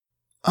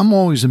I'm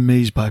always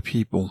amazed by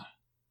people.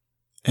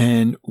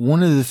 And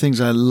one of the things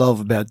I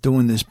love about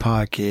doing this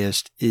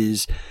podcast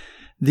is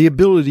the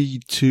ability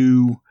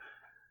to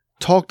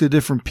talk to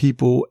different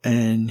people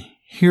and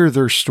hear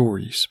their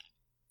stories,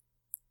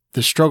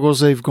 the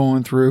struggles they've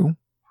gone through,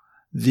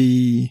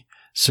 the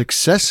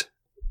success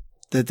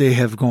that they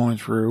have gone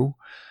through,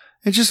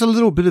 and just a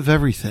little bit of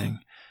everything.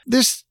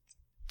 This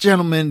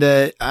gentleman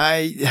that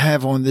I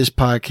have on this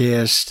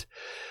podcast,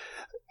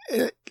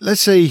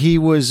 let's say he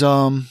was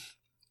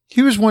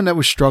one that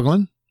was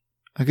struggling.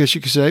 I guess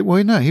you could say,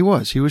 well, no, he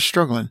was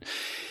struggling.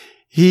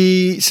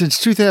 Since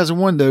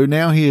 2001 though,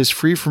 now he is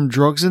free from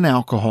drugs and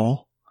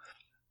alcohol,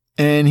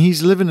 and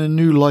he's living a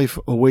new life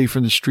away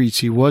from the streets.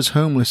 He was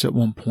homeless at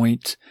one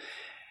point.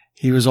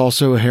 He was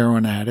also a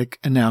heroin addict,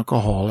 an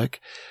alcoholic,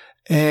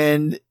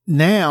 and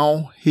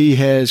now he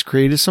has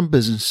created some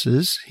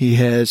businesses. He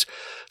has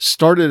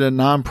started a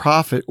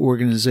nonprofit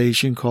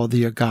organization called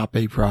the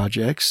Agape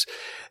Projects,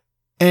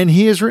 and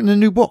he has written a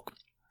new book.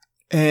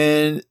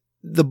 And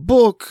the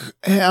book,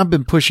 I've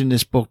been pushing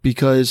this book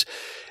because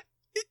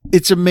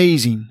it's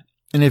amazing.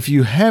 And if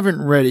you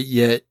haven't read it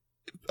yet,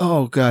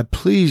 oh God,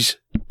 please,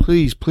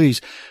 please,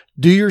 please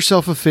do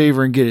yourself a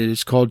favor and get it.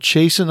 It's called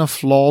Chasing a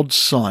Flawed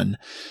Son.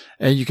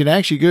 And you can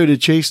actually go to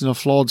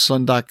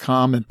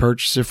chasingaflawedson.com and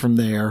purchase it from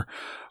there.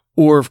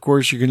 Or, of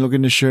course, you can look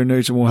in the show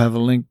notes and we'll have a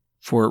link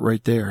for it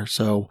right there.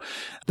 So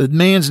the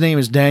man's name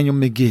is Daniel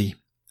McGhee.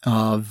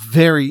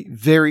 Very,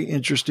 very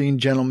interesting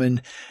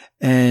gentleman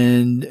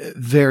and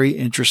very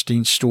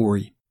interesting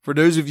story. For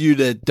those of you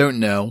that don't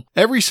know,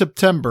 every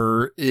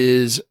September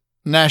is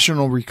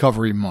National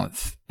Recovery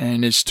Month,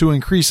 and it's to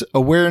increase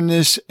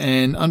awareness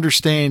and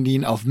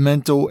understanding of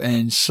mental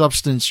and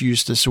substance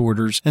use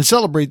disorders and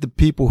celebrate the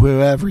people who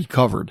have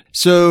recovered.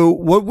 So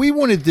what we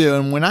want to do,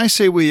 and when I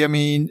say we, I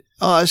mean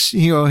us,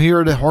 here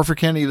at the Harford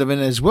County Living,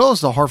 as well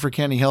as the Harford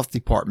County Health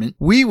Department,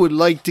 we would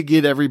like to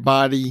get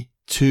everybody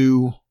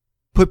to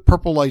put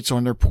purple lights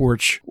on their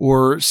porch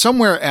or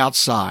somewhere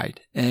outside.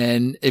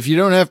 And if you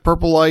don't have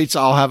purple lights,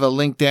 I'll have a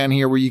link down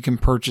here where you can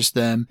purchase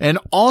them. And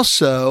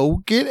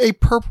also get a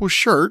purple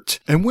shirt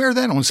and wear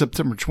that on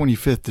September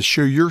 25th to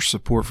show your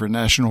support for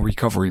National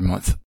Recovery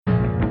Month.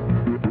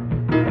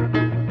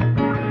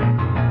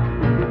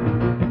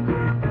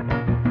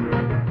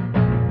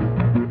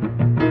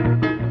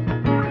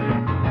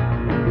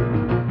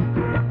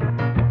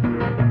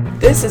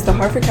 This is the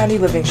Harford County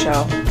Living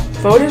Show,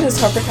 voted as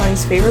Harford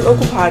County's favorite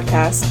local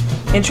podcast,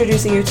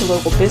 introducing you to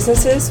local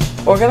businesses,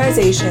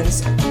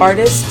 organizations,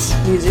 artists,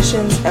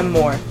 musicians, and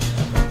more.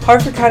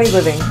 Harford County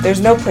Living, there's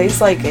no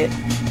place like it.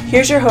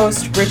 Here's your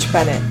host, Rich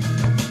Bennett.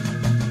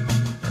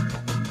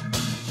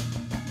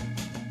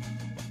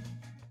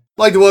 I'd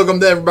like to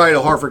welcome everybody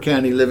to Harford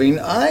County Living.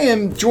 I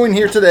am joined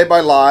here today by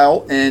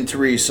Lyle and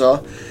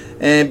Teresa.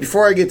 And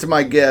before I get to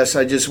my guests,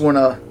 I just want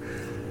to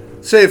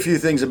say a few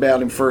things about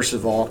him first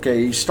of all.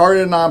 Okay, he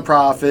started a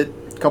nonprofit,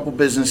 a couple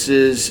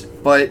businesses,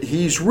 but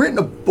he's written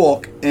a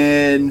book,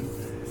 and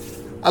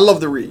I love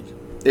to read.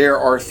 There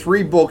are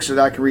 3 books that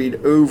I can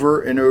read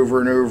over and over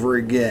and over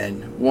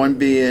again. One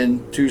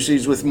being Two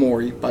Seas with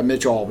Maury by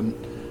Mitch Albom,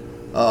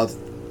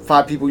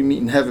 5 People You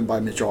Meet in Heaven by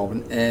Mitch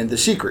Albom, and The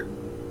Secret.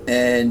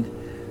 And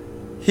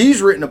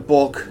he's written a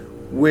book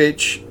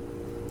which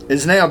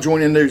is now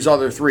joining those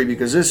other 3,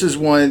 because this is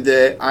one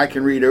that I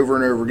can read over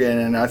and over again,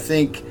 and I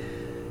think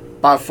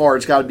by far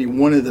it's got to be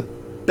one of the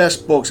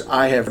best books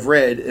I have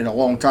read in a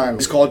long time.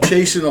 It's called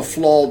Chasing a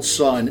Flawed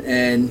Son,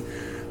 and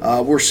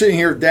we're sitting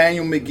here with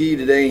Daniel McGhee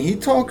today, and he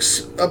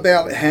talks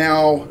about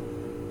how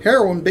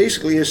heroin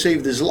basically has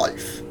saved his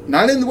life.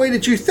 Not in the way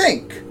that you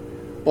think,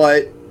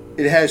 but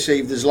it has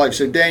saved his life.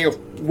 So Daniel,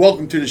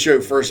 welcome to the show,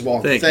 first of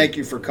all. Thank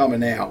you for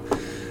coming out.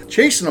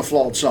 Chasing a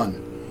Flawed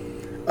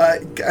Son.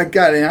 I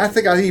got it, and I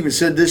think I even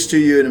said this to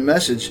you in a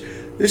message.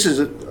 This is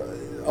a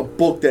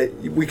book that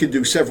we could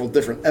do several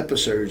different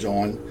episodes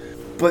on.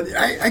 But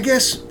I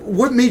guess,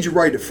 what made you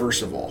write it,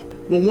 first of all?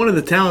 Well, one of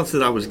the talents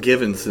that I was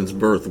given since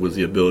birth was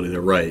the ability to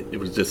write. It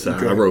was just,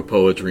 I wrote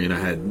poetry, and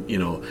I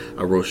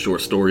wrote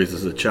short stories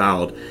as a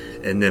child,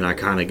 and then I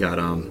kind of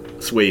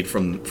got swayed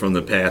from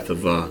the path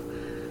of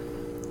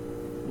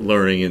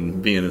learning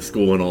and being in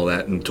school and all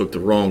that, and took the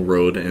wrong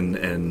road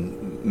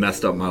and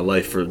messed up my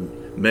life for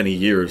many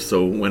years.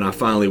 So when I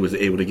finally was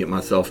able to get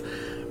myself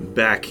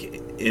back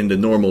into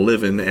normal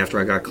living after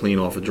I got clean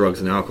off of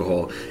drugs and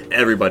alcohol,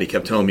 everybody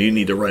kept telling me, you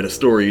need to write a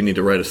story, you need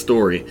to write a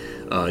story,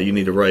 you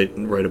need to write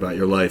about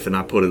your life. And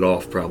I put it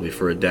off probably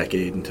for a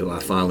decade until I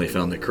finally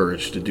found the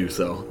courage to do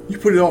so. You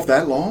put it off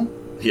that long?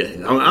 Yeah,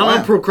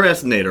 I'm a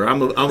procrastinator.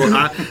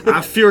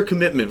 I fear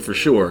commitment for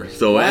sure.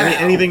 So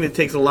anything that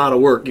takes a lot of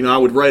work, I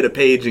would write a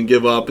page and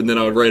give up, and then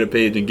I would write a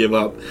page and give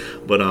up.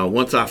 But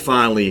once I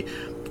finally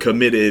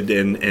committed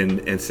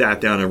and sat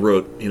down and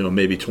wrote,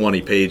 maybe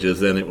 20 pages,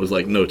 then it was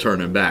like no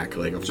turning back.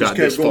 Like, I've got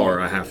this far,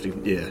 I have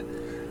to, yeah.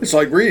 It's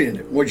like reading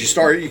it. Once you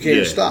start it, you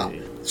can't stop. Yeah.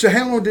 So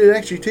how long did it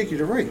actually take you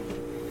to write?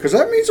 Because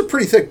that means a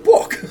pretty thick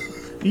book.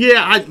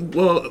 Yeah,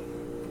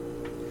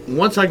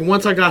 once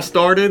I got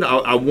started,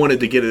 I wanted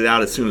to get it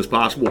out as soon as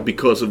possible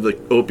because of the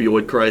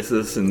opioid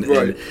crisis, and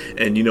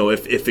you know,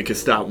 if it could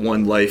stop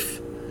one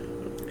life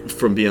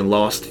from being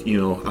lost, you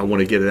know, I want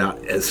to get it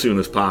out as soon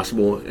as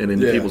possible and in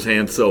people's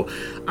hands. So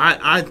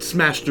I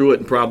smashed through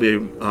it in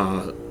probably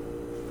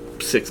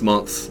 6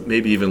 months,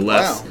 maybe even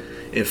less. Wow.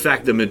 In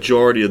fact, the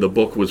majority of the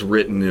book was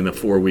written in a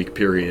 4-week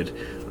period.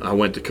 I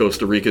went to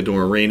Costa Rica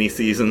during rainy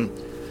season.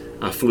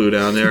 I flew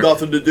down there.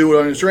 Nothing to do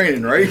when it's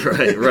raining, right?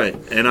 Right.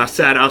 And I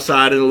sat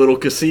outside in a little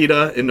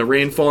casita in the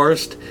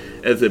rainforest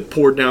as it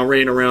poured down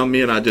rain around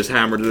me, and I just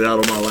hammered it out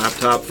on my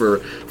laptop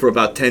for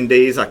about 10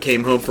 days. I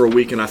came home for a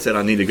week, and I said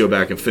I need to go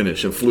back and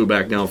finish, and flew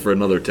back down for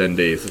another 10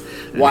 days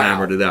and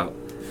hammered it out.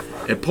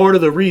 And part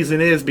of the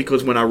reason is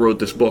because when I wrote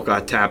this book,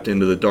 I tapped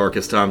into the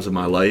darkest times of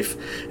my life.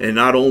 And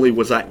not only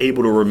was I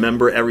able to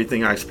remember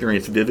everything I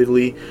experienced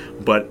vividly,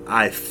 but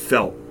I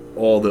felt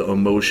all the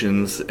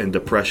emotions and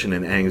depression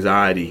and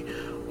anxiety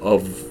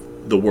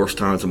of the worst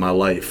times of my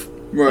life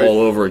all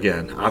over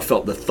again. I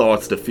felt the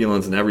thoughts, the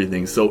feelings, and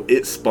everything. So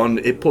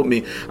it put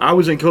me, I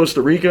was in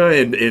Costa Rica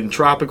in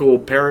tropical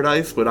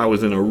paradise, but I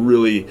was in a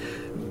really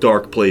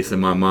dark place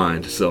in my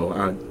mind.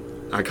 So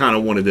I kind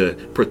of wanted to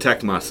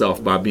protect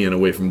myself by being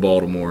away from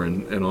Baltimore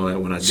and all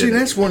that when I did. See,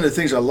 that's one of the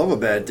things I love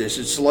about this.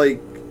 It's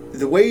like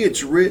the way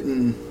it's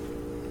written,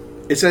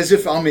 it's as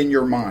if I'm in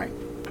your mind.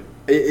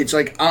 It's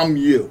like I'm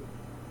you.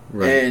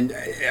 Right. And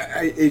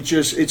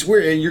it's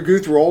weird. And you go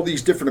through all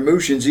these different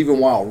emotions even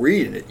while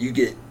reading it. You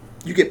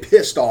get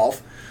pissed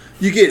off,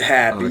 you get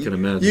happy, I can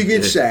imagine. You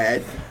get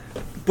sad,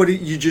 but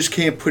you just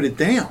can't put it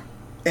down.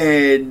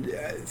 And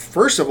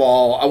first of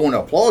all, I want to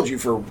applaud you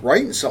for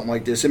writing something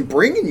like this and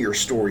bringing your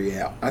story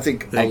out. I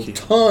think a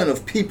ton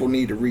of people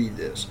need to read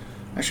this.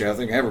 Actually, I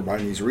think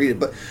everybody needs to read it.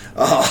 But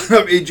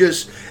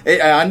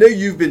I know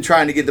you've been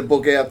trying to get the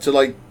book out to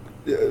like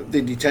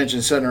the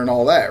detention center and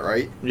all that,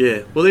 right?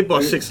 Yeah. Well, they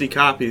bought 60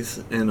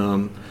 copies,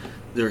 and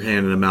they're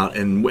handing them out.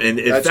 And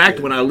in fact,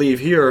 when I leave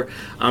here,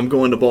 I'm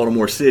going to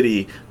Baltimore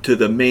City to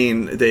the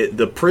main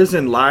the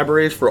prison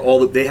libraries for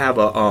all they have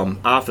a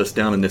office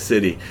down in the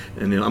city,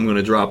 and then I'm going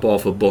to drop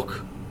off a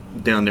book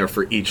down there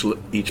for each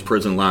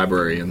prison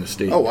library in the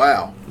state. Oh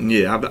wow!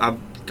 Yeah, I've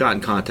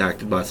gotten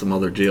contacted by some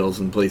other jails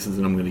and places,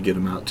 and I'm going to get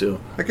them out too.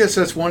 I guess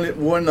that's one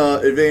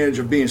advantage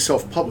of being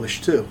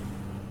self-published too.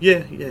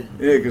 Yeah,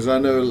 because I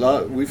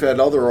know we've had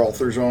other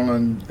authors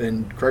on,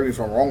 and correct me if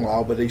I'm wrong,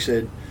 Lyle, but they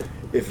said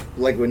if,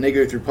 like, when they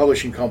go through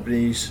publishing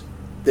companies,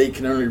 they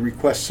can only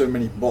request so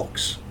many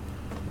books.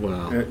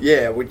 Wow.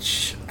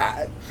 Which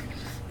I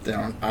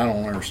don't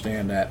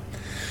understand that.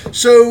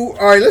 So,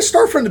 all right, let's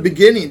start from the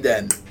beginning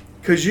then,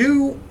 because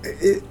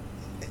it's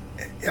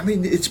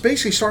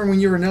basically starting when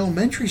you were in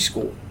elementary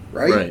school,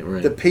 right?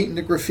 Right. The painting,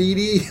 the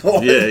graffiti.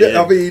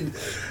 Yeah. I mean,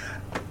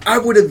 I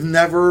would have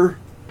never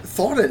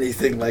thought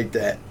anything like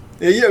that.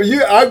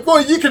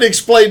 You can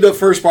explain the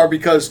first part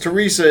because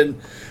Teresa and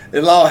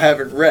Lyle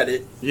haven't read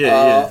it.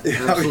 Yeah,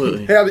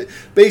 absolutely.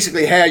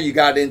 Basically, how you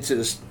got into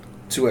this,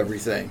 to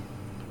everything.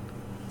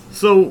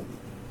 So,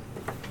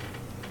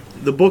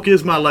 the book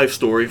is my life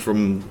story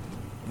from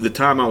the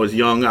time I was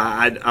young.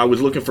 I was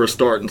looking for a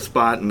starting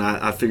spot, and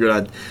I figured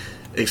I'd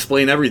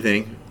explain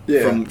everything.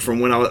 Yeah.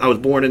 From when I was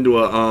born into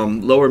a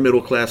lower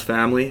middle class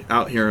family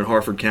out here in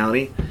Harford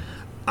County.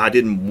 I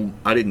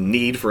didn't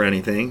need for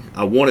anything.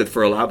 I wanted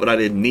for a lot, but I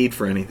didn't need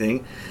for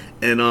anything.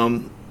 And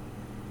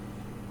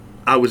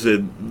I was a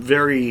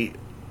very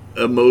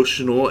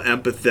emotional,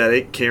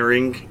 empathetic,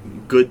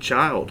 caring, good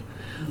child.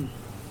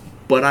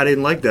 But I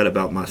didn't like that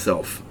about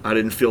myself. I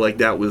didn't feel like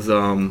that was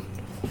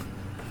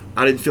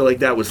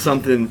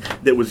something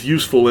that was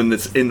useful in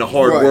the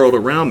hard world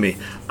around me.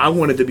 I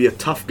wanted to be a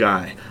tough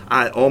guy.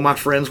 All my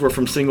friends were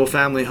from single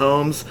family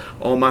homes.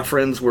 All my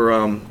friends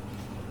were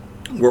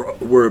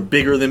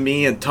bigger than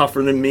me and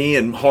tougher than me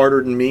and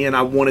harder than me, and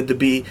I wanted to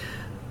be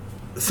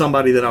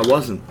somebody that I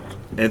wasn't.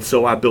 And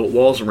so I built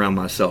walls around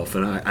myself,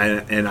 and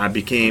I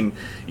became,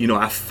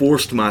 I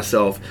forced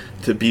myself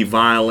to be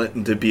violent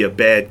and to be a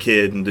bad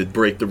kid and to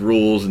break the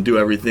rules and do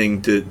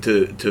everything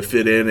to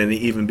fit in and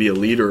even be a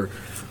leader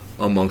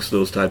amongst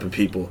those type of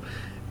people.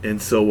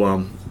 And so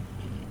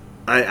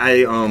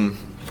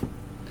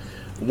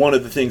one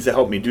of the things that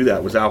helped me do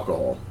that was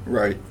alcohol.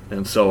 Right.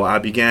 And so I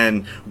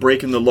began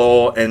breaking the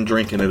law and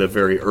drinking at a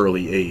very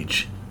early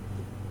age.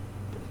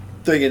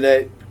 Thinking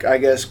that, I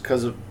guess,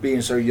 because of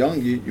being so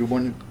young, you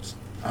wouldn't,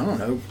 I don't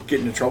know, get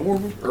into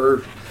trouble?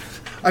 Or,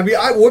 I mean,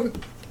 I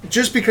wouldn't,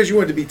 just because you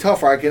wanted to be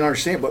tougher, I can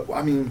understand, but,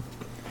 I mean...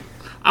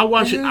 I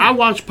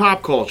watch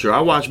pop culture.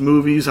 I watch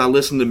movies. I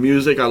listen to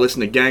music. I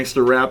listen to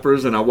gangster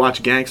rappers, and I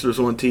watch gangsters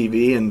on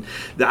TV. And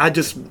I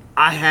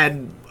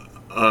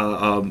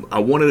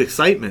wanted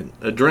excitement,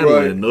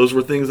 adrenaline. Right. Those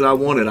were things that I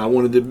wanted. I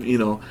wanted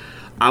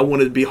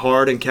to be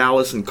hard and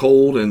callous and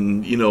cold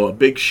and, a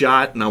big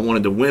shot. And I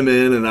wanted the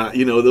women. And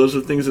those are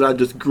things that I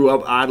just grew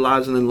up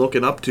idolizing and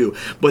looking up to.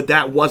 But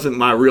that wasn't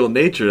my real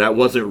nature. That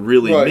wasn't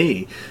really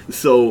me.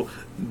 So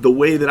the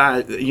way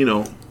that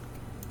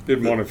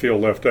Didn't want to feel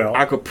left out.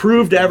 I could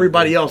prove to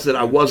everybody else that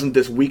I wasn't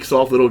this weak,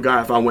 soft little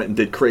guy if I went and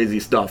did crazy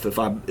stuff. If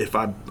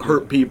I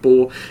hurt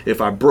people, if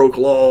I broke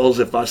laws,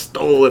 if I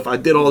stole, if I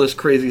did all this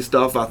crazy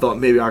stuff, I thought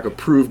maybe I could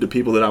prove to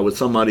people that I was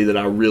somebody that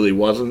I really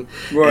wasn't.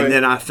 Right. And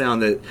then I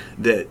found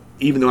that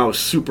even though I was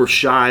super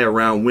shy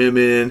around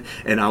women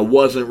and I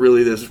wasn't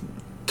really this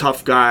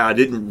tough guy, I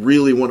didn't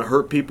really want to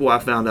hurt people, I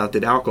found out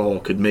that alcohol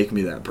could make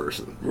me that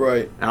person.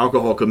 Right.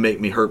 Alcohol could make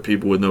me hurt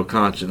people with no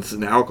conscience,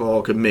 and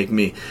alcohol could make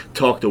me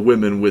talk to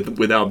women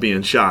without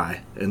being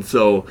shy. And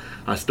so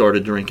I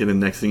started drinking,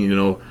 and next thing you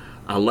know,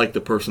 I liked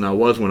the person I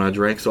was when I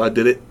drank, so I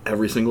did it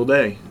every single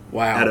day.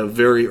 Wow. At a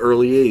very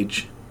early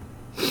age.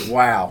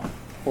 Wow.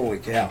 Holy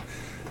cow.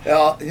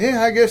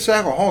 Yeah, I guess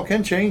alcohol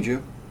can change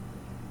you.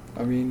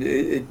 I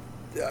mean,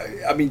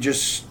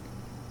 just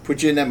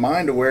put you in that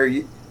mind to where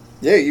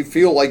you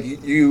feel like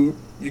you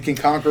can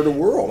conquer the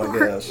world, I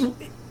guess.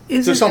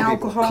 Isn't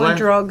alcohol and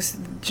drugs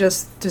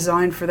just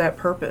designed for that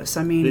purpose?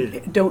 I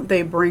mean, don't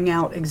they bring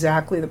out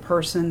exactly the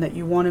person that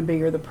you want to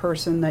be or the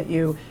person that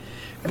you...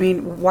 I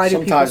mean, why do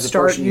people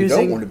start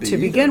using to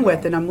begin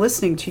with? And I'm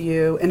listening to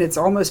you, and it's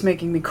almost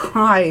making me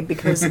cry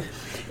because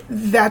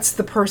that's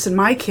the person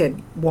my kid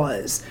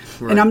was.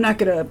 Right. And I'm not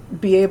going to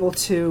be able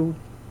to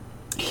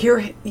hear...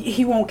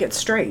 He won't get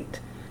straight.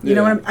 You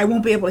know, I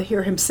won't be able to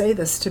hear him say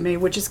this to me,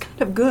 which is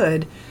kind of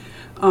good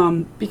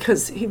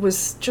because he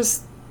was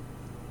just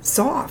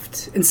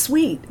soft and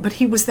sweet, but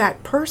he was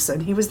that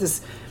person. He was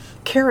this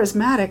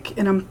charismatic,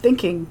 and I'm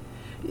thinking,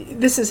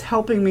 this is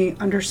helping me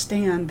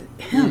understand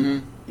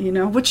him, you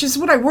know, which is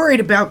what I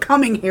worried about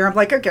coming here. I'm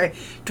like, okay,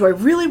 do I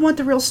really want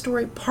the real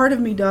story? Part of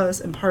me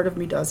does, and part of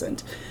me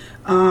doesn't.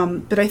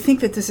 But I think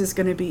that this is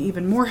going to be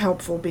even more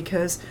helpful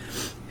because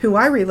who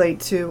I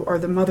relate to are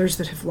the mothers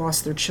that have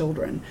lost their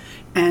children.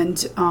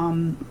 And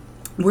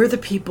we're the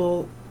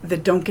people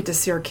that don't get to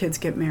see our kids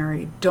get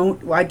married.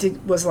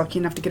 Was lucky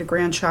enough to get a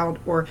grandchild,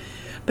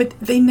 but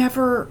they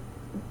never,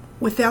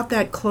 without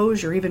that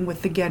closure, even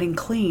with the getting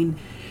clean,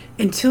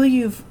 until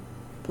you've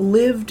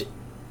lived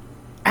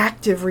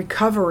active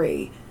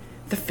recovery,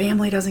 the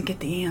family doesn't get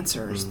the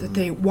answers that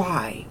they,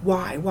 why?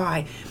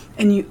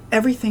 And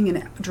everything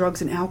in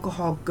drugs and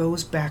alcohol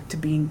goes back to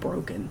being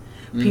broken.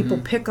 People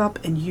pick up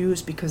and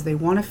use because they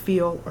want to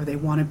feel or they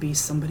want to be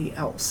somebody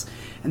else.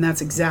 And that's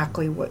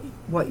exactly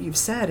what you've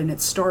said. And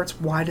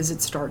why does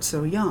it start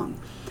so young?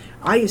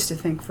 I used to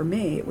think for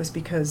me it was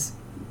because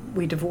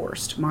we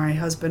divorced, my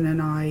husband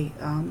and I,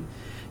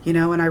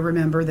 and I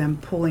remember them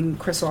pulling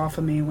Chris off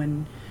of me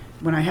when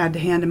I had to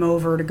hand him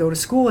over to go to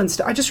school and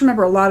stuff. I just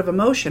remember a lot of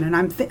emotion.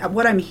 And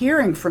what I'm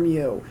hearing from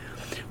you,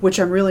 which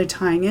I'm really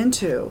tying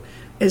into,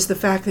 is the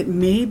fact that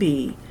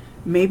maybe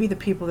the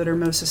people that are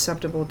most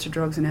susceptible to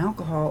drugs and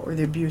alcohol or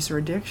the abuse or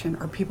addiction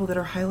are people that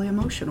are highly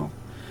emotional,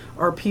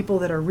 are people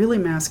that are really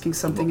masking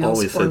something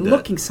else or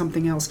looking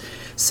something else.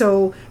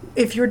 So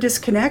if you're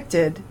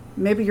disconnected,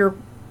 maybe you're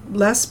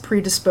less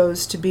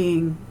predisposed to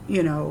being,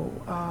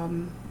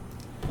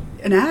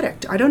 an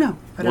addict. I don't know.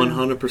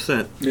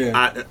 100%.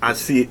 Yeah. I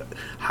see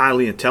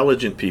highly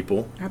intelligent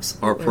people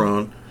are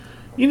prone.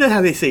 You know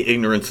how they say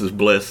ignorance is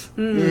bliss?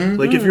 Mm-hmm.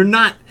 Like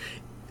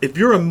if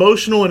you're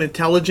emotional and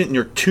intelligent and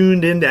you're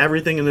tuned into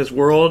everything in this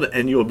world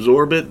and you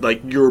absorb it,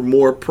 like you're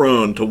more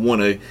prone to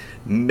want to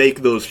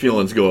make those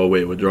feelings go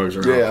away with drugs or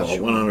alcohol.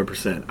 Sure.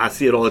 100%. I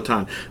see it all the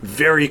time.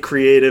 Very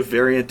creative,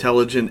 very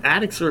intelligent.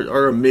 Addicts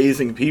are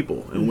amazing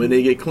people, and when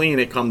they get clean,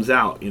 it comes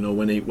out.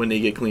 When they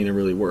get clean and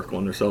really work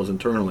on themselves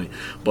internally.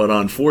 But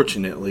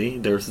unfortunately,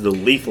 there's the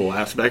lethal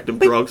aspect of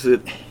drugs.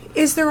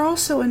 Is there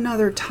also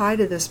another tie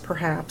to this,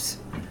 perhaps,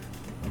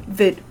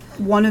 that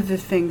one of the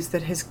things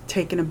that has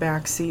taken a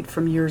back seat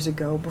from years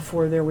ago,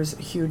 before there was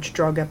huge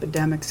drug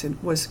epidemics,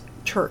 was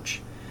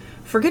church?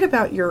 Forget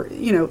about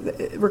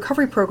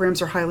recovery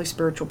programs are highly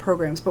spiritual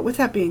programs, but with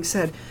that being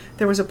said,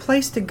 there was a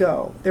place to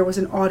go, there was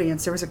an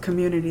audience, there was a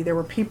community, there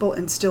were people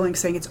instilling,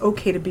 saying it's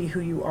okay to be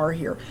who you are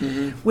here.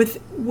 Mm-hmm.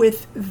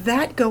 With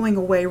that going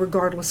away,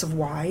 regardless of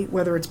why,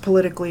 whether it's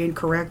politically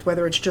incorrect,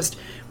 whether it's just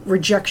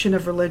rejection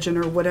of religion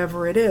or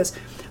whatever it is,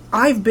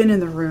 I've been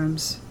in the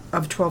rooms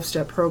of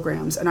 12-step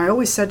programs, and I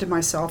always said to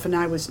myself, and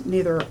I was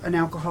neither an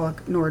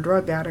alcoholic nor a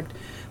drug addict,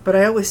 but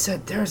I always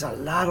said, there's a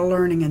lot of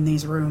learning in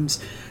these rooms.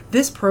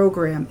 This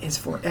program is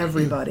for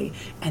everybody.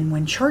 And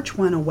when church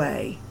went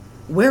away,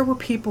 where were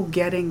people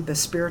getting the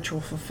spiritual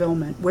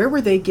fulfillment? Where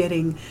were they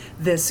getting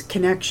this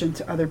connection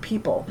to other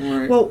people?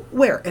 Right. Well,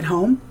 where? At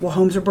home? Well,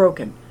 homes are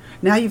broken.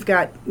 Now you've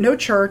got no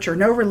church or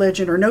no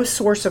religion or no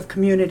source of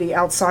community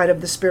outside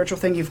of the spiritual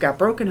thing. You've got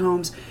broken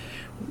homes.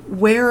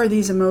 Where are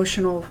these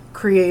emotional,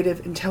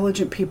 creative,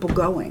 intelligent people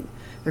going?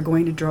 They're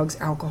going to drugs,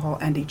 alcohol,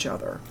 and each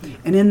other.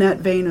 And in that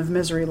vein of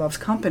misery loves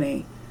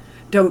company,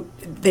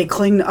 they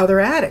cling to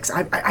other addicts.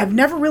 I've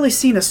never really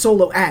seen a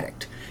solo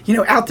addict,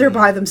 out there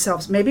by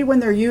themselves. Maybe when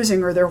they're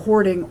using or they're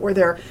hoarding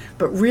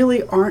but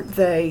really aren't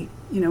they,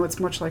 it's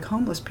much like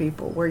homeless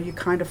people where you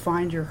kind of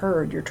find your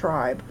herd, your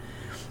tribe.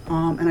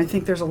 And I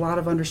think there's a lot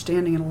of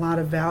understanding and a lot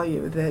of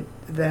value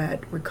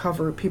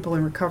that people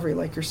in recovery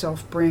like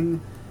yourself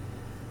bring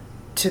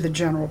to the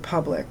general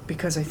public,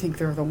 because I think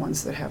they're the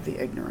ones that have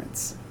the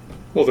ignorance.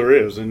 Well, there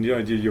is, and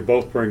you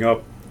both bring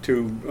up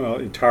two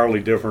entirely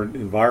different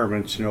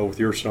environments, with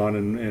your son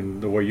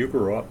and the way you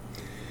grew up.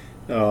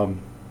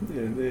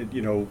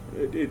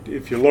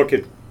 If you look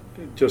at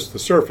just the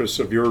surface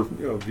of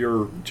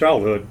your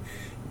childhood,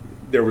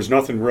 there was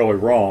nothing really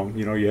wrong.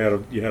 You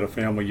had a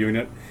family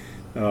unit.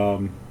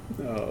 Apparently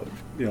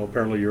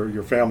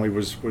your family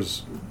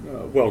was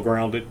well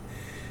grounded.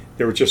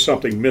 There was just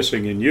something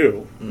missing in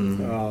you.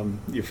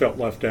 Mm-hmm. You felt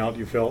left out.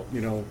 You felt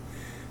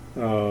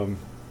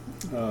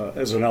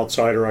as an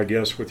outsider, I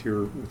guess, with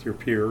your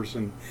peers,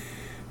 and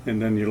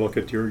then you look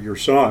at your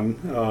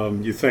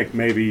son. You think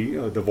maybe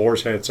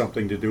divorce had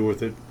something to do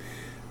with it,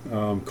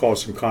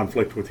 caused some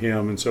conflict with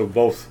him, and so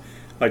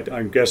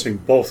I'm guessing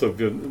both of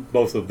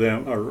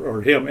them,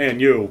 or him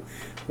and you,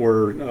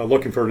 were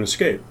looking for an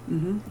escape,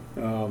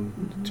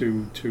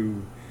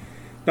 to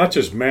not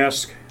just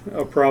mask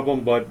a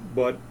problem, but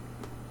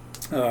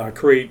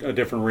create a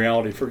different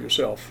reality for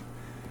yourself.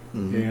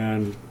 Mm-hmm.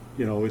 And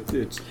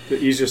it's the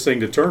easiest thing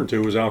to turn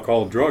to is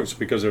alcohol and drugs,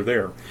 because they're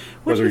there.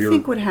 What do you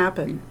think would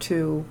happen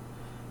to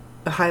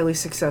a highly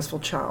successful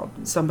child,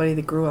 somebody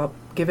that grew up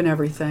given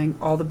everything,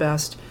 all the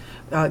best,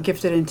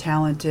 gifted and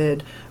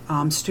talented,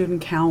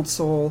 student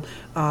council,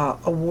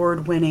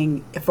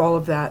 award-winning, if all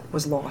of that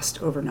was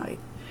lost overnight?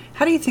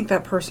 How do you think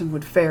that person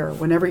would fare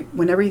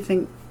when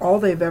everything, all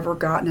they've ever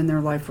gotten in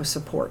their life was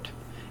support,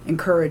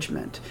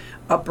 encouragement,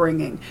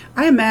 upbringing?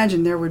 I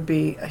imagine there would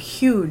be a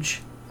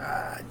huge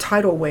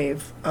tidal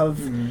wave of,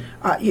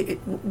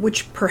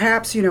 which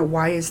perhaps,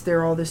 why is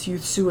there all this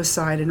youth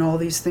suicide and all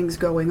these things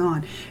going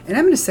on? And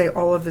I'm going to say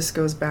all of this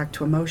goes back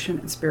to emotion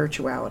and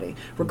spirituality.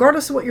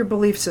 Regardless of what your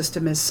belief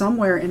system is,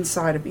 somewhere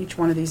inside of each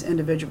one of these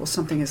individuals,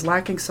 something is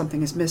lacking,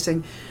 something is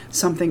missing,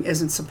 something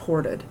isn't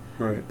supported.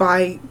 Right.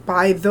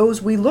 By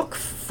those we look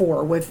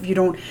for,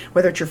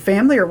 whether it's your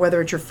family or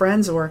whether it's your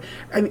friends, or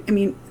I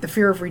mean the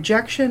fear of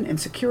rejection,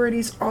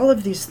 insecurities, all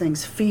of these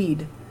things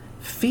feed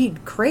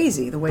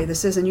crazy the way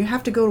this is, and you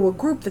have to go to a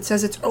group that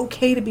says it's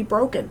okay to be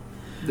broken.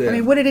 Yeah. I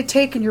mean, what did it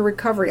take in your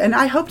recovery? And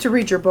I hope to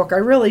read your book. I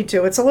really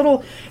do. It's a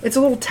little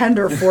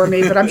tender for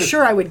me, but I'm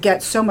sure I would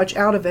get so much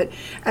out of it,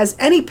 as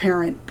any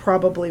parent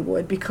probably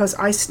would, because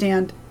I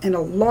stand in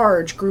a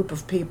large group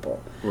of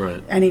people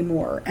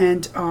anymore.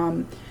 And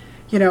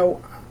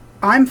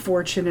I'm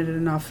fortunate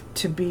enough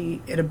to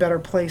be in a better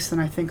place than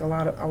I think a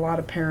lot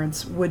of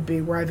parents would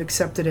be, where I've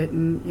accepted it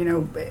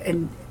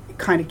and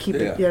kind of keep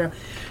it,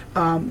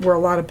 where a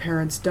lot of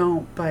parents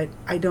don't. But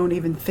I don't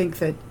even think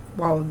that,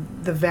 while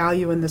the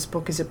value in this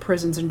book is at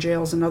prisons and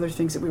jails and other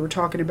things that we were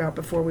talking about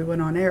before we went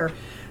on air,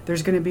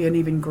 there's going to be an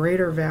even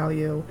greater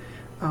value,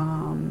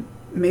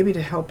 maybe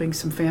to helping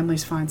some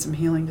families find some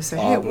healing, to say,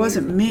 hey, it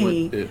wasn't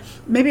me.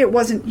 Maybe it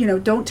wasn't,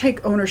 don't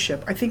take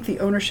ownership. I think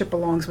the ownership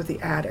belongs with the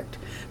addict.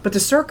 But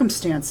the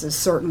circumstances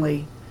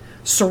certainly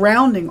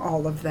surrounding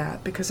all of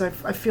that, because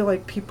I feel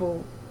like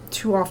people,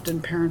 too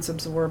often parents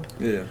absorb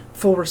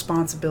full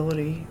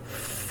responsibility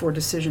for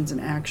decisions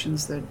and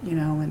actions that,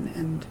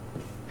 and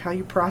how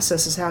you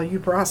process is how you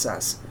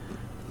process.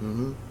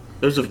 Mm-hmm.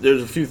 There's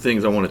a few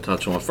things I want to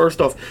touch on.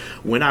 First off,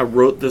 when I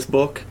wrote this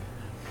book,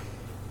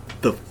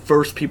 the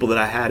first people that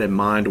I had in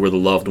mind were the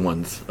loved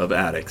ones of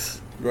addicts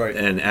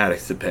and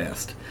addicts that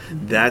passed.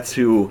 Mm-hmm. That's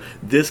who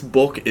this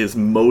book is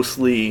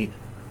mostly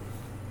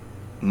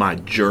my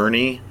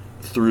journey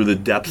through the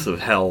depths of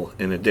hell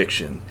and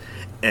addiction,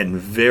 and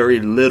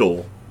very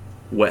little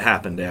what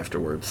happened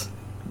afterwards.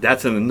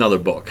 That's in another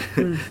book.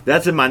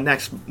 That's in my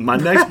next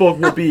book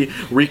will be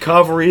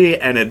recovery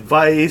and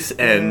advice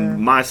and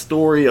my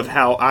story of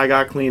how I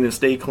got clean and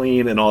stay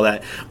clean and all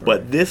that.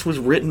 But this was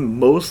written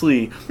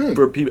mostly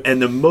for people, and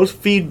the most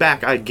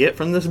feedback I get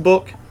from this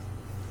book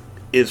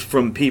is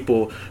from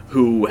people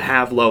who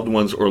have loved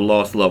ones or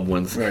lost loved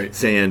ones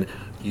saying,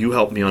 you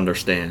helped me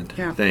understand.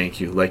 Yeah. Thank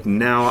you. Like,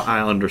 now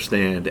I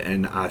understand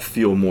and I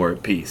feel more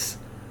at peace.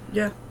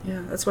 Yeah,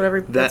 that's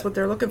what that's what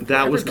they're looking for.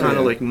 That was kind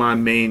of like my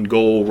main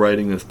goal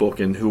writing this book,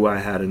 and who I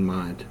had in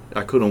mind.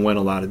 I could have went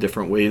a lot of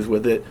different ways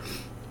with it.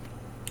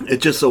 It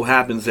just so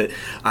happens that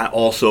I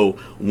also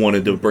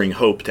wanted to bring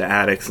hope to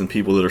addicts and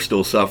people that are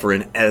still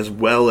suffering, as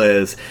well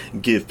as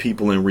give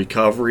people in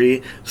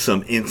recovery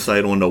some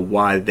insight onto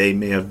why they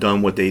may have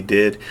done what they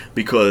did.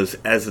 Because,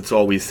 as it's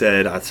always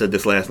said, I said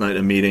this last night in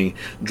a meeting,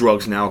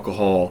 drugs and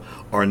alcohol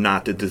are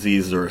not the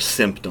disease, they're a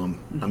symptom.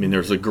 I mean,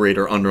 there's a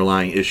greater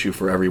underlying issue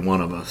for every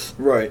one of us.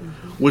 Right.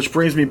 Which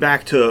brings me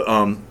back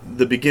to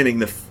the beginning,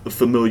 the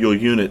familial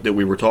unit that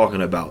we were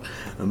talking about.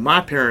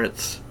 My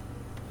parents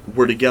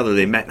were together.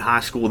 They met in high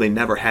school. They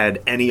never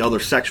had any other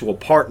sexual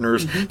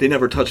partners. Mm-hmm. They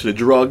never touched a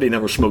drug. They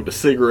never smoked a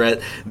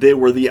cigarette. They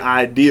were the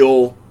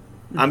ideal.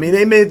 I mean,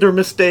 they made their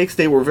mistakes.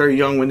 They were very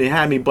young when they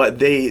had me, but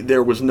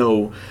there was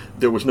no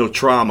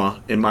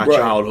trauma in my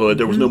childhood.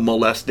 There was no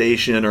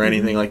molestation or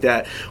anything like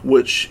that,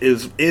 which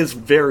is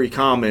very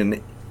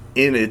common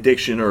in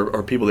addiction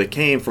or people that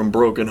came from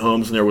broken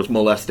homes, and there was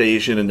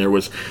molestation and there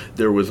was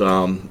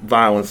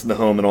violence in the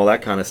home and all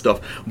that kind of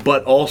stuff.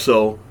 But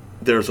also,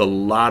 there's a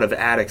lot of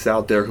addicts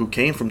out there who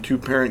came from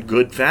two-parent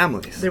good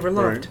families. They were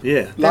loved. Right.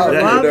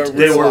 Yeah.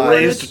 They were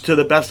raised to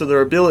the best of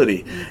their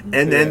ability. Mm-hmm.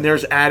 And then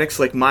there's addicts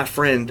like my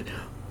friend,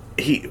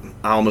 I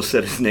almost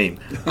said his name.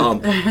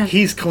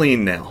 He's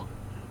clean now.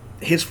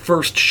 His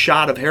first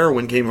shot of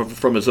heroin came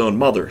from his own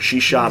mother. She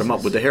shot him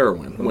up with the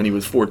heroin when he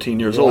was 14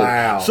 years old.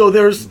 So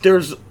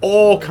there's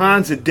all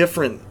kinds of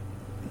different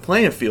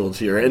playing fields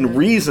here and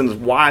reasons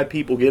why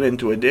people get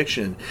into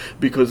addiction,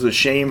 because of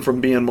shame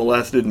from being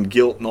molested and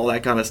guilt and all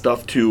that kind of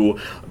stuff, to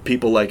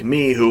people like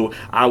me who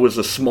I was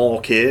a small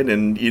kid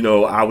and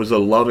I was a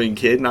loving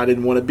kid and I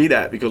didn't want to be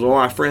that because all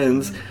my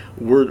friends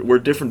were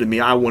different than me.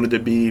 I wanted to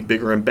be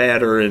bigger and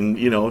badder,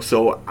 and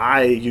so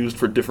I used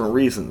for different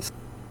reasons.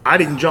 I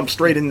didn't jump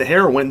straight into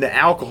heroin. The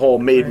alcohol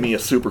made me a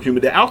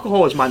superhuman. The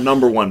alcohol is my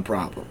number one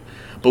problem,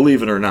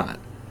 believe it or not.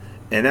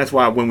 And that's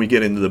why when we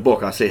get into the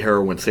book, I say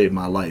heroin saved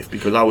my life,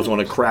 because I was on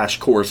a crash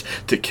course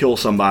to kill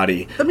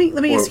somebody. Let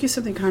me ask you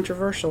something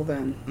controversial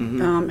then.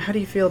 Mm-hmm. How do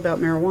you feel about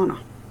marijuana?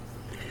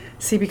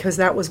 See, because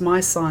that was my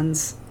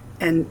son's,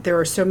 and there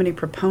are so many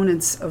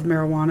proponents of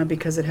marijuana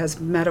because it has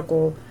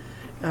medical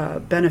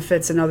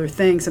benefits and other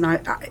things. And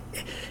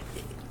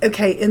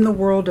okay, in the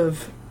world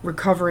of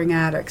recovering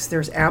addicts,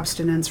 there's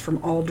abstinence from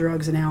all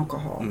drugs and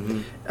alcohol.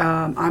 Mm-hmm.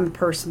 I'm a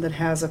person that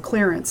has a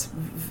clearance.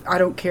 I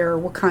don't care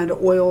what kind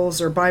of oils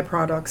or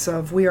byproducts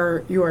of.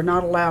 You are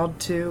not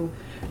allowed to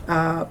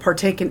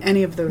partake in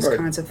any of those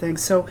kinds of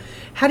things. So,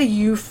 how do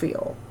you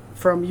feel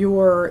from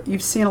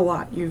you've seen a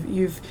lot.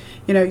 You've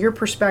your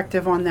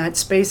perspective on that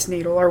Space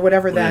Needle or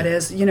whatever that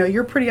is.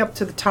 You're pretty up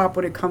to the top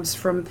when it comes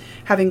from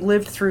having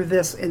lived through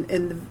this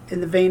in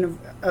the vein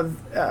of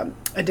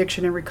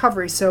addiction and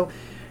recovery. So.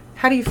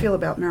 How do you feel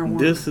about marijuana?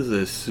 This is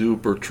a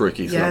super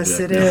tricky subject. Yes,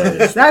 it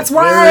is. That's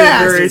why I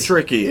asked. Very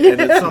tricky. Yeah.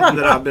 And it's something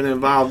that I've been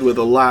involved with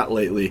a lot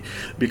lately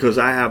because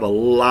I have a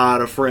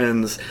lot of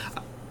friends.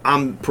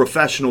 I'm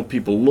professional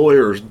people,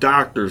 lawyers,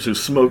 doctors who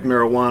smoke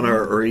marijuana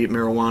or eat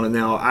marijuana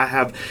now.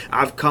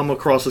 I've come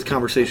across this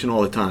conversation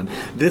all the time.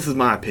 This is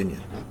my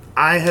opinion.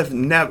 I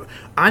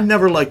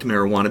never liked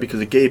marijuana because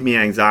it gave me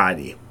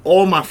anxiety.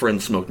 All my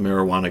friends smoked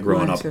marijuana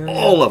growing up.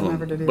 All of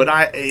them.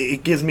 But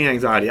it gives me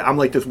anxiety. I'm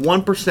like this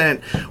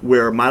 1%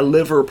 where my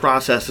liver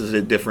processes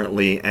it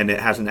differently and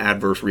it has an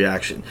adverse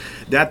reaction.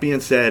 That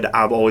being said,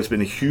 I've always been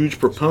a huge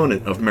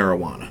proponent of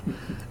marijuana.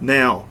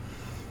 Now,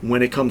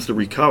 when it comes to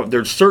recovery,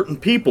 there's certain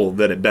people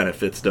that it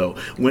benefits, though.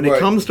 When it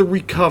comes to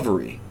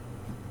recovery,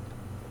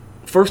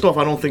 first off,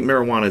 I don't think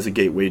marijuana is a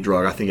gateway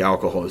drug. I think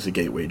alcohol is a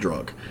gateway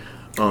drug.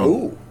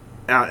 Alcohol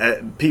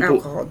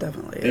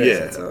definitely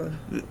is.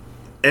 Yeah.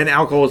 And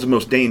alcohol is the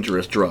most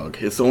dangerous drug.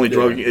 It's the only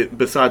drug,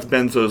 besides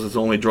benzos, it's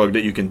the only drug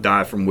that you can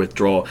die from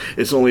withdrawal.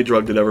 It's the only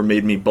drug that ever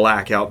made me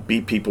black out,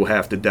 beat people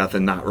half to death,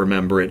 and not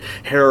remember it.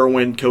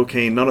 Heroin,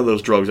 cocaine, none of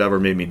those drugs ever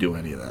made me do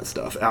any of that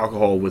stuff.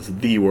 Alcohol was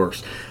the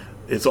worst.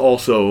 It's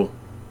also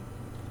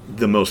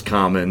the most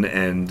common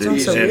and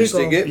it's also easiest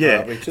to get.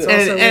 Yeah, It's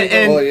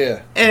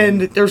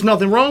and there's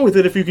nothing wrong with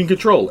it if you can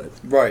control it.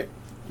 Right.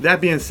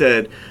 That being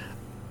said,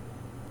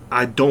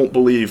 I don't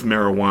believe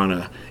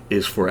marijuana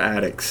is for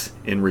addicts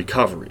in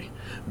recovery,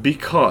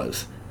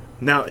 because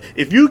now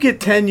if you get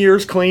 10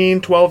 years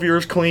clean, 12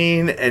 years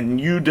clean,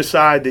 and you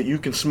decide that you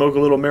can smoke a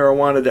little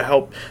marijuana to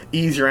help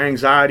ease your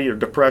anxiety or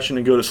depression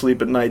and go to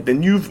sleep at night,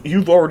 then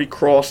you've already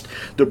crossed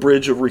the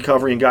bridge of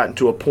recovery and gotten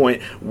to a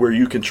point where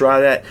you can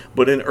try that.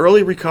 But in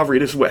early recovery,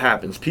 this is what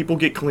happens. People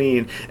get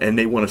clean and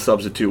they want to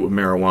substitute with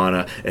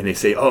marijuana, and they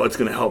say, oh, it's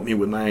going to help me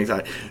with my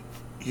anxiety.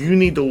 You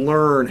need to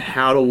learn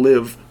how to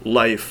live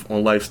life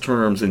on life's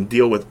terms and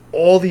deal with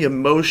all the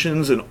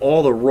emotions and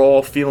all the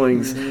raw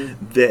feelings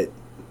that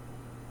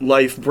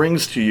life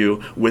brings to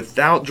you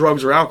without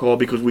drugs or alcohol,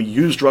 because we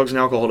use drugs and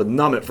alcohol to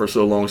numb it for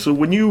so long. So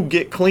when you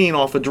get clean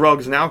off of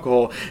drugs and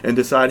alcohol and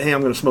decide, hey,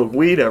 I'm going to smoke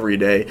weed every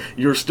day,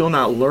 you're still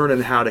not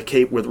learning how to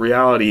cope with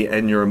reality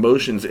and your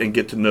emotions and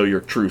get to know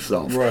your true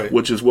self,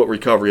 which is what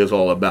recovery is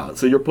all about.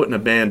 So you're putting a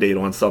Band-Aid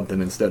on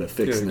something instead of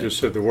fixing it. You just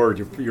said the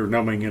word, you're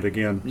numbing it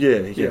again.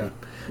 Yeah.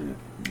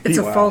 It's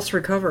a false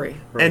recovery.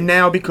 Right. And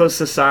now, because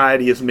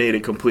society has made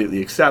it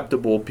completely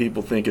acceptable,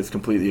 people think it's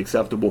completely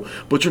acceptable,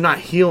 but you're not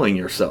healing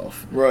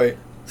yourself. Right.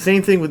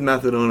 Same thing with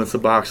methadone and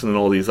Suboxone and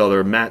all these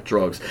other mat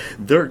drugs.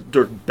 They're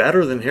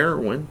better than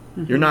heroin.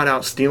 Mm-hmm. You're not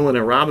out stealing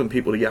and robbing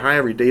people to get high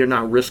every day. You're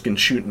not risking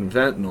shooting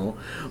fentanyl.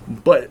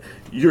 But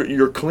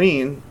you're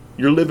clean.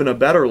 You're living a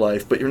better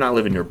life, but you're not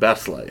living your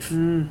best life.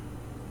 Mm.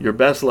 Your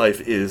best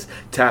life is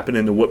tapping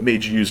into what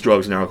made you use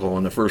drugs and alcohol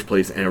in the first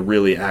place and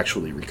really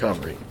actually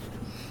recovering.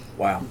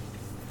 Wow.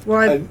 Well,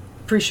 I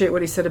appreciate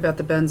what he said about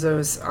the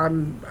benzos.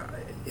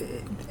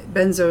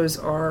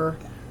 Benzos are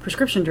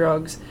prescription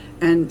drugs,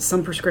 and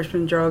some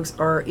prescription drugs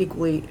are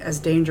equally as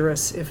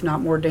dangerous, if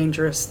not more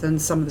dangerous, than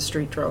some of the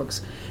street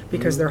drugs,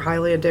 because they're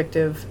highly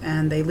addictive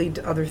and they lead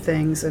to other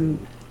things.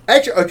 And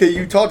actually, okay,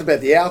 you talked about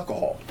the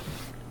alcohol.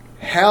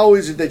 How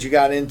is it that you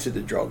got into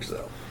the drugs,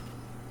 though?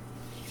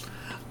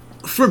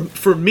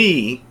 For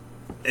me,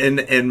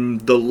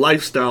 and the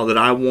lifestyle that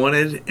I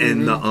wanted,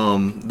 and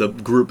the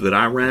group that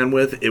I ran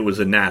with, it was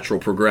a natural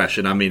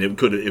progression. I mean,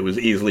 it was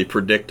easily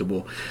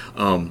predictable.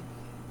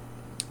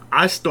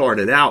 I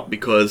started out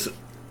because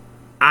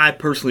I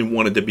personally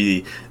wanted to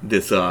be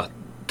this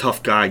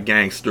tough guy,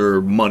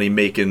 gangster, money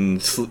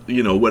making,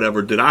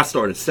 whatever. Did I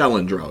started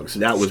selling drugs?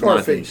 That was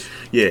my thing.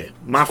 Yeah,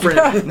 my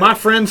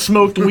friend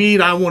smoked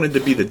weed. I wanted to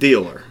be the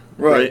dealer,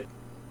 right?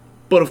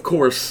 But of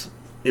course,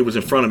 it was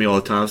in front of me all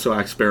the time, so I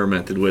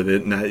experimented with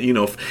it. And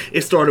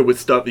it started with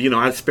stuff.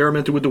 I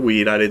experimented with the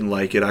weed. I didn't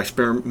like it. I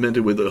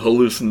experimented with the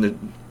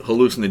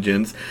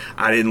hallucinogens.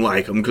 I didn't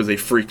like them because they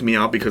freaked me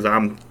out because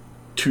I'm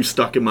too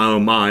stuck in my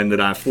own mind that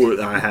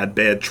I had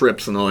bad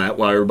trips and all that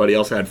while everybody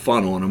else had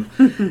fun on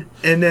them.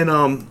 And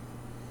then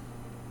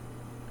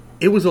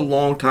it was a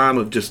long time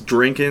of just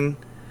drinking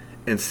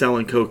and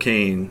selling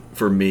cocaine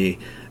for me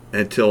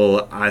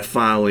until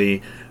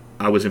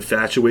I was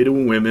infatuated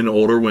with women,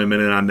 older women,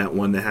 and I met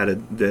one that had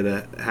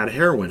a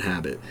heroin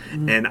habit.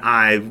 And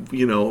I,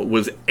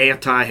 was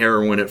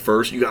anti-heroin at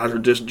first. You guys are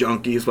just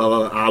junkies. Blah,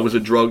 blah, blah. I was a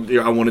drug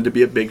dealer. I wanted to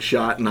be a big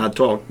shot, and I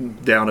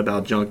talked down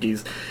about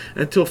junkies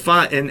until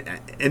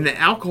and the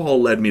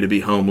alcohol led me to be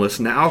homeless,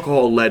 and the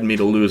alcohol led me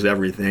to lose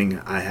everything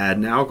I had,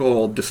 and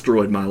alcohol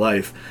destroyed my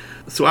life.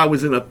 So I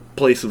was in a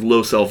place of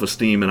low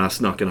self-esteem, and I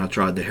snuck and I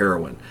tried the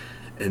heroin,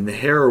 and the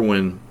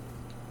heroin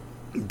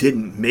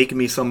didn't make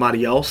me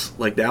somebody else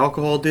like the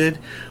alcohol did.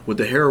 What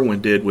the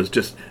heroin did was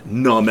just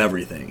numb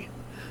everything.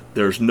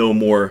 There's no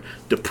more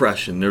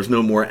depression. There's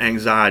no more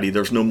anxiety.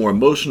 There's no more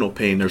emotional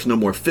pain. There's no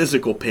more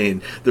physical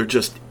pain. There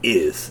just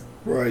is.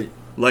 Right.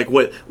 Like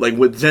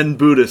what Zen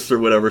Buddhists or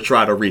whatever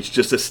try to reach,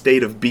 just a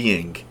state of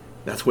being.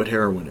 That's what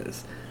heroin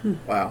is.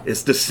 Wow.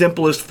 It's the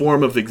simplest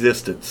form of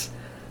existence.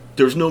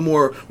 There's no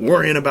more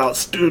worrying about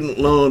student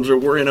loans or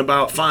worrying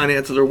about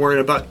finances or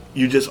worrying about,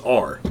 you just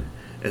are.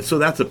 And so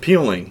that's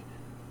appealing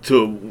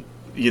to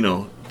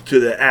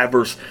the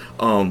adverse,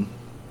 to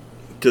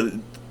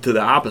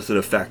the opposite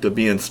effect of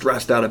being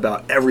stressed out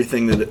about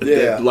everything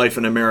that life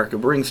in America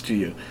brings to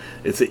you.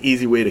 It's an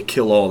easy way to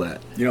kill all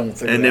that. You don't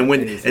think. And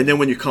then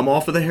when you come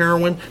off of the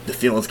heroin, the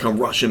feelings come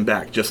rushing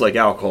back, just like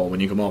alcohol. When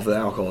you come off of the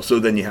alcohol, so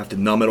then you have to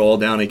numb it all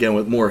down again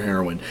with more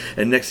heroin.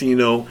 And next thing you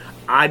know,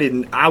 I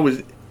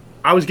was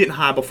getting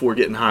high before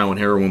getting high when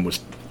heroin was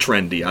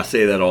trendy. I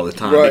say that all the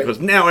time because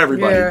now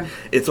everybody,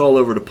 it's all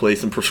over the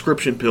place. And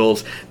prescription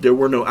pills, there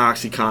were no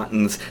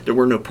Oxycontins, there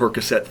were no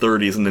Percocet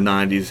 30s in the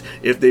 90s.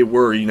 If they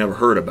were, you never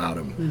heard about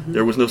them.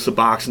 There was no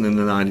Suboxone in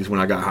the 90s when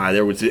I got high.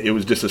 It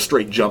was just a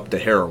straight jump to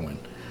heroin.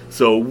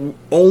 So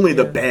only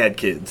the bad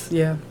kids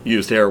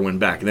used heroin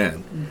back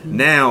then.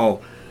 Now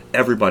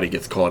everybody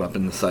gets caught up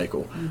in the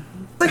cycle.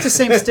 It's like the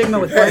same stigma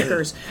with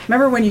bikers.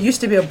 Remember when you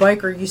used to be a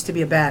biker, you used to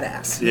be a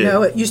badass.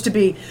 Yeah. It used to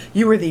be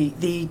you were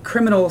the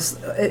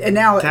criminals, and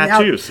now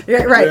tattoos.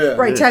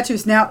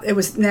 Tattoos.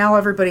 Now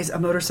everybody's a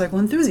motorcycle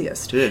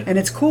enthusiast, and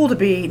it's cool to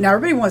be. Now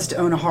everybody wants to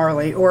own a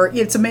Harley, or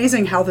it's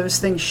amazing how those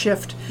things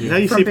shift. Now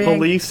you see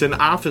police and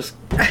office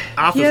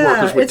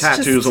workers with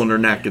tattoos on their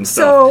neck and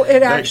stuff. So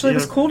it actually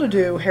was cool to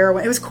do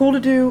heroin. It was cool to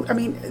do. I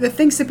mean, the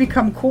things that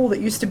become cool that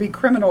used to be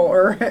criminal,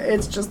 or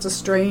it's just a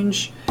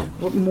strange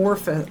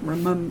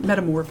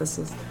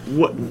metamorphosis.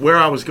 Where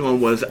I was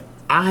going was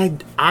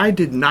I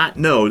did not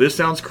know. This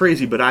sounds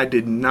crazy, but I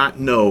did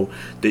not know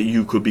that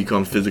you could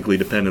become physically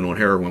dependent on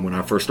heroin when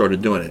I first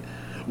started doing it.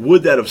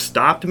 Would that have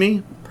stopped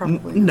me?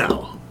 Probably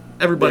no.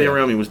 Everybody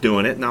around me was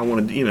doing it, and I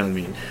wanted, what I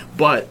mean.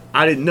 But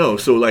I didn't know.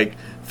 So like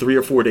 3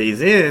 or 4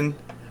 days in,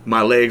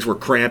 my legs were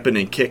cramping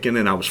and kicking,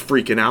 and I was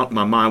freaking out.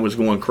 My mind was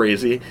going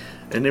crazy,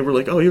 and they were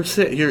like, "Oh, you're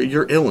sick.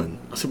 You're illin."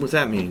 I said, "What's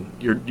that mean?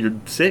 You're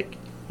sick?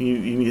 You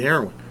need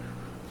heroin."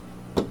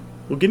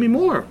 Well, give me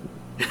more.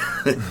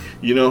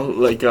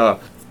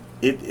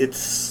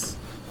 It's.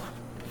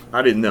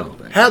 I didn't know.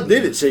 How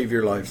did it save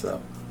your life, though?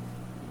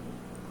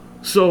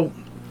 So,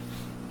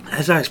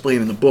 as I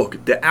explained in the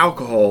book, the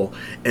alcohol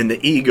and the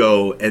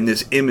ego and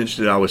this image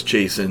that I was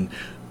chasing,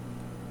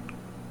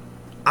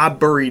 I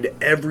buried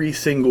every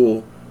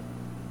single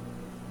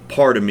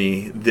part of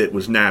me that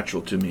was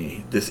natural to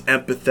me. This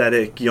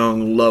empathetic,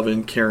 young,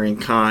 loving, caring,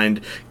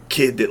 kind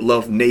kid that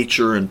loved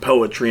nature and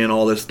poetry and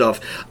all this stuff.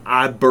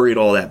 I buried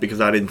all that because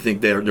I didn't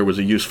think there was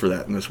a use for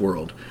that in this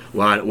world.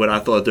 What I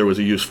thought there was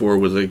a use for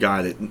was a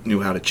guy that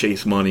knew how to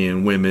chase money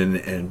and women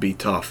and be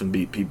tough and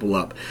beat people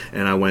up.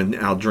 And I went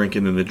out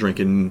drinking, and the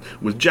drinking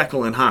was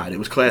Jekyll and Hyde. It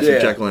was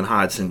classic Jekyll and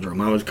Hyde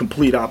syndrome. I was a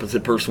complete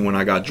opposite person when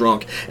I got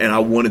drunk, and I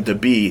wanted to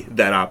be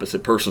that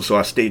opposite person, so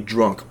I stayed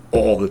drunk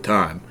all the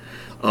time.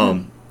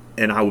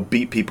 And I would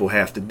beat people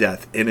half to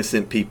death,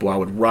 innocent people. I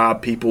would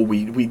rob people.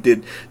 We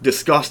did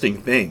disgusting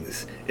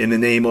things in the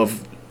name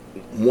of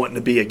wanting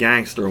to be a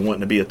gangster and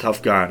wanting to be a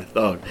tough guy and a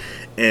thug.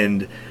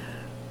 And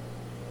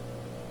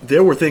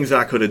there were things that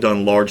I could have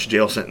done large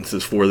jail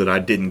sentences for that I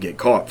didn't get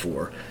caught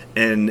for.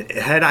 And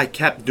had I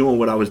kept doing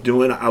what I was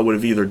doing, I would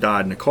have either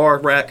died in a car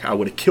wreck, I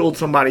would have killed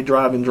somebody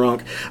driving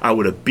drunk, I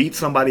would have beat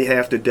somebody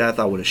half to death,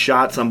 I would have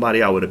shot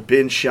somebody, I would have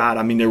been shot.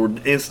 I mean, there were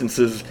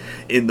instances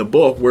in the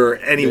book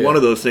where any one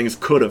of those things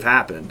could have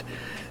happened.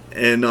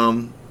 and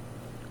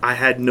I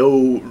had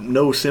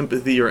no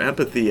sympathy or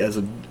empathy as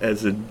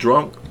a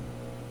drunk.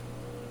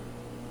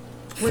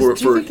 Do you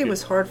think it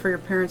was hard for your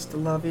parents to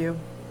love you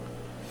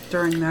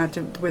during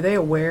that? Were they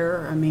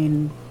aware? I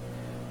mean,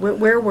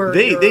 where were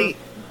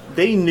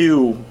they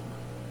knew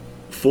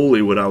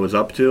fully what I was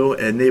up to,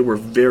 and they were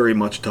very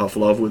much tough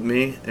love with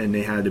me, and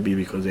they had to be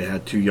because they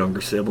had 2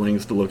 younger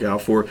siblings to look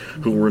out for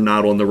who were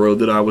not on the road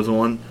that I was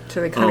on.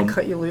 So they kind of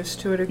cut you loose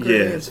to a degree,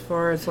 as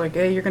far as like,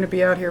 hey, you're going to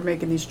be out here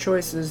making these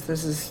choices.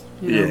 This is,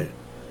 you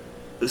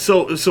know.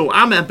 So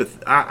I'm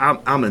empath.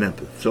 I'm an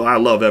empath. So I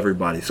love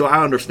everybody. So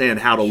I understand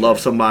how to love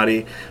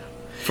somebody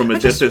from a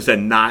distance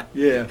and not.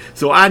 Yeah.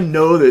 So I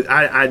know that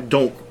I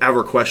don't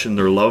ever question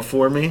their love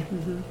for me.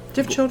 Mm-hmm. Do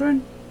you have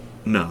children?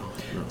 No.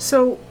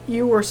 So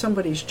you were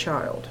somebody's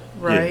child,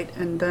 right?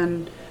 Yeah. And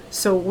then,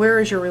 so where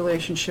is your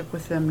relationship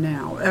with them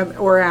now,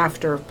 or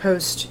after,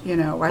 post? You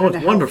know, I don't know.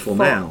 It's wonderful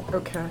now.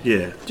 Okay.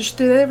 Yeah.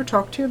 Do they ever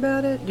talk to you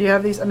about it? Do you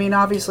have these? I mean,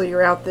 obviously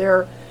you're out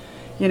there,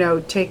 you know,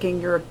 taking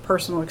your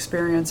personal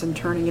experience and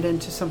turning it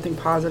into something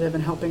positive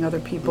and helping other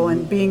people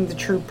and being the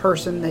true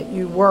person that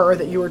you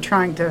were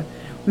trying to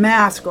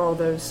mask all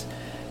those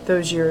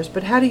years.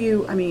 But how do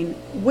you? I mean,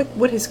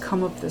 what has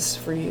come of this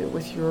for you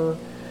with your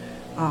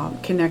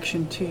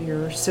connection to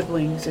your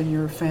siblings and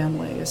your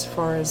family, as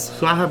far as?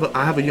 So I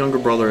have a younger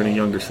brother and a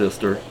younger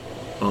sister.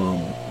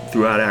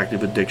 Throughout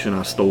active addiction,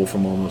 I stole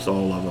from almost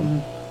all of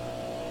them.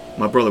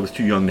 My brother was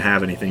too young to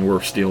have anything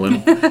worth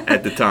stealing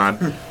at the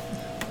time.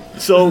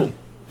 So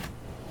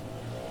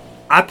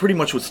I pretty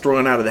much was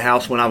thrown out of the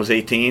house when I was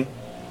 18.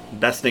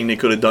 Best thing they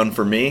could have done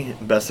for me.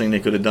 Best thing they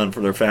could have done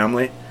for their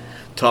family.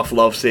 Tough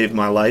love saved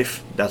my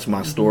life. That's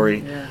my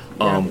story.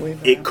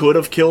 It could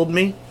have killed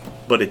me,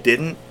 but it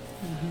didn't.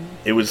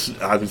 I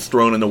was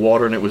thrown in the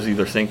water, and it was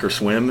either sink or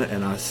swim,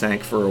 and I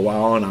sank for a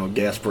while, and I would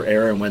gasp for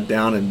air and went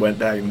down and went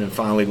back, and then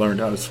finally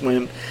learned how to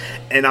swim.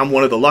 And I'm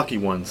one of the lucky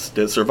ones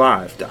that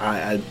survived.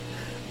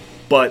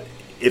 But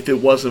if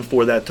it wasn't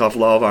for that tough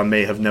love, I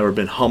may have never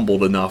been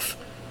humbled enough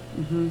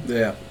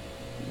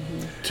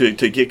to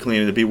get clean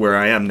and to be where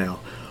I am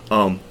now.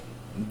 I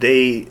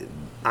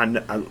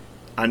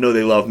know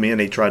they love me,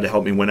 and they tried to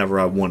help me whenever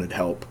I wanted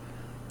help.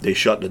 They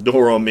shut the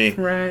door on me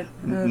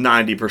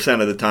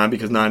 90% of the time,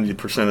 because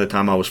 90% of the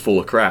time I was full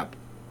of crap.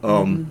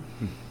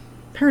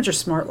 Parents are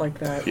smart like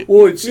that.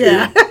 Well,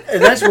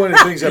 and that's one of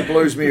the things that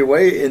blows me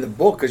away in the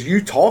book, because you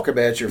talk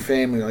about your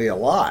family a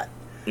lot.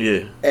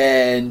 Yeah.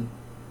 And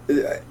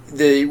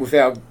they,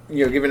 without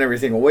giving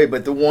everything away,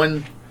 but the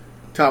one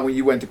time when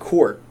you went to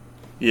court,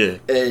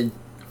 and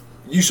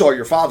you saw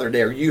your father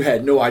there, you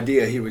had no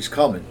idea he was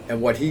coming,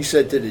 and what he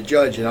said to the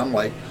judge, and I'm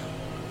like,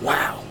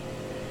 wow.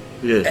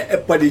 Yeah.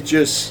 But it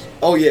just,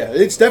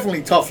 it's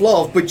definitely tough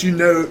love, but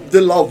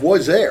the love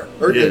was there.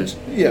 Or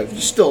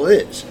still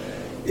is.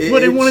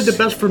 Well, they wanted the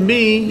best for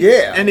me.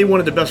 Yeah. And they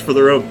wanted the best for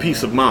their own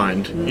peace of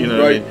mind. You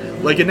know what I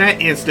mean? Like in that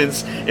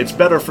instance, it's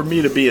better for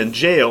me to be in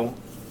jail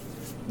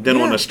than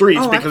on the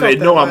streets, because they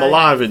know I'm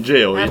alive in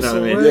jail.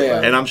 Absolutely. You know what I mean?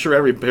 Yeah. And I'm sure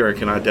every parent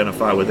can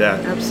identify with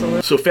that.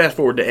 Absolutely. So fast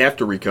forward to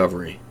after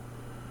recovery.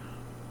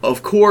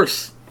 Of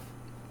course,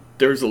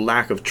 there's a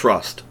lack of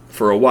trust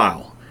for a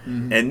while.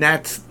 Mm-hmm. And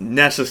that's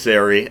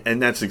necessary, and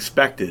that's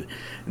expected.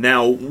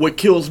 Now, what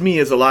kills me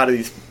is a lot of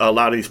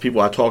these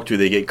people I talk to,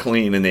 they get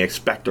clean and they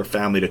expect their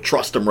family to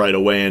trust them right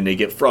away, and they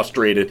get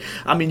frustrated.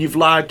 I mean, you've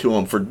lied to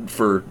them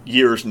for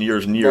years and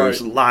years and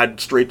years, lied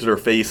straight to their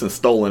face and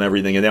stolen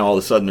everything, and then all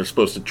of a sudden they're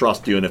supposed to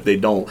trust you, and if they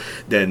don't,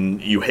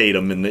 then you hate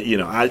them, and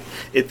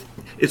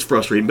it's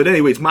frustrating. But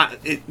anyways,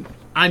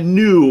 I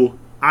knew.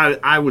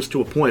 I was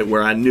to a point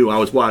where I knew I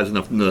was wise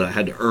enough to know that I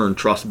had to earn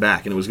trust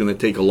back, and it was going to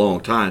take a long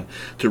time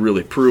to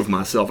really prove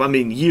myself. I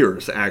mean,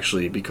 years,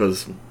 actually,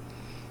 because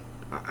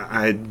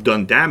I had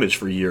done damage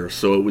for years,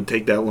 so it would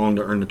take that long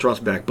to earn the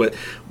trust back. But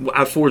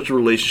I forged a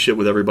relationship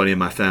with everybody in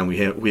my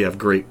family. We have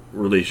great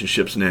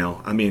relationships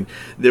now. I mean,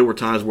 there were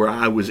times where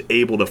I was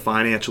able to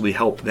financially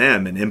help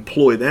them and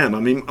employ them. I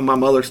mean, my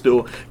mother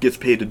still gets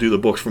paid to do the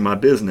books for my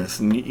business,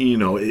 and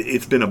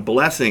it's been a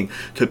blessing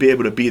to be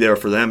able to be there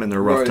for them in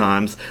their rough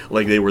times,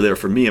 like they were there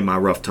for me in my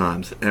rough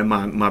times. And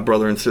my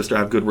brother and sister, I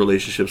have good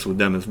relationships with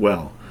them as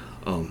well.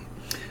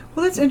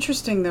 Well, that's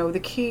interesting, though.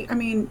 The key, I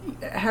mean,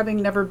 having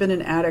never been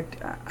an addict,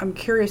 I'm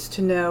curious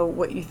to know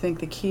what you think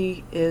the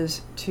key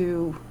is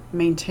to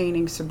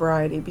maintaining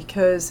sobriety,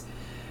 because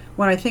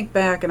when I think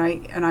back and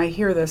I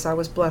hear this, I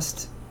was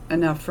blessed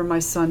enough for my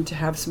son to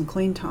have some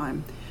clean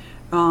time.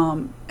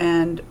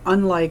 And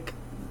unlike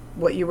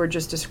what you were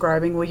just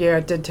describing, well,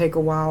 it did take a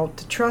while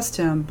to trust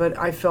him, but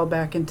I fell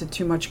back into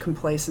too much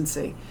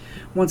complacency.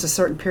 Once a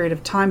certain period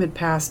of time had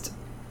passed,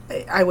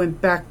 I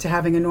went back to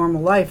having a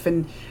normal life,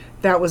 and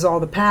that was all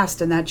the past,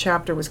 and that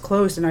chapter was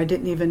closed, and I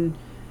didn't even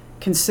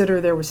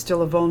consider there was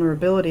still a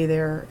vulnerability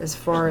there as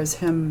far as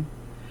him,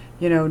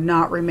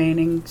 not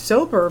remaining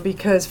sober,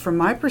 because from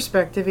my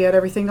perspective, he had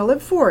everything to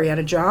live for. He had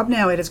a job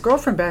now, he had his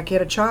girlfriend back, he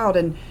had a child,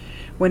 and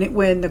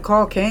when the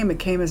call came, it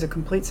came as a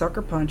complete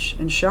sucker punch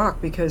and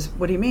shock, because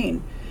what do you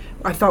mean?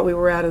 I thought we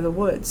were out of the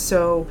woods.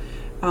 So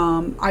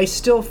I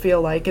still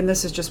feel like, and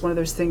this is just one of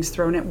those things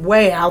thrown it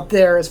way out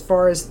there as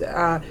far as,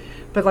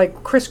 but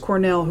like Chris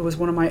Cornell, who was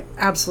one of my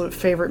absolute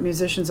favorite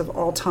musicians of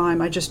all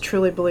time, I just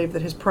truly believe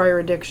that his prior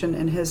addiction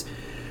and his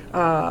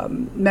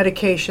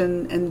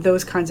medication and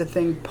those kinds of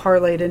things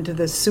parlayed into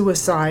the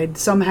suicide.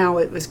 Somehow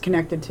it was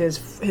connected to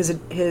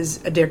his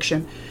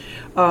addiction.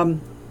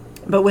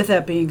 But with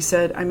that being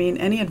said, I mean,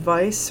 any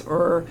advice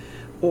or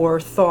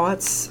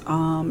thoughts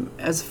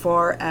as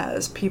far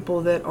as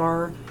people that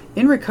are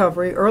in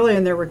recovery, early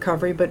in their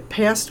recovery, but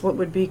past what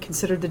would be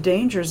considered the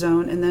danger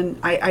zone? And then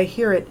I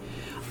hear it.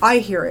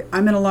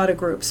 I'm in a lot of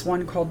groups,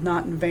 one called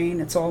Not in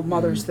Vain. It's all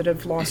mothers that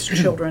have lost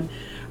children.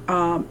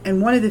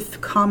 And one of the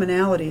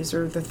commonalities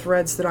or the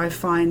threads that I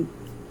find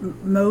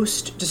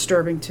most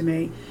disturbing to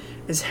me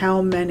is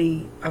how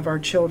many of our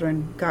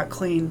children got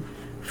clean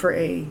for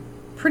a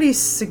pretty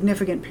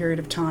significant period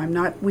of time,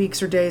 not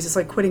weeks or days. It's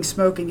like quitting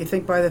smoking. You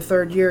think by the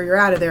third year you're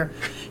out of there.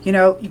 You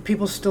know,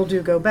 people still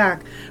do go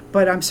back,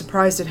 but I'm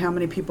surprised at how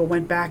many people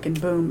went back and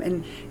boom.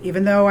 And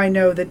even though I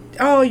know that,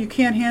 you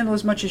can't handle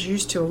as much as you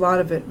used to, a lot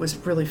of it was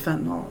really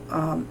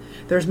fentanyl.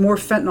 There's more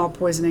fentanyl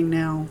poisoning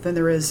now than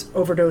there is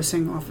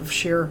overdosing off of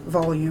sheer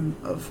volume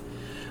of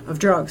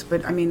drugs.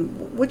 But I mean,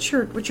 what's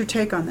your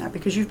take on that?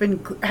 Because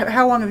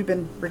how long have you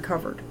been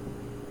recovered?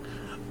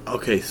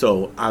 Okay,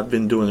 so I've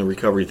been doing the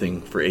recovery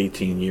thing for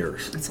 18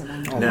 years. That's a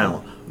long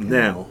time.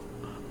 Now,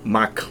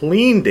 my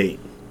clean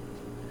date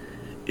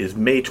is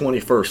May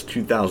 21st,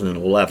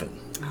 2011.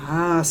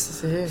 Ah,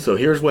 see. So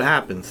here's what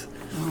happens.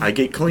 I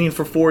get clean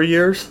for 4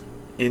 years.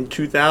 In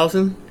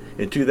 2000,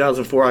 in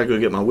 2004, I go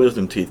get my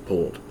wisdom teeth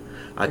pulled.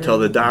 I tell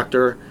the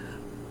doctor,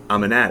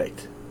 I'm an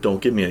addict.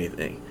 Don't give me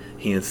anything.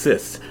 He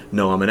insists,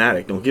 no, I'm an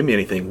addict. Don't give me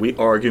anything. We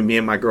argue. Me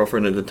and my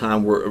girlfriend at the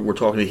time, we're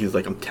talking. He's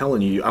like, I'm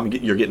telling you,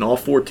 you're getting all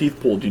 4 teeth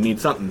pulled. You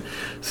need something.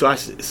 So I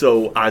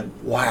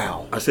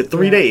said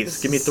 3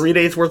 days. Give me 3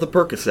 days worth of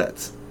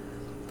Percocets.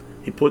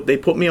 They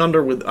put me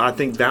under with, I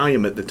think,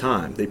 Valium at the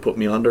time. They put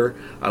me under.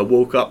 I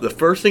woke up. The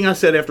first thing I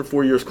said after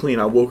 4 years clean,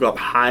 I woke up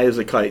high as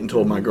a kite and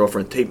told my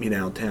girlfriend, take me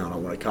downtown. I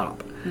want a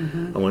cop.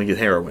 I want to get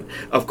heroin.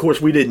 Of course,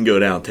 we didn't go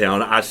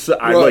downtown. I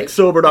like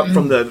sobered up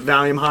from the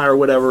Valium high or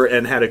whatever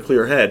and had a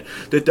clear head.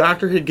 The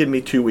doctor had given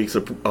me 2 weeks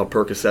of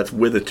Percocets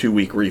with a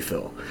 2-week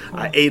refill.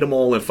 I ate them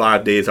all in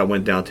 5 days. I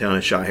went downtown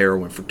and shot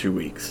heroin for 2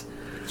 weeks.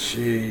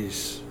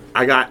 Jeez.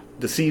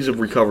 The seeds of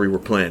recovery were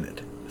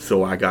planted,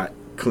 so I got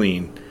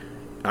clean.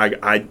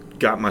 I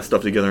got my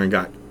stuff together and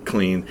got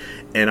clean,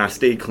 and I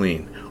stayed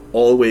clean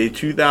all the way to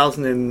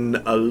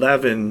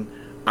 2011.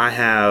 I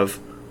have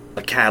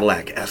a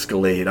Cadillac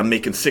Escalade. I'm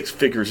making 6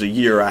 figures a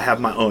year. I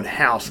have my own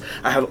house.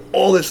 I have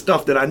all this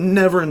stuff that I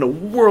never in the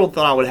world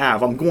thought I would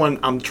have.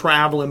 I'm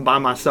traveling by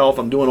myself.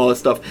 I'm doing all this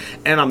stuff,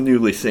 and I'm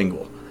newly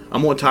single.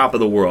 I'm on top of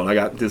the world. I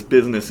got this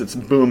business that's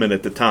booming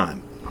at the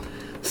time.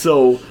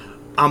 So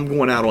I'm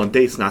going out on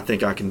dates, and I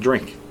think I can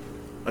drink.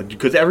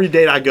 Because every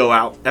date I go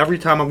out, every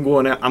time I'm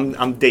going out,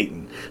 I'm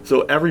dating.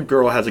 So every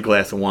girl has a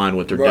glass of wine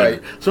with their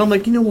dinner. So I'm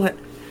like, you know what?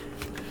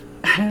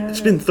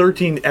 It's been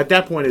 13. At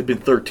that point, it had been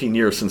 13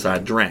 years since I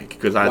drank,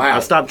 because I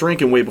stopped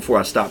drinking way before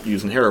I stopped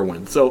using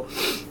heroin. So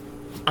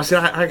I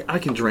said, I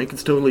can drink.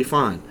 It's totally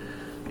fine.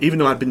 Even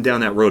though I'd been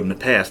down that road in the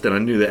past, and I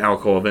knew that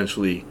alcohol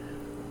eventually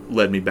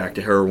led me back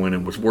to heroin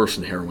and was worse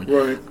than heroin.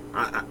 Right.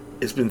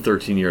 It's been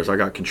 13 years. I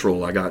got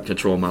control. I got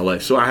control of my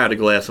life. So I had a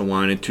glass of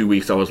wine. In 2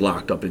 weeks, I was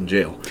locked up in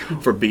jail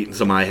for beating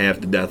somebody half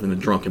to death in a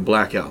drunken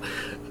blackout.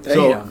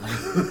 Damn.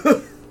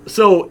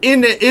 So in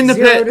the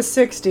 0 to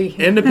 60.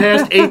 In the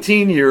past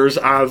 18 years,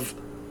 I've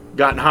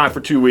gotten high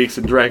for 2 weeks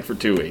and drank for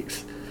 2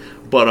 weeks.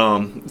 But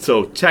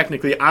so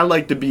technically,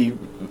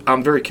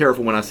 I'm very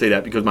careful when I say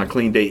that, because my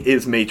clean date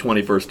is May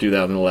 21st,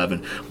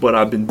 2011. But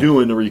I've been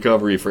doing the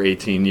recovery for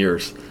 18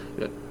 years.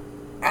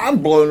 I'm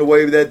blown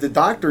away that the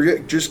doctor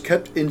just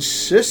kept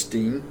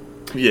insisting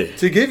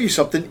to give you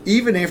something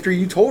even after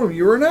you told him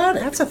you were an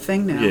addict. That's a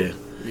thing now.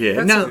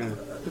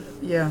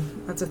 Yeah.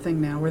 That's a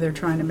thing now, where they're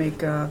trying to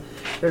make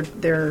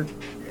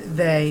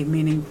they,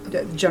 meaning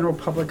the general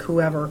public,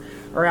 whoever,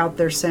 are out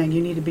there saying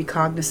you need to be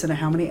cognizant of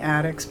how many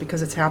addicts,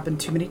 because it's happened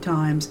too many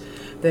times,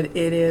 that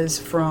it is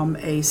from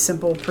a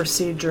simple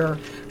procedure.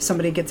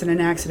 Somebody gets in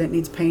an accident,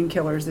 needs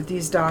painkillers, that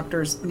these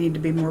doctors need to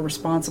be more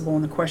responsible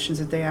in the questions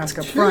that they ask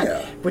up front,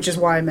 which is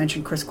why I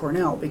mentioned Chris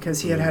Cornell,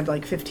 because he had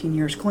like 15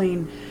 years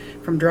clean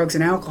from drugs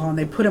and alcohol, and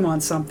they put him on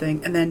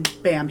something, and then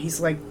bam,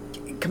 he's like,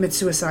 commit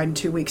suicide in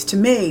 2 weeks. To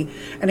me,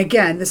 and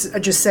again, this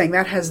is just saying,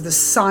 that has the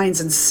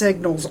signs and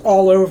signals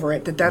all over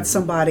it, that's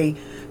somebody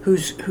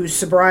whose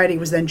sobriety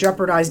was then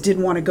jeopardized,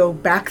 didn't want to go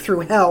back through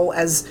hell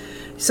as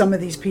some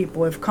of these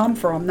people have come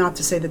from. Not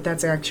to say that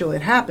that's actually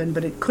it happened,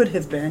 but it could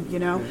have been,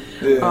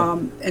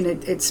 and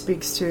it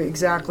speaks to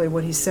exactly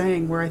what he's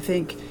saying, where I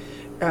think,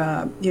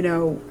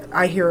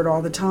 I hear it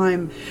all the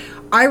time.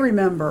 I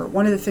remember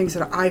one of the things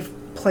that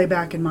play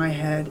back in my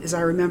head is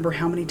I remember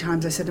how many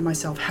times I said to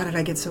myself, how did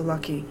I get so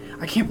lucky?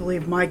 I can't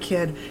believe my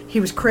kid, he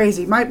was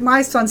crazy.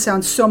 My son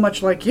sounds so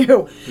much like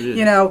you,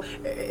 you know,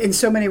 in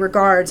so many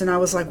regards. And I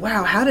was like,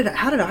 wow, how did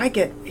I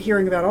get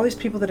hearing about all these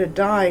people that had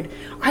died?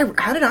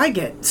 How did I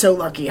get so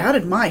lucky?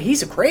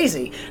 He's a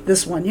crazy,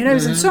 this one, you know, he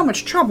was in so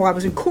much trouble. I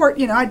was in court,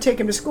 you know, I'd take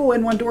him to school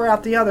in one door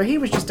out the other. He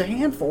was just a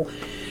handful.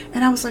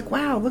 And I was like,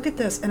 wow, look at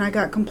this. And I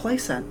got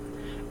complacent.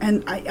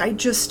 And I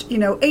just, you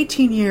know,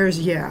 18 years,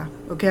 yeah,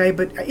 okay,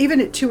 but even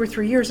at 2 or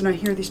 3 years, and I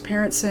hear these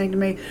parents saying to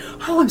me,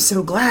 "Oh, I'm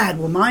so glad."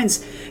 Well,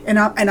 mine's,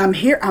 I'm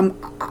here.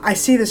 I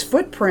see this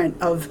footprint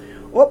of,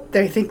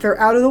 they think they're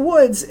out of the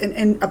woods,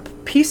 and a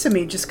piece of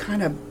me just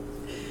kind of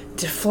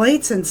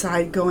deflates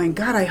inside, going,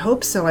 God, I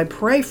hope so. I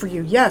pray for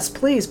you, yes,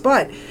 please,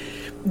 but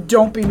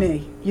don't be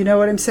me. You know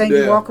what I'm saying?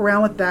 Yeah. You walk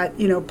around with that,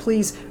 you know.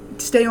 Please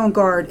stay on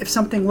guard if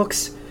something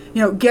looks,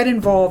 you know, get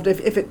involved.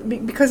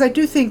 Because I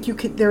do think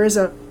there is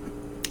a.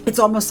 It's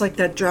almost like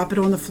that drop it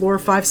on the floor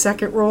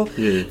 5-second rule.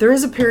 Yeah. There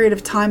is a period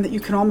of time that you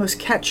can almost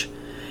catch,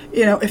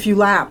 you know, if you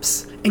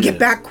lapse and get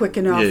back quick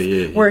enough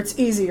where it's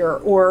easier,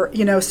 or,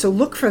 you know, so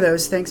look for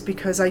those things,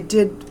 because I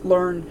did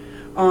learn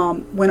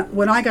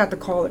when I got the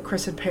call that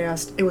Chris had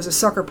passed, it was a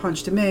sucker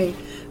punch to me,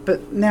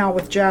 but now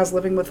with Jazz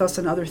living with us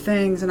and other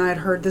things, and I had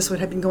heard this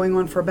had been going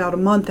on for about a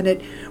month, and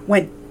it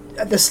went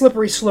the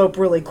slippery slope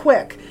really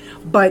quick.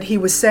 But he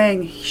was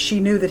saying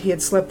she knew that he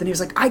had slipped, and he was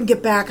like, I can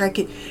get back.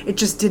 It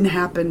just didn't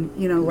happen,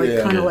 you know,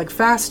 like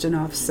fast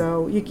enough.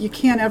 So you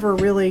can't ever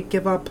really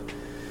give up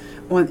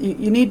on,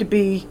 you need to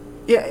be,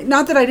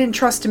 not that I didn't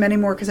trust him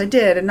anymore, because I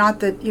did, and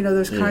not that, you know,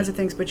 those kinds of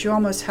things, but you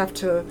almost have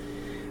to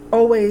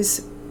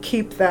always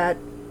keep that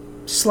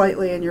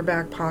slightly in your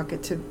back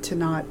pocket to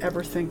not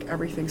ever think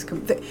everything's,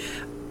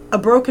 a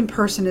broken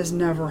person is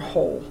never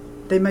whole.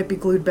 They might be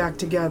glued back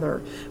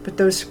together, but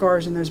those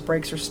scars and those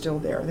breaks are still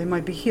there. They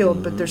might be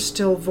healed, but they're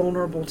still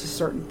vulnerable to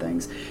certain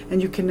things.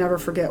 And you can never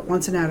forget,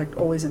 once an addict,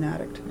 always an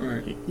addict.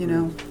 Right. You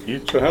know?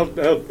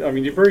 So I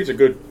mean, you've raised a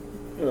good,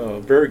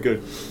 very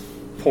good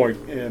point,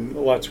 and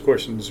lots of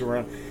questions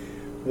around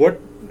what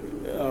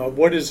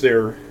is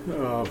there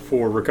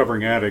for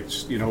recovering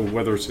addicts, you know,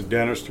 whether it's a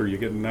dentist or you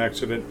get in an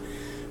accident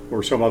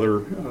or some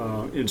other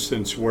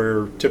instance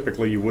where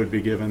typically you would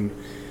be given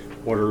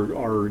what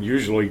are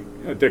usually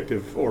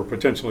addictive or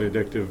potentially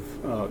addictive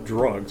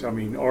drugs. I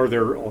mean, are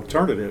there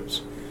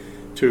alternatives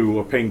to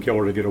a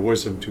painkiller to get a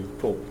wisdom tooth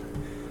pulled?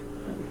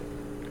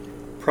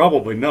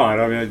 Probably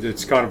not. I mean,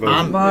 it's kind of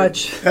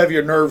have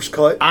your nerves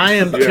cut. I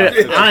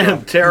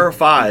am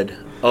terrified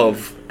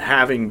of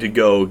having to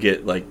go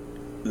get like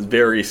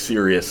very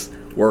serious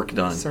work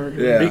done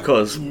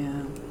because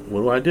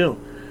what do I do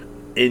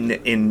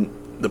in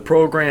the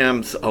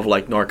programs of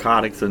like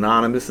Narcotics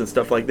Anonymous and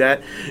stuff like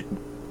that?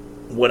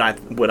 What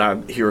I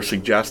hear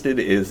suggested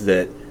is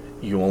that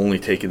you only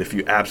take it if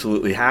you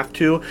absolutely have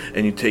to,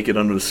 and you take it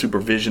under the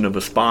supervision of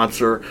a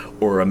sponsor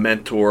or a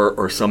mentor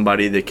or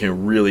somebody that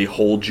can really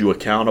hold you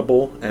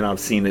accountable. And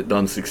I've seen it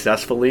done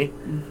successfully.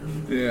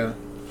 Mm-hmm. Yeah.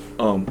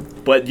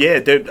 But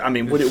yeah, I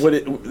mean,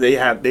 they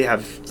have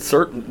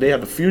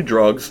a few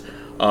drugs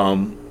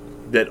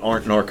that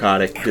aren't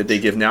narcotic that they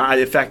give now.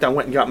 In fact, I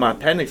went and got my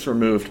appendix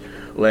removed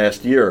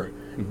last year,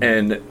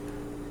 and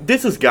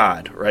this is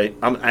God, right?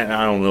 I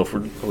don't know if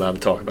we're allowed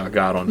to talk about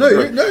God on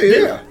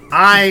this.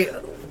 I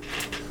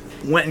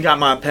went and got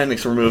my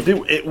appendix removed.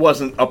 It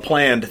wasn't a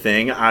planned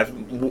thing.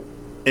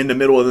 In the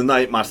middle of the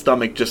night, my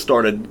stomach just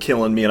started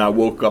killing me, and I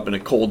woke up in a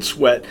cold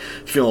sweat,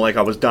 feeling like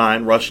I was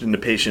dying. Rushed into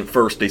patient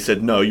first. They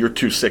said, "No, you're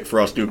too sick for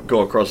us to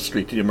go across the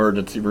street to the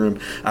emergency room."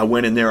 I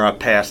went in there. I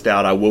passed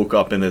out. I woke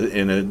up in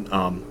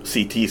a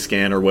CT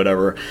scan or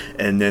whatever,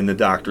 and then the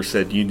doctor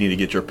said, "You need to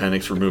get your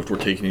appendix removed. We're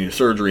taking you to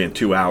surgery in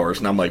 2 hours."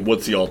 And I'm like,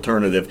 "What's the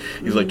alternative?"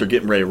 He's like, "They're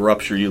getting ready to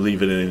rupture. You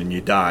leave it in and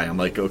you die." I'm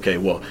like, "Okay,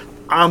 well,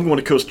 I'm going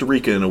to Costa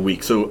Rica in a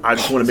week, so I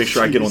just want to make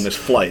sure I get on this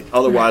flight.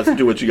 Otherwise,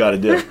 do what you got to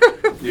do."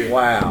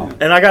 Wow.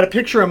 And I got a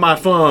picture on my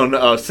phone,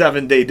 a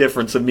 7-day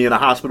difference of me in a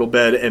hospital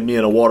bed and me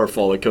in a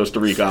waterfall at Costa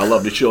Rica. I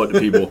love to show it to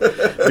people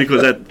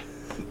because that.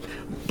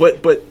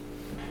 But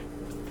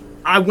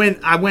I went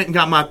and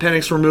got my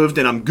appendix removed,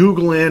 and I'm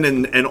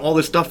Googling, and all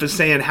this stuff is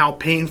saying how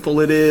painful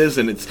it is,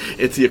 and it's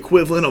the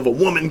equivalent of a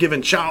woman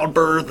giving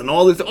childbirth, and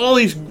all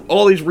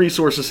these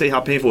resources say how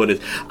painful it is.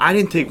 I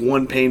didn't take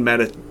one pain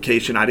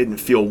medication. I didn't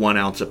feel 1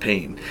 ounce of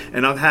pain,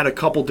 and I've had a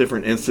couple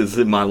different instances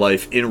in my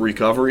life in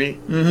recovery.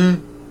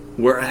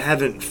 Where I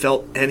haven't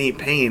felt any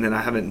pain and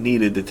I haven't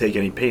needed to take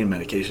any pain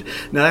medication.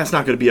 Now, that's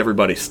not going to be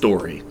everybody's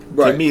story.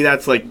 Right. To me,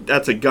 that's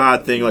a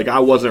God thing. Like, I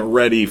wasn't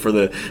ready for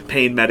the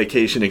pain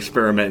medication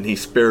experiment, and he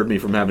spared me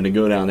from having to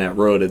go down that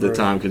road at the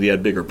time because he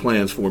had bigger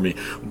plans for me.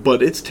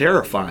 But it's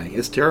terrifying.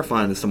 It's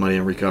terrifying to somebody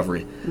in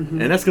recovery.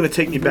 And that's going to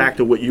take me back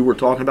to what you were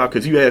talking about,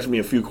 because you asked me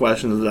a few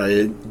questions that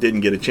I didn't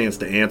get a chance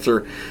to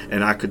answer,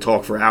 and I could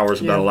talk for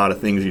hours about a lot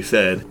of things you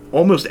said.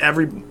 Almost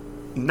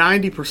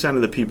 90%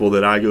 of the people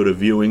that I go to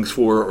viewings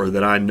for or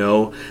that I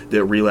know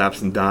that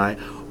relapse and die,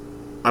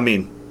 I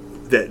mean,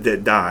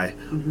 that die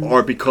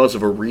are because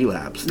of a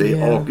relapse. They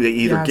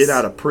either get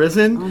out of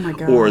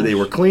prison or they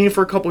were clean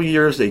for a couple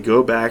years, they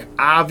go back.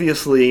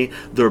 Obviously,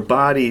 their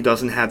body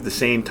doesn't have the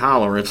same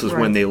tolerance as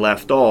when they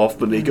left off,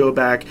 but they go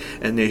back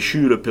and they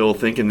shoot a pill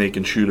thinking they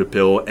can shoot a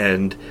pill,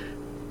 and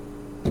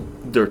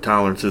their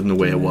tolerance isn't the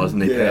way it was,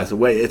 and they pass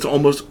away. It's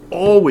almost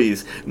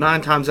always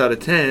 9 times out of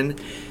 10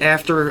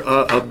 after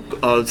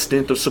a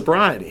stint of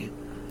sobriety.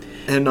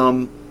 And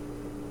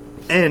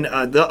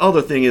the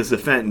other thing is the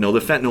fentanyl.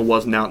 The fentanyl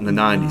wasn't out in the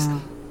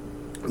 90s.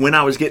 When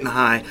I was getting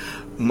high,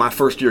 my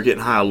first year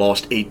getting high, I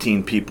lost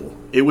 18 people.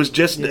 It was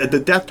just, the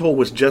death toll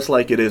was just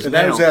like it is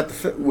now. And that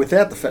was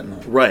without the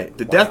fentanyl. Right.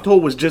 The death toll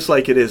was just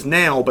like it is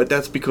now, but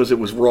that's because it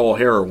was raw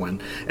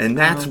heroin. And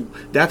that's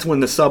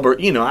when the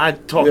suburb, I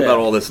talk about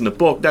all this in the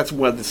book, that's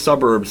when the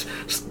suburbs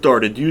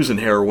started using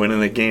heroin,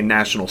 and it gained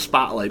national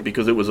spotlight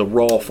because it was a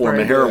raw form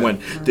of heroin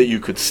that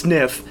you could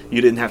sniff, you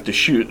didn't have to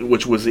shoot,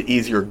 which was the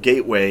easier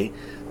gateway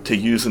to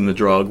using the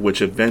drug,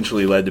 which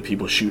eventually led to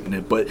people shooting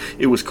it. But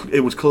it was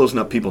closing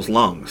up people's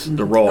lungs.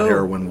 The raw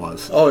heroin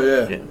was. Oh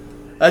yeah.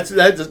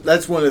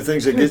 That's one of the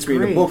things that gets me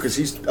in the book, because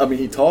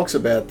he talks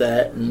about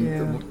that,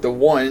 and the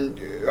one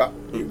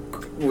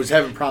was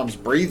having problems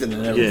breathing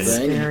and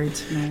everything,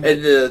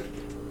 and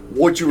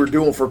what you were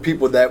doing for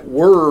people that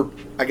were,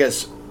 I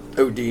guess,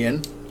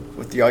 ODing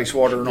with the ice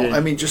water and all. I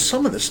mean, just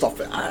some of the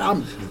stuff.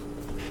 A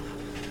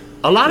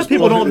lot of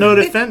people don't know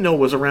that fentanyl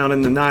was around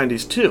in the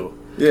 90s too.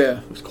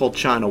 Yeah. It was called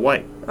China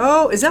White.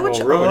 Oh, is that what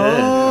you... really?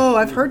 Oh,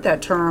 I've heard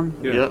that term.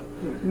 Yep.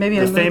 Maybe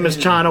the famous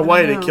China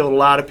White, it killed a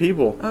lot of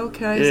people.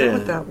 Okay, is that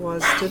what that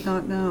was? Did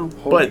not know.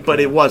 But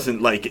it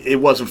wasn't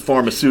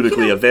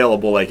pharmautically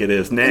available like it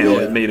is now.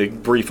 Yeah. It made a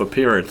brief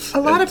appearance. A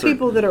lot of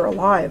people that are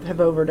alive have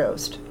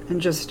overdosed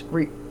and just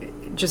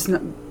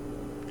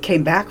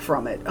came back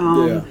from it.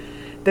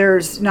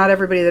 There's not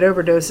everybody that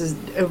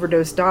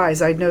overdose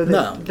dies. I know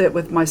that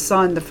with my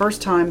son, the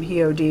first time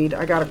he OD'd,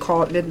 I got a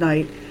call at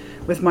midnight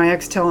with my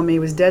ex telling me he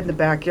was dead in the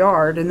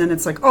backyard, and then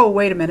it's like, oh,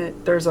 wait a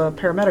minute, there's a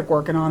paramedic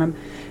working on him.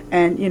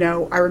 And,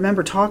 I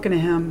remember talking to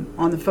him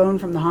on the phone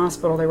from the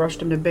hospital. They rushed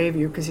him to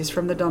Bayview because he's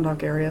from the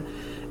Dundalk area.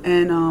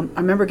 And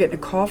I remember getting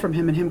a call from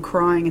him and him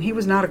crying, and he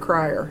was not a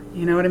crier.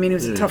 You know what I mean? He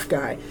was a tough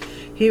guy.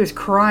 He was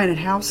crying at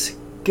how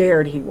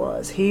scared he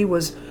was. He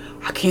was,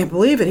 I can't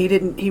believe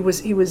it. He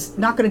was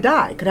not going to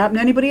die. It could happen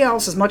to anybody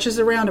else. As much as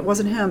around, it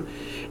wasn't him.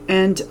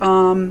 And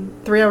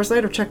 3 hours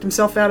later, checked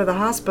himself out of the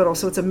hospital.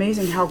 So it's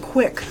amazing how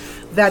quick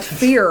that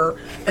fear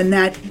and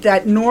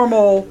that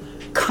normal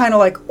kind of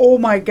like, oh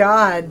my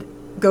God,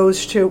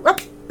 goes to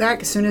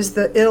back as soon as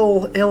the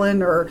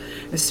illin, or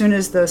as soon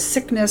as the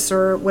sickness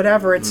or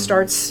whatever, it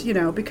starts,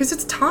 because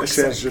it's toxic.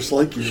 It sounds just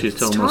like you. She's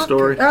telling the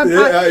story. And I'm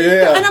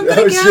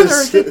going to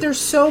gather that there's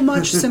so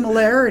much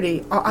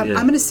similarity. I'm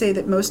going to say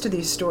that most of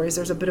these stories,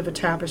 there's a bit of a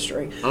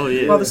tapestry. Oh,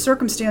 yeah. While the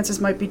circumstances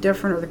might be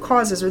different, or the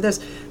causes or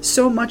this,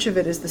 so much of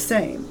it is the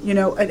same,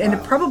 and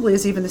it probably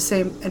is even the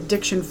same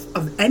addiction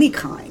of any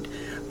kind.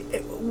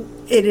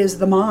 It is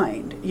the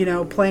mind,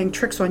 playing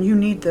tricks on, you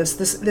need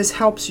this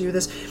helps you,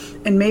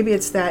 and maybe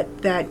it's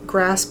that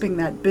grasping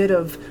that bit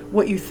of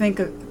what you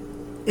think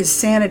is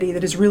sanity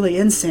that is really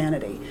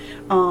insanity.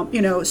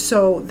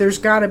 So there's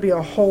got to be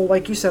a whole,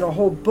 like you said, a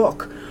whole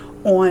book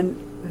on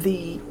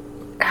the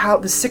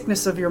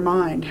sickness of your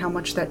mind, how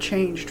much that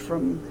changed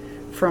from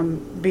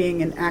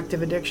being an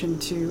active addiction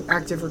to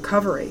active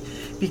recovery,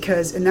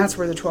 and that's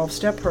where the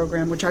 12-step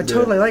program, which I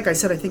totally like. I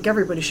said I think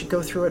everybody should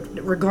go through it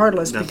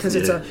regardless, because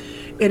it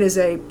is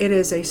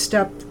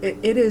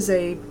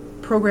a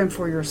program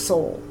for your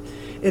soul.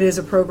 It is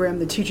a program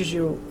that teaches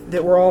you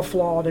that we're all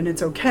flawed and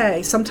it's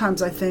okay.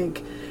 Sometimes I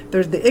think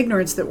there's the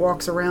ignorance that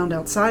walks around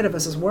outside of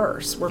us is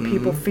worse, where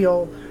people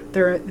feel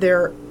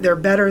they're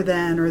better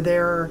than, or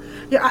they're...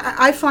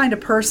 I find a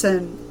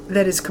person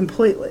that is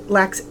completely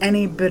lacks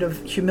any bit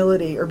of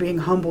humility or being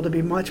humble to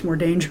be much more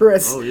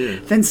dangerous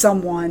than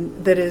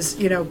someone that is,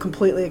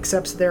 completely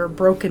accepts their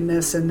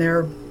brokenness and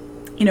their,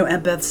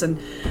 empaths and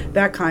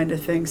that kind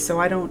of thing.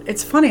 So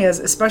it's funny,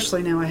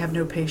 especially now, I have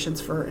no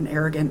patience for an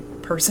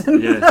arrogant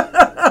person.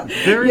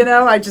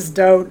 I just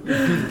don't.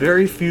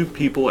 Very few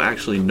people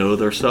actually know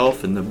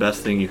theirself, and the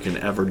best thing you can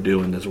ever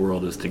do in this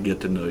world is to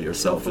get to know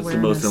yourself. It's the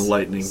most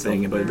enlightening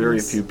thing, but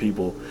very few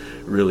people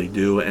really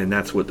do, and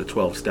that's what the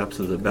 12 steps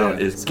is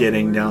about, is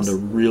getting down to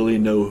really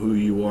know who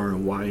you are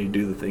and why you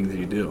do the things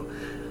you do.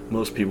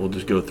 Most people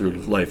just go through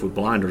life with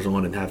blinders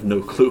on and have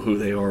no clue who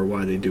they are or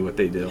why they do what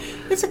they do.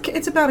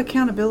 It's about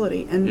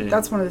accountability, and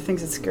that's one of the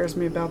things that scares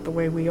me about the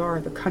way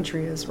the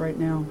country is right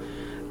now.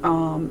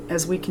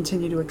 As we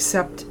continue to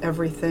accept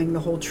everything,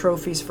 the whole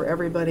trophies for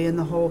everybody, and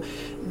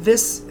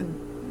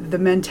the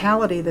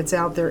mentality that's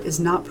out there is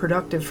not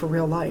productive for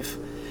real life,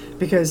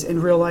 because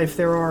in real life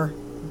there are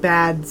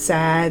bad,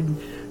 sad,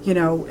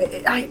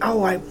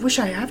 I wish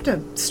I have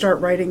to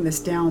start writing this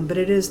down, but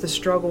it is the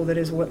struggle that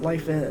is what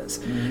life is.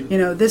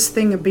 Mm-hmm. This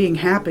thing of being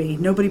happy,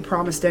 nobody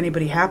promised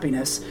anybody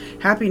happiness.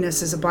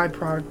 Happiness is a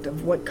byproduct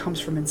of what comes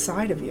from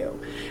inside of you.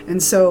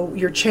 And so if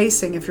you're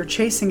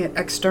chasing it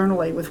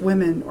externally with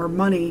women or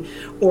money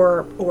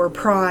or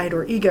pride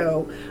or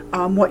ego,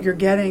 what you're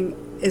getting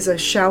is a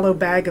shallow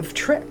bag of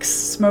tricks,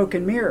 smoke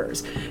and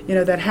mirrors.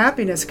 That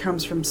happiness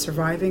comes from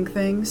surviving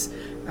things,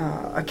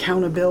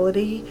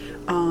 accountability,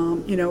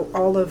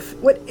 all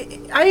of what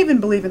I even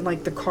believe in,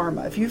 like the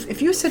karma. If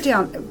you sit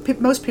down,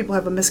 most people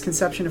have a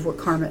misconception of what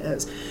karma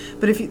is,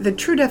 but the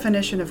true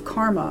definition of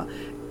karma,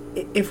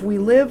 if we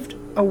lived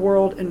a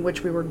world in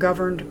which we were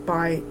governed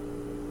by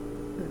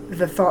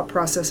the thought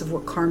process of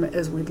what karma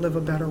is, we'd live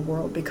a better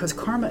world, because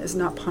karma is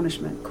not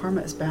punishment.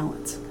 Karma is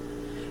balance.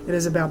 It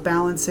is about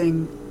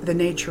balancing the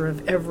nature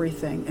of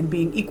everything and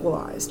being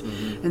equalized.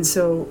 Mm-hmm. And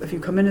so if you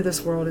come into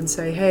this world and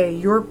say, hey,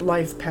 your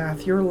life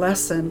path, your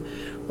lesson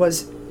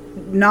was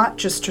not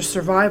just to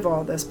survive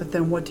all this, but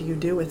then what do you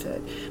do with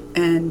it?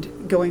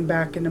 And going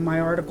back into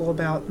my article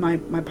about my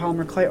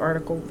polymer clay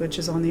article, which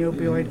is on the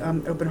opioid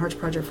Open Hearts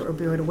Project for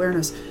Opioid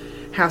Awareness,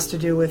 has to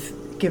do with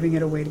giving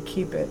it away to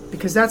keep it,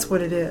 because that's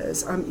what it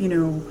is.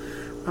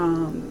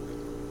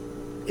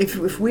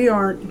 If we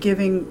aren't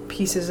giving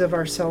pieces of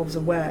ourselves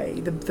away,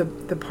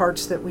 the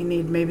parts that we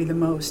need maybe the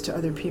most to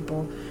other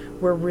people,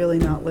 we're really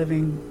not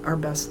living our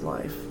best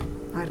life,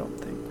 I don't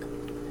think.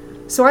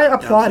 So I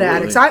applaud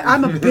addicts.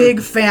 I'm a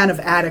big fan of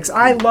addicts.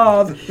 I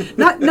love,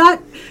 not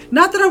that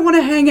I want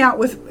to hang out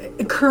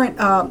with current,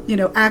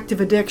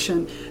 active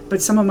addiction,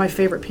 but some of my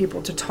favorite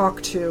people to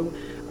talk to,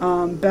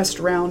 best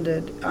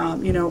rounded,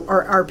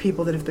 are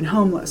people that have been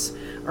homeless,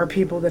 are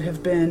people that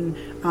have been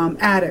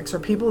addicts, or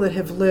people that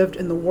have lived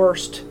in the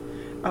worst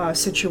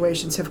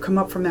situations, have come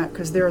up from that,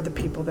 because they're the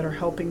people that are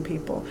helping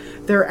people.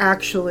 They're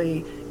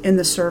actually in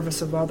the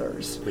service of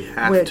others. We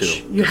have to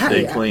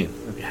stay clean.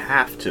 We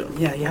have to.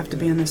 Yeah, you have to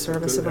be in the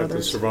service of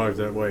others. To survive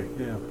that way.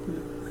 Yeah.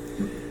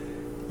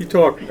 You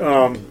talk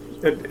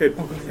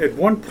at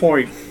one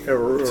point,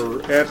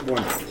 or at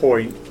one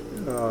point,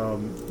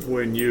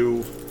 when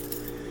you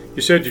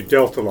said you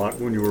dealt a lot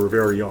when you were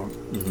very young.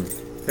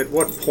 Mm-hmm. At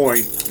what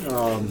point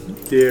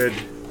did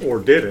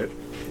it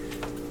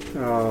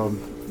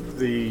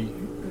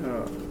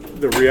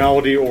the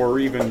reality, or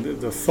even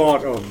the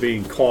thought of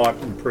being caught,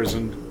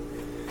 imprisoned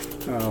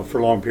for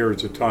long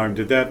periods of time,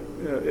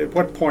 at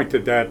what point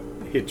did that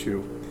hit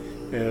you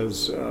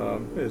as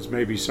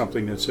maybe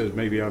something that says,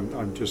 maybe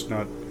I'm just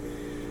not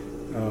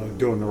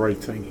doing the right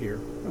thing here,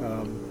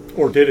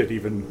 or did it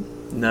even?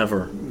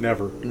 Never.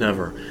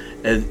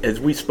 As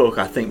we spoke,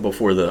 I think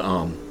before the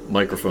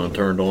microphone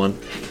turned on,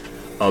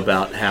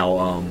 about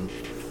how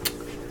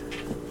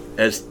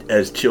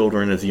as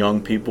children, as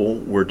young people,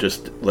 we're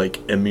just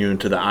like immune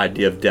to the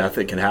idea of death.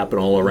 It can happen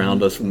all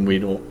around us, and we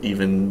don't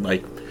even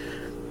like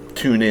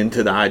tune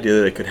into the idea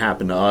that it could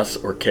happen to us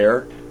or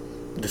care.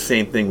 The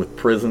same thing with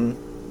prison.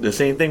 The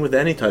same thing with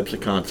any types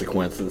of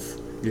consequences.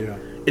 Yeah.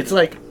 It's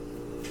like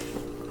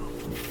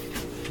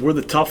we're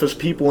the toughest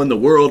people in the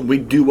world. We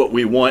do what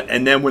we want,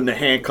 and then when the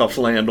handcuffs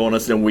land on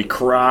us, then we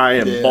cry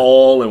and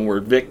bawl, and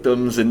we're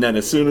victims. And then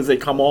as soon as they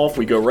come off,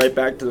 we go right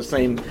back to the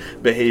same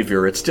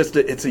behavior. It's just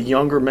it's an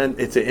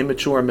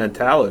immature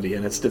mentality,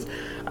 and it's just,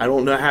 I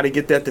don't know how to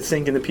get that to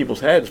sink into people's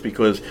heads,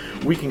 because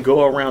we can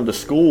go around to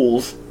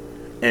schools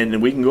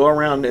and we can go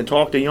around and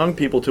talk to young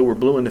people till we're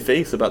blue in the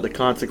face about the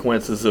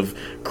consequences of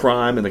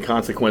crime and the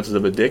consequences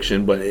of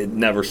addiction, but it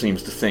never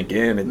seems to sink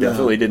in. It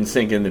definitely didn't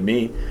sink into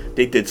me.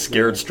 They did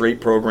Scared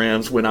Straight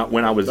programs when I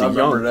was young.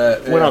 When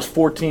I was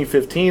 14,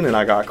 15, and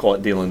I got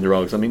caught dealing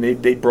drugs. I mean,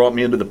 they brought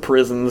me into the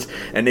prisons,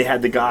 and they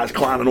had the guys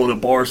climbing on the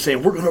bars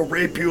saying, "We're going to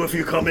rape you if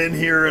you come in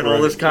here," and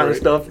all this kind of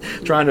stuff,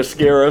 trying to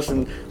scare us.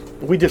 And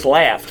we just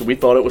laughed. We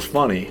thought it was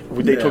funny.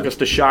 They took us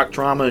to shock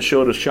trauma and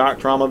showed us shock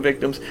trauma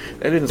victims.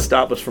 That didn't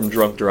stop us from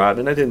drunk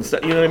driving. That didn't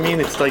stop. You know what I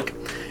mean? It's like,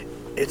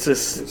 it's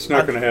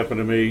not going to happen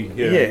to me.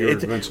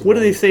 What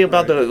do they say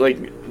about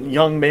the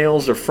young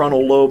males? Their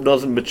frontal lobe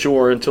doesn't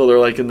mature until they're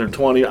like in their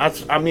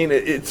 20s. I mean,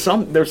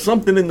 there's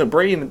something in the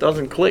brain that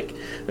doesn't click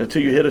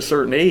until you hit a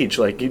certain age.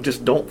 Like, you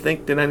just don't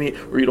think that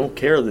or you don't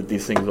care that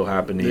these things will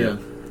happen to you.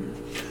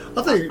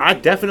 I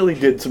definitely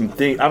did some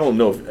things. I don't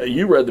know if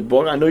you read the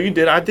book. I know you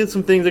did. I did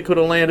some things that could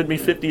have landed me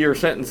 50-year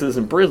sentences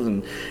in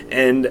prison.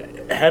 And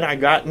had I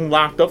gotten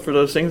locked up for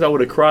those things, I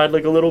would have cried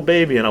like a little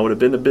baby, and I would have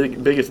been the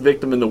biggest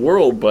victim in the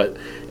world. But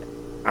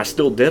I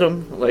still did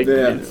them.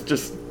 It's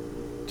just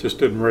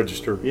didn't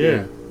register.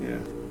 Yeah.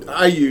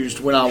 I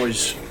used when I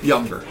was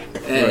younger,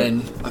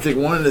 and I think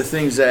one of the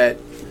things that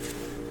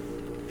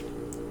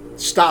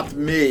stopped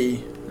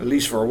me, at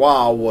least for a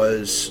while,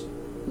 was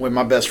when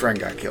my best friend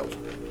got killed.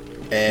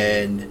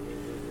 And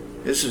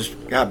this is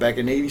back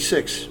in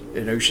 '86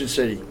 in Ocean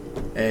City,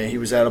 and he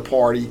was at a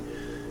party,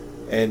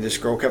 and this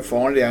girl kept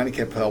falling down. He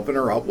kept helping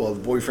her up. Well, the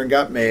boyfriend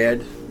got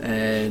mad,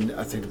 and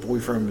I think the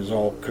boyfriend was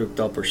all cooked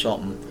up or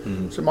something.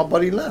 Mm-hmm. So my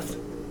buddy left.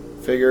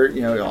 Figured,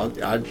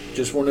 I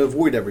just want to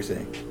avoid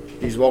everything.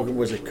 He's walking,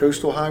 was it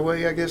Coastal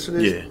Highway, I guess it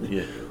is?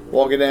 Yeah.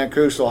 walking down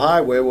Coastal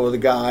Highway. Well, the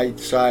guy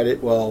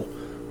decided, well,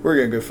 we're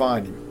going to go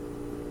find him.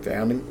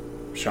 Found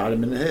him, shot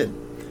him in the head.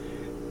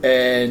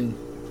 And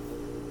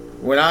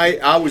when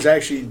I was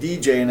actually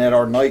DJing at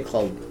our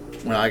nightclub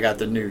when I got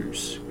the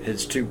news,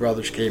 his two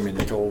brothers came in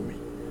and told me.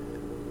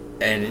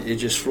 And it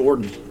just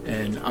floored me.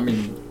 And I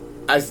mean,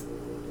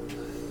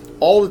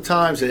 all the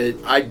times that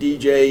I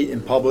DJ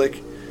in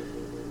public,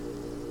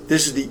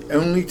 this is the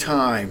only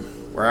time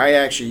where I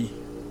actually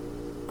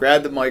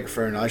grabbed the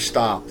microphone and I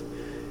stopped.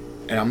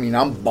 And I mean,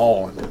 I'm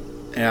bawling.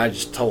 And I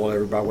just told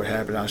everybody what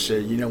happened. I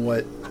said, you know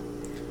what?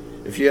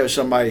 If you have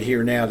somebody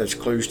here now that's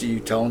close to you,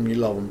 tell them you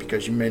love them,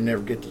 because you may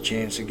never get the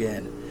chance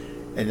again.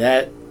 And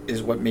that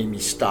is what made me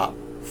stop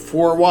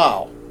for a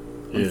while.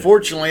 Yeah.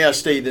 Unfortunately, I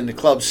stayed in the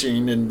club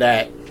scene and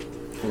that.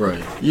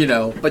 Right. You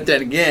know, but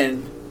then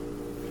again,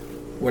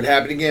 what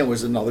happened again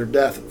was another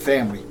death,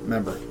 family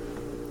member.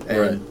 And,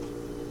 right.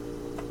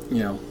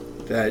 You know,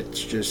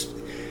 that's just,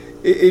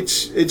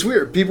 it's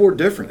weird. People are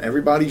different.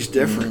 Everybody's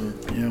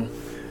different, you know.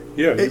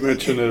 Yeah, you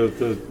mentioned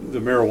the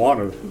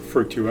marijuana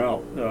freaked you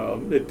out.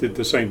 It did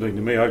the same thing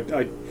to me. I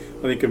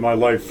think in my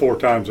life 4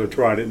 times I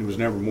tried it and it was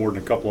never more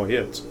than a couple of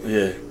hits.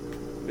 Yeah.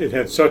 It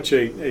had such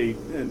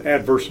an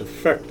adverse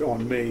effect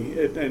on me,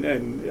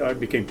 and I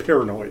became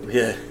paranoid.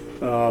 Yeah.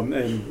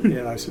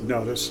 And I said,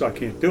 no, I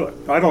can't do it.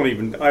 I don't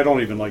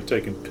even like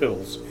taking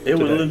pills. It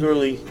would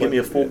literally give me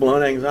a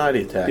full-blown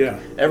anxiety attack.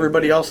 Yeah.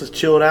 Everybody else is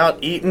chilled out,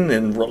 eating,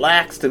 and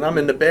relaxed, and I'm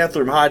in the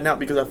bathroom hiding out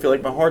because I feel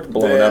like my heart's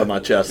blowing out of my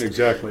chest.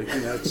 Exactly.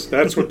 And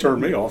that's what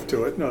turned me off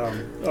to it.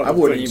 I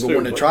wouldn't even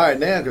want to try it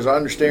now because I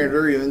understand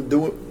they're even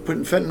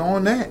putting fentanyl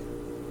on that.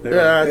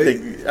 Yeah,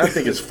 I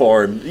think it's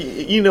far.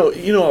 You know,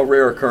 a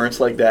rare occurrence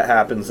like that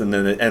happens, and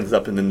then it ends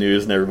up in the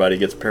news, and everybody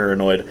gets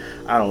paranoid.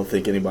 I don't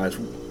think anybody's.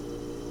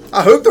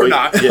 I hope they're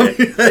not. Yeah,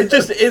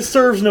 it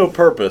serves no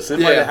purpose.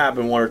 It might have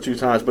happened 1 or 2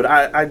 times,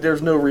 but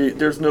there's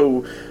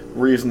no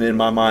reason in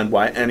my mind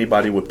why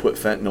anybody would put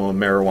fentanyl in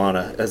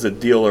marijuana as a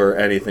dealer or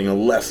anything,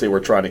 unless they were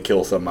trying to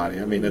kill somebody.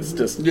 I mean, it's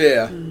just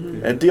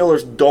And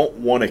dealers don't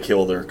want to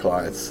kill their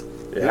clients.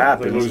 It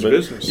happens. They lose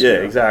business. Yeah,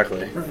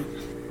 exactly. Right.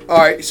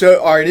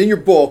 All right. In your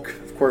book,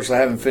 of course, I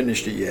haven't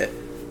finished it yet.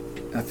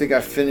 I think I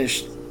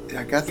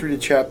got through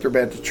the chapter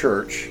about the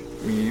church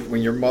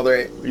when your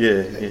mother.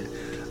 Yeah.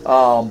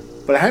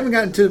 But I haven't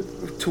gotten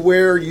to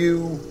where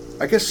you,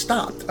 I guess,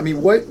 stopped. I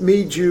mean, what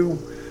made you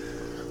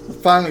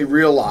finally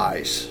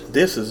realize?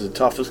 This is the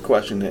toughest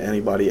question that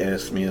anybody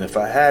asks me, and if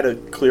I had a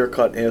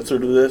clear-cut answer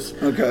to this,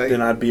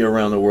 then I'd be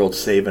around the world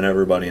saving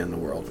everybody in the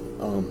world.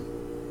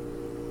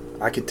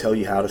 I could tell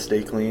you how to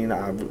stay clean.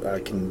 I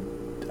can,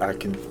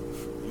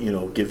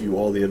 give you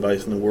all the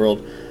advice in the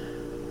world.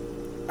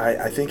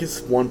 I think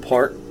it's one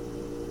part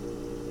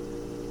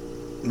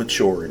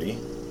maturity.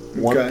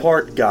 One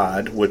part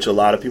God, which a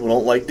lot of people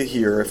don't like to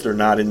hear if they're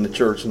not in the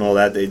church and all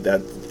that.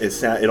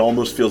 It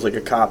almost feels like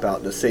a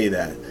cop-out to say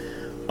that.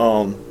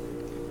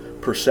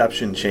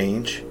 Perception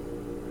change,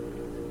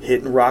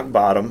 hitting rock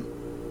bottom.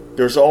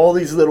 There's all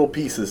these little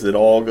pieces that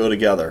all go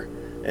together,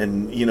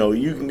 and you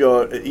can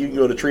go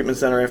to treatment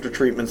center after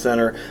treatment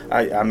center.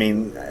 You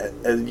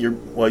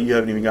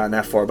haven't even gotten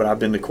that far, but I've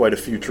been to quite a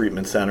few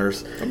treatment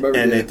centers,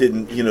 and it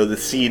didn't. The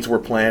seeds were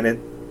planted.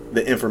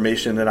 The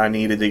information that I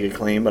needed to get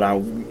clean, but I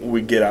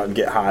would get out and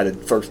get high the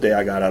first day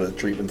I got out of the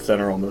treatment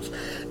center almost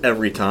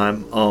every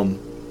time.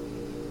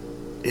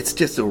 It's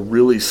just a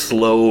really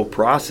slow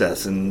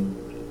process, and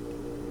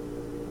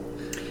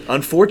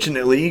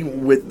unfortunately,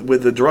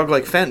 with a drug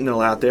like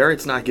fentanyl out there,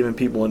 it's not giving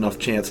people enough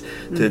chance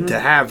to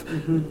have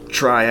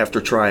try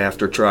after try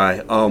after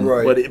try.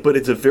 But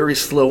it's a very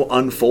slow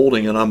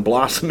unfolding and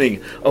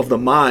unblossoming of the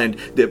mind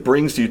that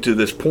brings you to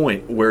this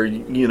point where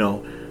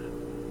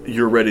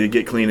you're ready to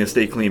get clean and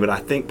stay clean. But I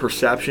think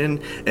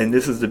perception, and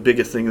this is the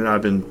biggest thing that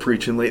I've been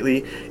preaching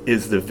lately,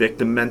 is the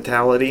victim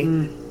mentality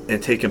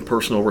and taking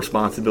personal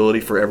responsibility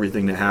for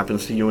everything that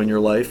happens to you in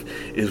your life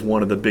is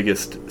one of the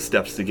biggest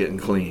steps to getting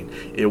clean.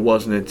 It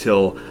wasn't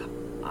until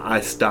I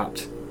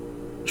stopped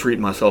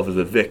treating myself as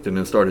a victim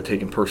and started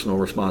taking personal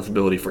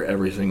responsibility for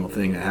every single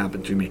thing that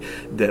happened to me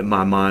that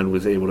my mind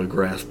was able to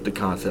grasp the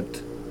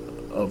concept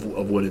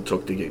of what it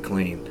took to get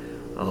clean.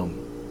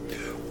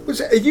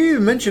 You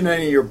even mentioned that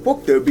in your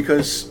book, though,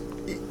 because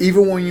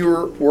even when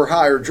you were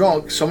high or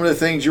drunk, some of the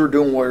things you were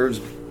doing was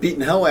beating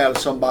the hell out of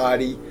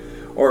somebody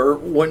or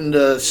wanting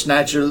to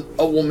snatch a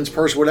woman's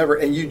purse or whatever,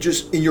 and you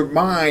just, in your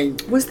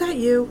mind... Was that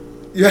you?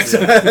 Yes.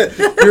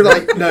 You're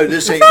like, no,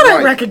 this ain't right.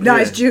 I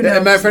recognized you. As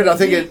a matter of fact, I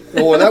think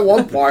that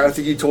one part, I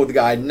think you told the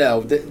guy,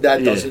 no, that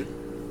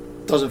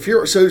doesn't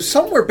feel... So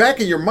somewhere back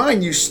in your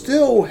mind, you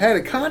still had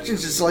a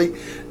conscience. It's like,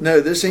 no,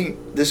 this ain't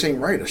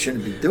right. I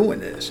shouldn't be doing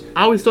this.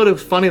 I always thought it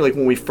was funny, like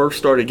when we first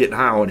started getting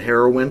high on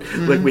heroin,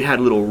 like we had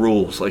little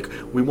rules, like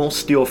we won't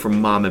steal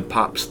from mom and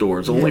pop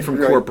stores, only from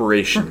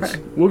corporations. Right.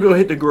 We'll go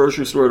hit the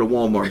grocery store to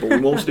Walmart, but we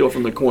won't steal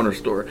from the corner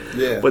store.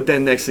 Yeah. But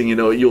then next thing you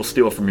know, you'll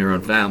steal from your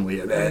own family.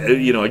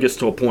 It gets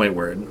to a point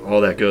where all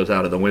that goes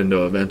out of the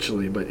window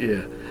eventually. But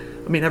yeah.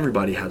 I mean,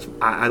 everybody has.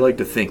 I like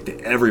to think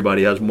that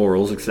everybody has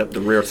morals, except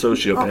the rare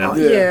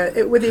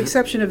sociopath. With the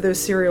exception of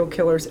those serial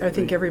killers, I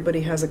think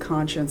everybody has a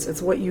conscience.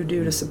 It's what you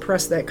do to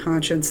suppress that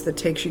conscience that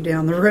takes you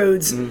down the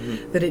roads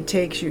that it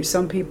takes you.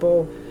 Some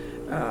people,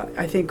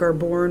 I think, are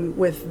born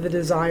with the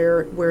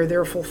desire where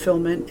their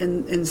fulfillment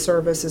in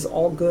service is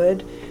all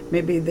good.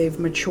 Maybe they've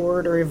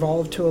matured or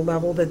evolved to a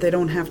level that they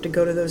don't have to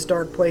go to those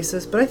dark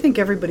places. But I think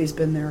everybody's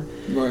been there.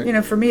 Right. You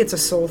know, for me, it's a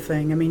soul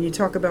thing. I mean, you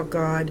talk about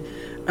God,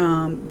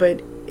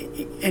 but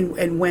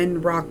and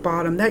when rock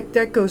bottom,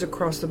 that goes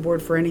across the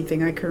board for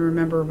anything. I can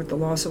remember with the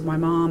loss of my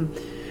mom,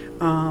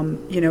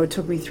 you know, it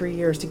took me 3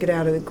 years to get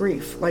out of the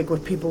grief. Like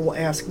what people will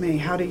ask me,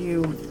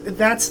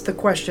 that's the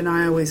question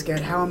I always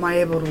get. How am I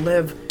able to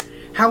live?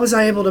 How was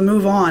I able to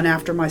move on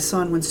after my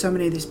son when so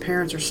many of these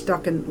parents are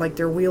stuck in, like,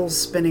 their wheels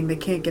spinning, they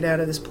can't get out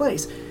of this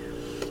place?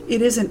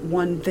 It isn't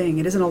one thing.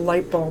 It isn't a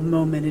light bulb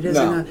moment. It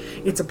isn't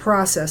it's a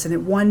process.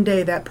 And one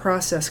day that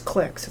process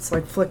clicks. It's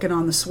like flicking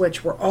on the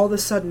switch where all of a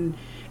sudden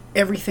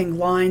everything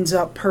lines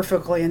up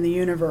perfectly in the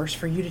universe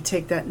for you to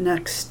take that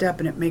next step,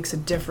 and it makes a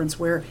difference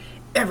where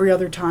every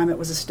other time it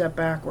was a step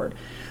backward.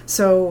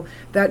 So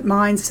that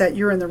mindset,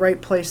 you're in the right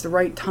place, the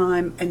right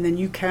time, and then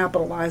you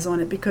capitalize on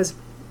it, because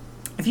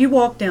if you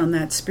walk down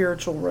that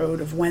spiritual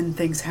road of when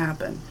things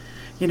happen,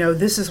 you know,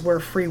 this is where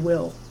free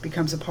will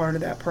becomes a part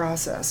of that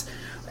process.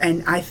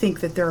 And I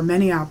think that there are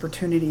many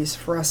opportunities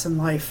for us in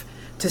life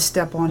to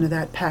step onto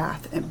that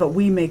path, but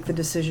we make the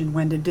decision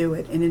when to do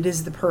it. And it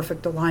is the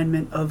perfect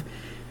alignment of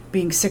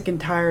being sick and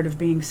tired of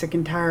being sick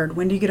and tired.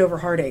 When do you get over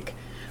heartache?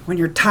 When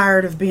you're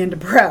tired of being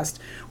depressed?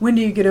 When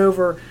do you get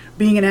over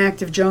being an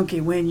active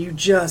junkie? When you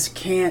just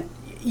can't,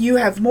 you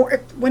have more.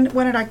 When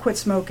did I quit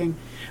smoking?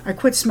 I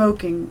quit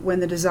smoking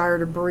when the desire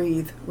to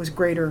breathe was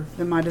greater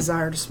than my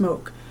desire to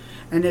smoke.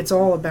 And it's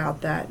all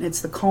about that. And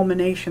it's the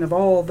culmination of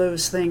all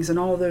those things and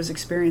all those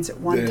experiences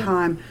at one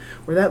time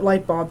where that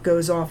light bulb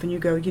goes off and you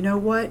go, you know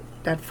what?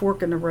 That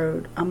fork in the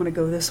road, I'm going to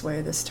go this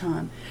way this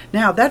time.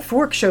 Now, that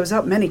fork shows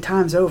up many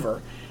times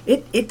over.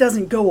 It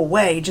doesn't go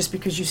away just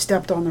because you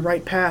stepped on the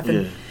right path.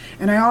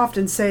 And I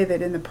often say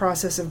that in the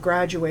process of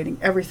graduating,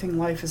 everything in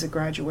life is a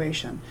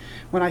graduation.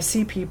 When I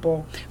see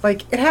people,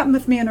 like it happened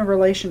with me in a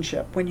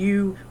relationship, when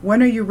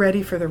are you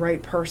ready for the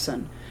right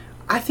person?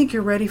 I think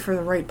you're ready for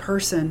the right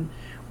person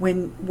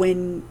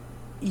when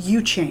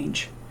you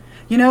change.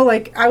 You know,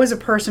 like I was a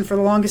person for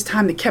the longest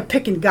time that kept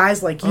picking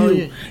guys like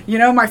you. You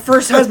know, my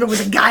first husband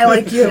was a guy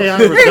like you. I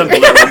remember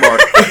that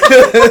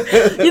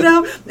remark. You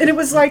know, and it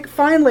was like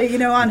finally, you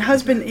know, on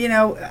husband, you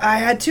know, I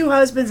had two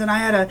husbands and I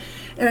had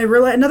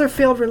another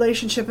failed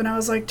relationship, and I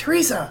was like,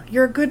 Teresa,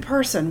 you're a good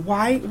person.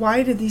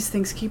 Why did these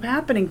things keep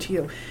happening to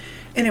you?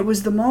 And it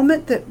was the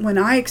moment that when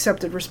I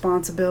accepted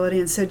responsibility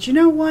and said, you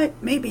know what,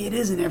 maybe it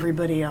isn't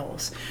everybody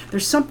else.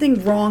 There's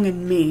something wrong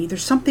in me.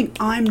 There's something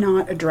I'm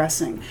not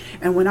addressing.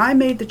 And when I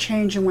made the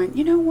change and went,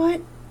 you know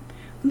what,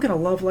 I'm going to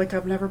love like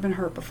I've never been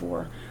hurt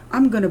before.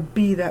 I'm going to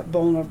be that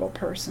vulnerable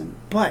person,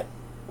 but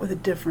with a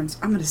difference.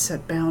 I'm going to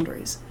set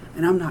boundaries,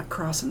 and I'm not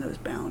crossing those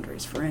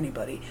boundaries for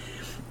anybody.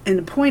 And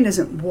the point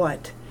isn't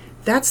what.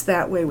 That's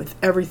that way with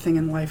everything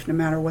in life, no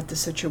matter what the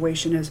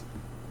situation is.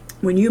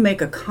 When you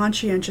make a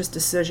conscientious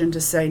decision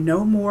to say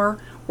no more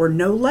or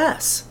no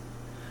less,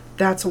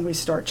 that's when we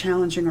start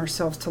challenging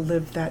ourselves to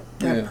live that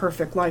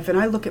perfect life. And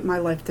I look at my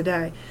life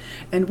today,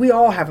 and we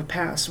all have a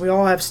past. We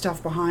all have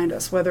stuff behind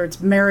us, whether it's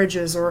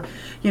marriages or,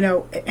 you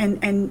know,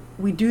 and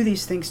we do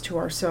these things to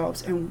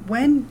ourselves. And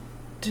when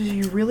do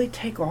you really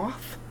take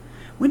off?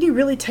 When do you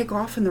really take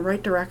off in the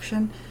right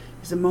direction?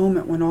 Is a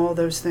moment when all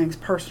those things,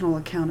 personal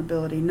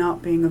accountability,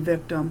 not being a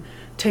victim,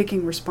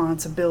 taking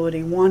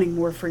responsibility, wanting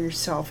more for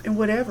yourself, and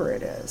whatever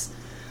it is.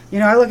 You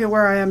know, I look at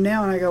where I am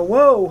now and I go,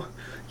 whoa,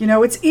 you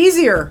know, it's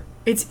easier.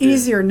 It's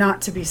easier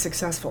not to be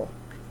successful.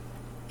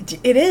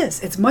 It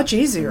is. It's much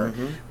easier.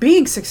 Mm-hmm.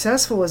 Being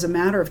successful is a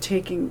matter of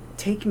taking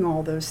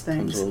all those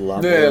things. Comes with a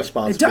lot more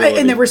responsibility.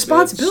 And the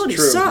responsibility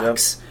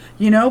sucks. Yep.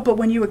 You know, but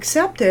when you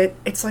accept it,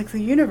 it's like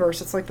the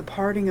universe. It's like the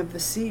parting of the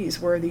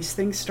seas where these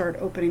things start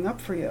opening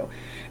up for you.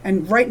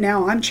 And right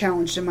now I'm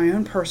challenged in my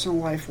own personal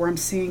life where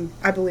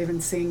I believe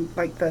in seeing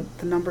like the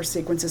number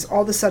sequences.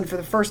 All of a sudden, for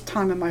the first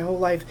time in my whole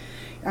life,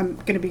 I'm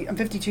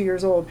 52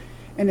 years old.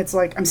 And it's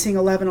like I'm seeing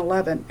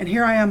 1111. And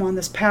here I am on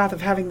this path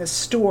of having this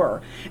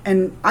store.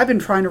 And I've been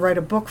trying to write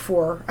a book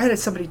I had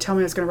somebody tell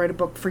me I was going to write a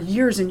book for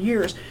years and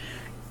years.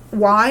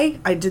 Why?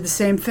 I did the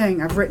same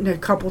thing. I've written a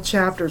couple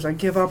chapters. I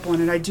give up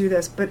on it. I do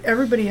this. But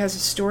everybody has a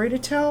story to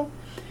tell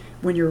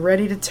when you're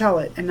ready to tell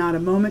it, and not a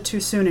moment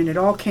too soon. And it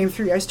all came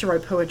through. I used to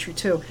write poetry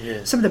too.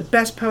 Yeah. Some of the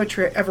best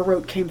poetry I ever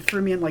wrote came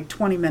through me in like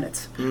 20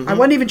 minutes. Mm-hmm. I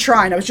wasn't even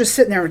trying. I was just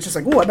sitting there and just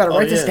like, I better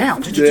write this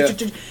down. Yeah.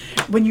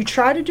 When you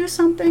try to do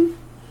something,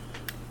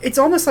 it's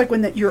almost like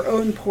when your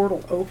own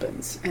portal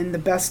opens and the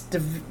best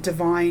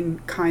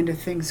divine kind of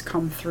things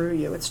come through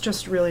you. It's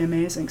just really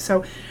amazing.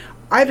 So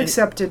I've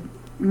accepted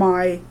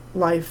my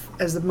life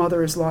as the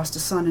mother has lost a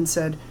son and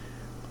said,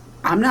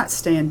 I'm not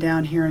staying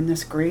down here in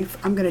this grief.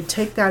 I'm going to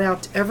take that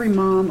out to every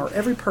mom or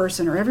every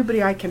person or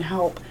everybody I can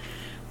help.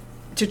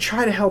 to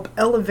try to help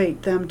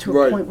elevate them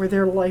to a point where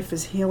their life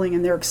is healing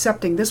and they're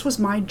accepting this was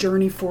my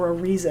journey for a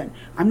reason.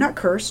 I'm not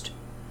cursed.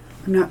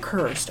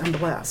 I'm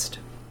blessed.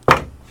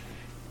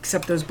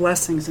 Accept those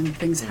blessings and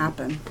things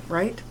happen,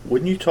 right?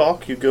 When you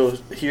talk, you go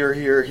here,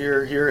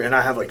 and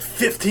I have like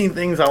 15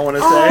 things I want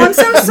to say. Oh, I'm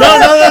so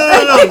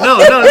sorry. No,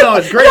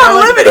 it's great. No,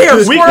 live it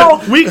here,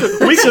 squirrel. We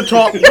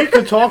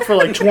could talk for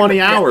like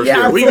 20 hours here.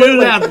 Absolutely. We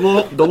could have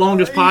the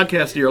longest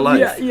podcast of your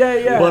life.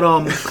 Yeah.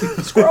 But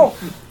Squirrel.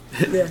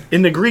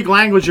 in the Greek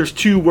language, there's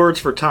two words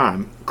for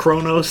time: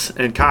 chronos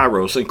and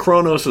kairos. And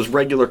chronos is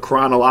regular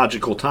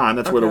chronological time.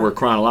 That's where the word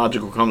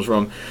chronological comes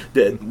from,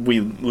 that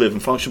we live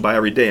and function by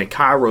every day. And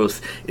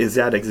kairos is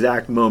that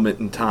exact moment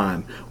in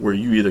time where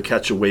you either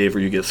catch a wave or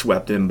you get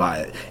swept in by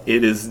it.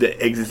 It is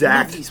the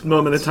exact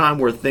moment in time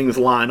where things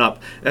line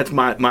up. That's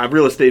my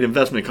real estate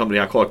investment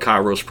company. I call it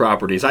Kairos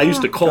Properties. I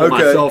used to call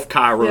myself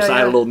Kairos. I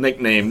had a little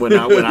nickname when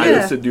I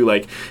used to do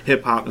like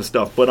hip hop and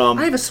stuff. But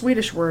I have a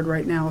Swedish word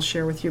right now I'll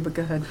share with you, but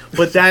go ahead.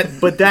 But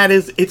that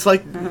is it's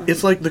like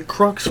the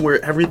crux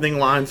where everything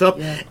lines up,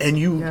 and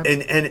you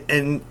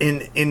and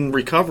in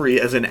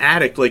recovery as an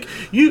addict, like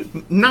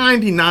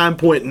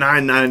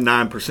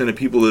 99.999% of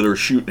people that are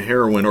shooting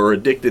heroin or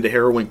addicted to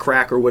heroin,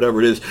 crack, or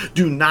whatever it is,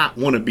 do not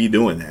want to be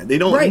doing that. They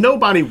don't.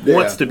 Nobody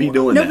wants to be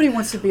doing that. Nobody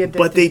wants to be addicted.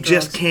 But they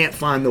just can't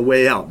find the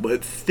way out.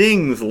 But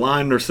things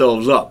line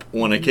themselves up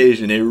on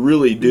occasion. They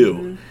really do.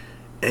 Mm-hmm.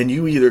 And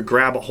you either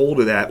grab a hold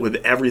of that with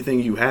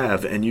everything you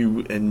have, and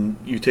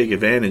you take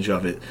advantage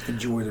of it.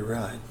 Enjoy the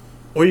ride.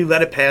 Or you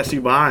let it pass you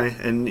by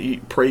and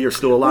you pray you're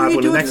still alive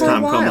when the next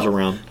time comes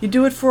around. You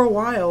do it for a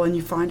while and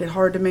you find it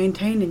hard to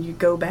maintain and you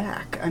go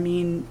back. I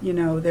mean,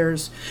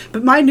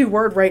 but my new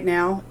word right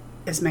now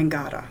is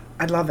mangata.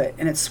 I love it,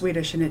 and it's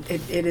Swedish, and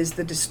it is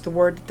the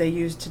word that they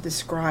use to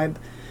describe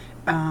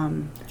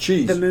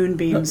the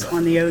moonbeams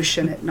on the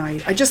ocean at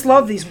night. I just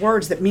love these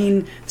words that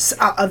mean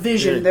a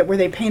vision, that where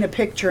they paint a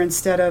picture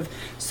instead of.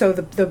 So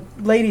the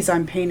ladies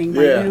I'm painting,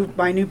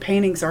 my new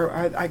paintings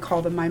I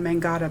call them my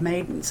Mangata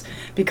maidens,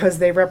 because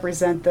they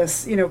represent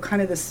this,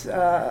 kind of this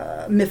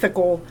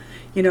mythical,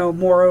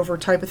 moreover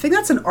type of thing.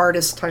 That's an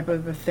artist type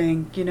of a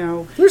thing,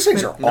 Those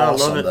things are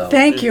awesome, though.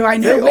 Thank you. I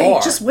know.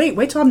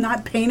 Wait till I'm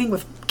not painting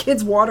with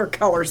kids'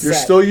 watercolor set. You're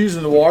still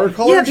using the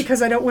watercolors? Yeah,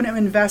 because I don't want to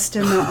invest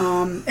in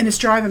the and it's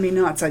driving me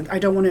nuts. I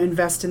don't want to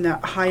invest in the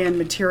high-end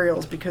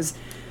materials, because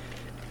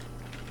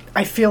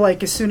I feel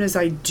like as soon as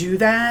I do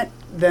that,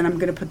 then I'm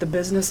going to put the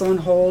business on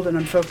hold and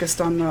I'm focused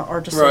on the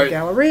artisan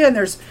gallery. And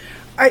there's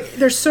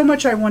so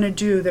much I want to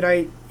do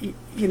that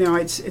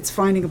it's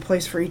finding a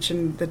place for each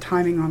and the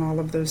timing on all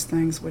of those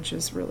things, which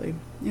is really,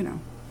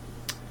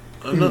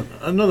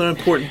 Another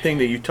important thing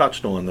that you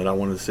touched on that I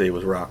wanted to say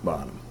was rock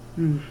bottom.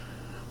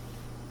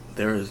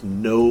 There is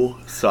no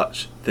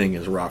such thing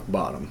as rock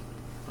bottom.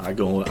 I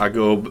go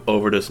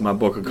over this in my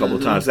book a couple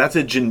of times. That's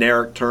a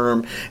generic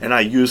term, and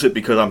I use it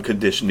because I'm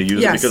conditioned to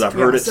use it, because I've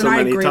heard it so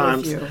many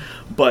times.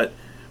 But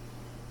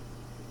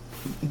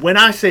when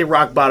I say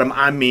rock bottom,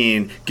 I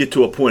mean get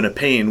to a point of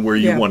pain where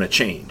you want to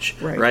change,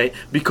 right?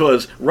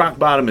 Because rock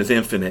bottom is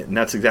infinite, and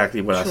that's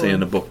exactly what I say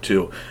in the book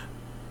too.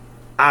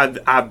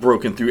 I've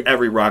broken through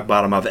every rock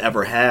bottom I've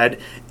ever had,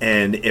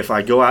 and if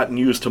I go out and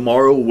use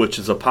tomorrow, which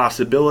is a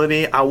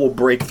possibility, I will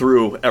break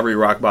through every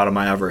rock bottom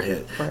I ever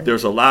hit.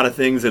 There's a lot of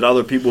things that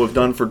other people have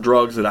done for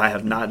drugs that I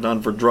have not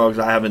done for drugs.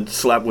 I haven't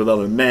slept with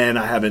other men.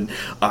 I haven't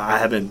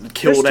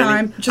killed any.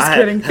 Time. Just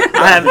kidding.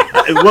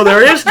 Well,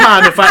 there is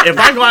time. If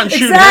I go out and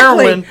shoot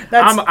heroin,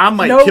 I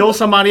might kill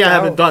somebody. I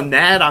haven't done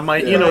that. I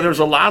might, there's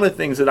a lot of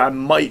things that I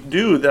might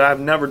do that I've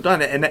never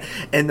done.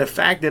 And the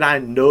fact that I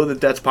know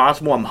that that's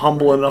possible, I'm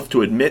humble enough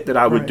to admit that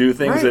I would do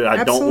things that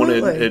I don't want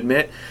to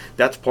admit.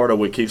 That's part of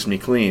what keeps me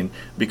clean.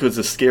 Because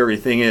the scary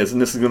thing is,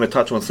 and this is going to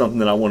touch on something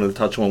that I wanted to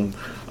touch on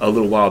a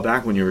little while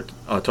back when you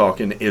were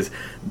talking, is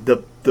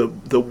the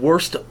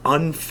worst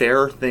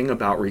unfair thing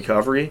about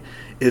recovery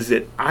is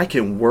that I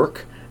can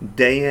work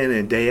day in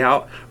and day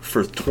out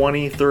for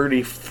 20,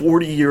 30,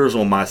 40 years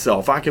on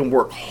myself. I can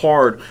work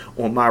hard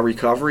on my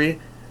recovery.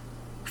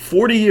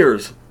 40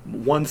 years,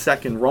 1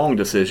 second wrong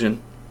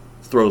decision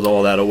throws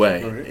all that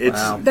away.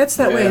 That's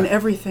that way in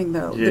everything,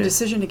 though. The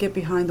decision to get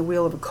behind the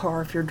wheel of a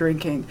car if you're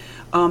drinking,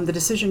 the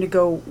decision to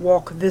go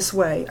walk this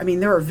way. I mean,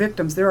 there are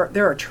victims. There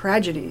are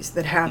tragedies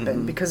that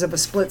happen because of a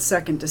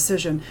split-second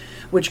decision,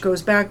 which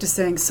goes back to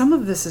saying some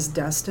of this is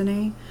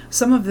destiny.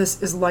 Some of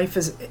this is life.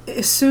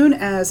 As soon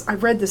as I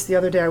read this the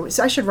other day,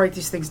 I should write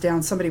these things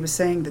down. Somebody was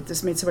saying that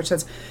this made so much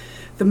sense.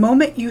 The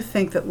moment you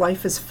think that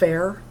life is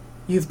fair,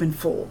 you've been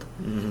fooled,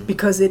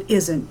 because it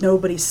isn't.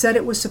 Nobody said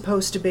it was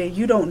supposed to be.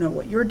 You don't know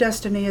what your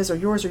destiny is or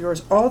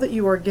yours. All that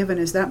you are given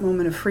is that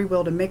moment of free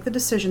will to make the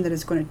decision that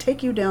is going to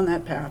take you down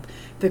that path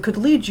that could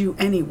lead you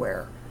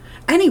anywhere.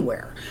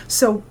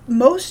 So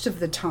most of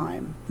the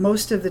time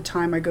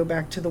I go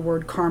back to the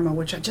word karma,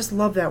 which I just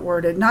love that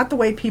word. And not the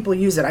way people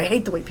use it. I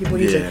hate the way people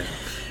use it.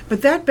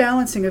 But that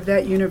balancing of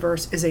that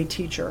universe is a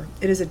teacher.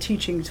 It is a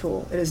teaching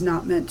tool. It is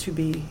not meant to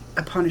be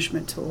a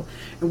punishment tool.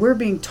 And we're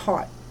being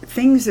taught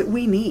things that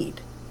we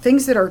need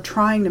things that are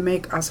trying to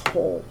make us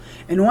whole.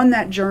 And on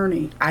that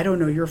journey, I don't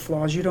know your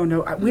flaws. You don't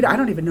know. I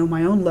don't even know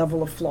my own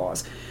level of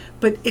flaws.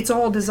 But it's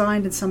all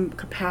designed in some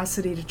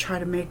capacity to try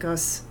to make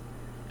us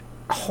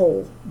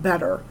whole,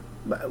 better,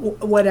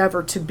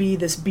 whatever, to be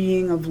this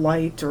being of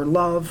light or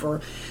love. Or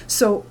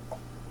so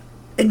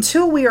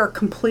until we are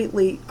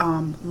completely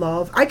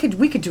love,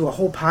 we could do a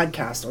whole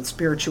podcast on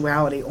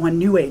spirituality, on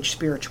New Age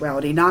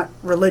spirituality, not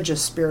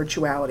religious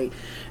spirituality,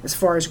 as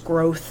far as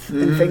growth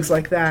and things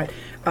like that.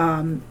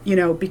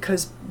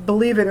 Because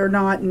believe it or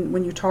not, and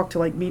when you talk to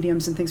like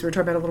mediums and things we were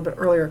talking about a little bit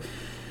earlier,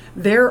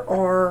 there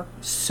are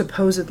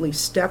supposedly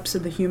steps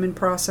in the human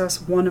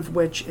process, one of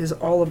which is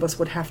all of us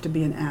would have to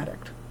be an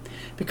addict.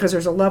 Because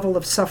there's a level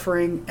of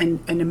suffering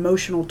and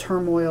emotional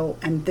turmoil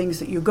and things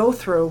that you go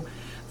through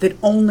that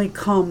only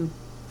come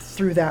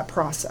through that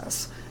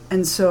process.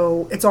 And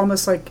so it's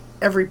almost like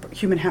every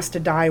human has to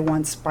die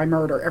once by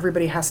murder.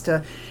 Everybody has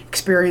to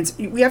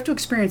we have to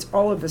experience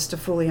all of this to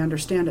fully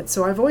understand it.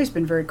 So I've always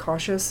been very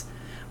cautious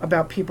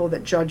about people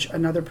that judge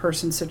another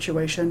person's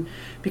situation,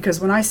 because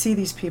when I see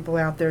these people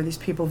out there, these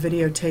people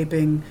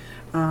videotaping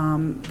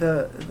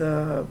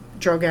the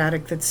drug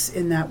addict that's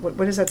in that,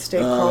 what is that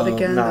state called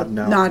again?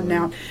 Nodding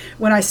out.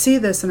 When I see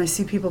this and I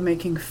see people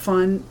making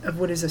fun of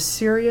what is a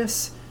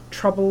serious,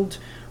 troubled,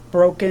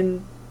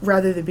 broken,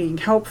 rather than being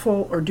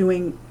helpful or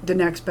doing the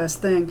next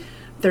best thing,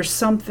 there's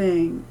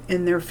something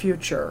in their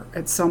future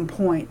at some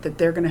point that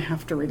they're going to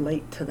have to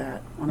relate to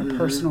that on a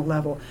personal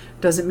level.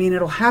 Doesn't mean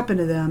it'll happen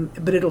to them,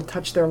 but it'll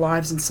touch their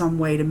lives in some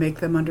way to make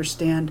them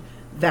understand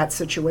that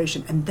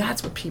situation. And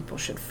that's what people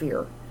should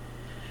fear.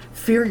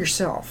 Fear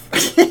yourself.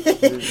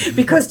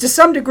 Because to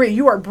some degree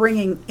you are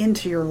bringing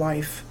into your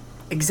life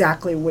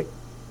exactly what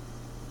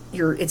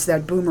it's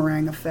that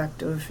boomerang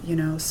effect of,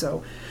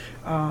 so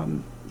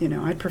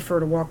I'd prefer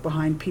to walk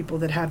behind people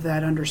that have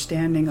that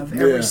understanding of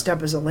every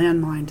step is a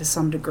landmine to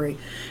some degree.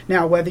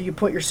 Now, whether you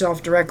put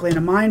yourself directly in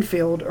a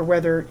minefield or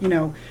whether,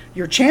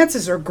 your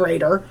chances are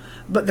greater,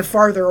 but the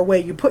farther away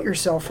you put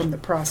yourself from the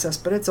process,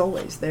 but it's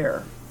always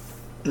there.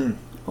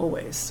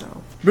 Always,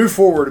 so. Move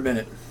forward a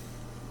minute.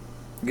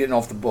 Getting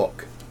off the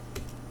book.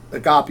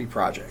 Agape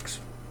Projects.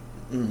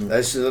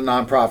 This is a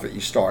nonprofit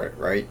you started,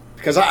 right?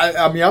 Because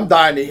I'm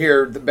dying to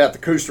hear about the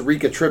Costa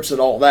Rica trips and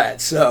all that.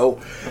 So,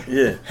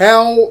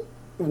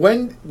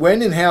 when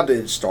and how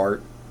did it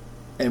start?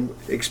 And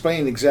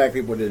explain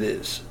exactly what it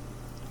is.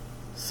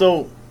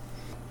 So,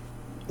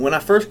 when I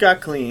first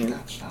got clean,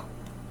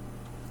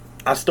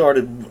 I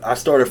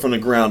started from the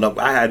ground up.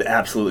 I had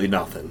absolutely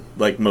nothing.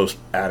 Like most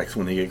addicts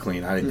when they get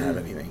clean, I didn't have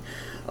anything.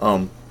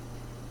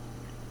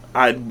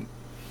 I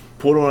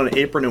put on an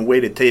apron and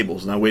waited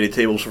tables, and I waited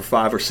tables for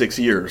 5 or 6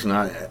 years,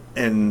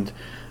 and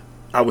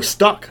I was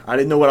stuck. I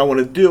didn't know what I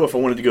wanted to do, if I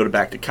wanted to go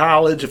back to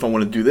college, if I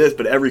wanted to do this,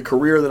 but every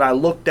career that I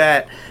looked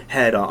at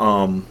had,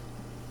 I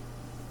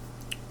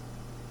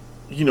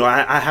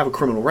have a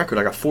criminal record.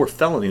 I got 4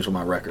 felonies on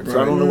my record, so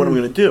I don't know what I'm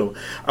going to do.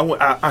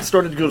 I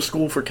started to go to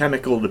school for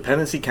chemical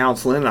dependency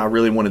counseling, and I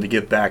really wanted to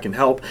give back and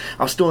help.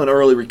 I was still in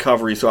early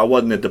recovery, so I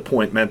wasn't at the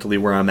point mentally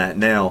where I'm at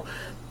now.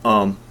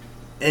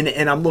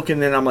 And I'm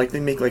looking and I'm like, they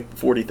make like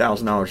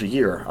 $40,000 a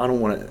year. I don't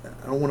want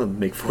to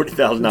make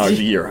 $40,000 a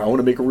year. I want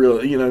to make a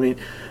real, you know what I mean?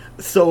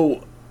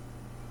 So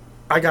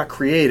I got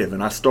creative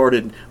and I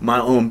started my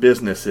own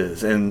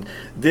businesses. And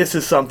this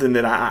is something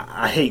that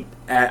I hate.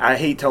 I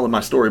hate telling my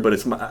story, but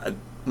it's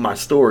my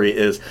story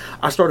is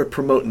I started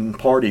promoting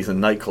parties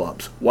and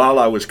nightclubs while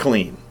I was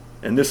clean.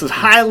 And this is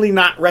highly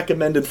not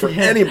recommended for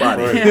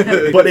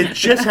anybody. But it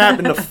just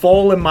happened to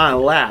fall in my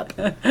lap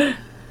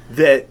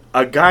that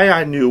a guy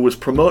I knew was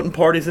promoting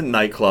parties and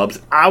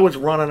nightclubs. I was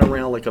running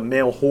around like a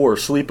male whore,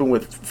 sleeping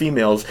with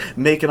females,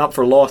 making up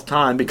for lost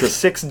time because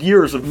 6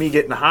 years of me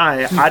getting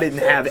high, I didn't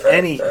have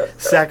any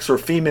sex or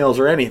females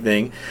or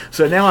anything.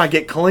 So now I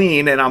get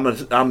clean and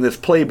I'm this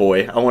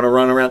playboy. I want to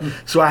run around.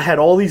 So I had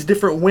all these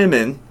different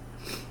women.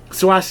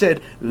 So I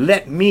said,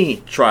 let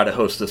me try to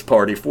host this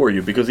party for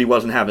you because he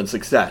wasn't having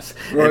success.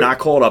 Right. And I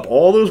called up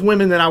all those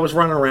women that I was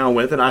running around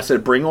with, and I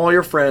said, bring all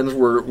your friends.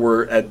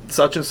 We're at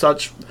such and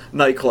such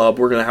nightclub.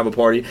 We're going to have a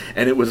party.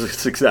 And it was a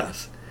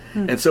success.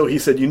 And so he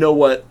said, you know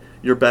what?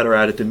 You're better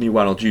at it than me.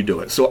 Why don't you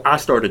do it? So I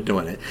started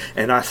doing it.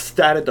 And I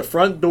sat at the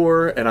front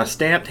door, and I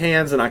stamped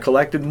hands, and I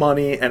collected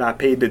money, and I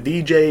paid the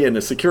DJ and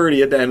the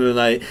security at the end of the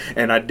night,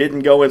 and I didn't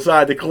go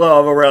inside the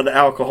club around the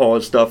alcohol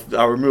and stuff.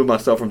 I removed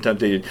myself from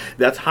temptation.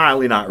 That's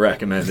highly not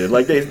recommended.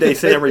 Like they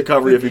say in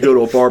recovery, if you go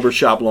to a barber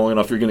shop long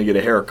enough, you're going to get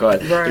a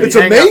haircut. Right. It's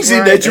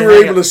amazing that you were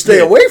able to stay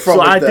away from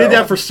it. So I did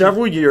that for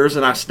several years,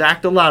 and I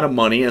stacked a lot of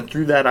money, and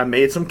through that I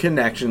made some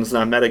connections,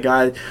 and I met a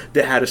guy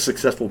that had a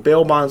successful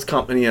bail bonds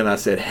company, and I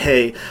said,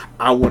 hey,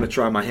 I want to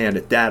try my hand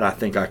at that. I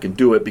think I can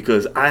do it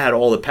because I had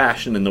all the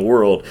passion in the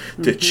world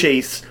to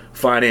chase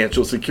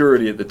financial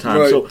security at the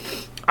time. Right. So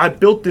I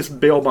built this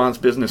bail bonds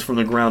business from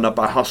the ground up.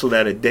 I hustled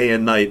at it day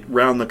and night,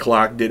 round the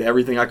clock, did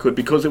everything I could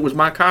because it was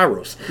my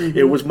kairos.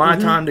 It was my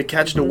time to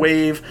catch the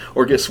wave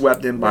or get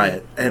swept in by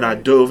it. And I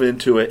dove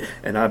into it,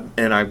 and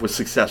I was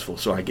successful.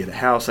 So I get a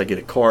house, I get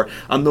a car.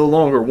 I'm no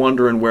longer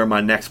wondering where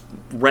my next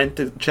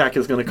rent check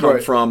is going to come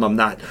from. I'm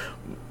not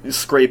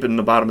scraping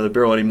the bottom of the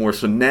barrel anymore.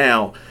 So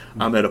now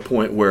I'm at a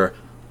point where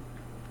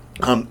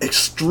I'm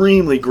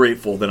extremely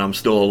grateful that I'm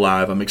still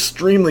alive. I'm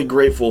extremely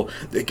grateful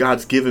that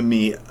God's given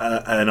me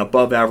an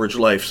above average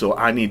life. So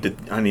I need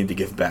to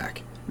give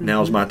back.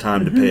 Now's my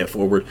time to pay it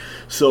forward.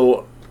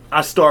 So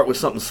I start with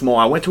something small.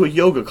 I went to a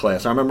yoga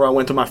class. I remember I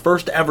went to my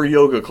first ever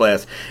yoga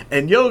class.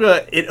 And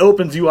yoga, it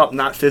opens you up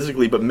not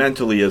physically but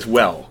mentally as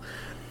well.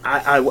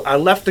 I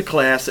left the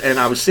class and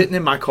I was sitting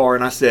in my car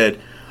and I said,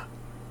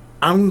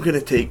 I'm going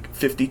to take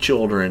 50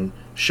 children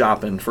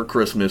shopping for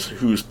Christmas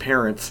whose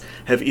parents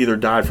have either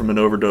died from an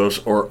overdose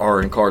or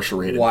are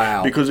incarcerated.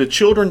 Wow. Because the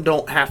children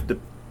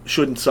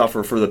shouldn't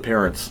suffer for the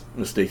parents'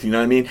 mistakes, you know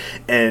what I mean?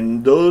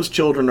 And those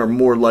children are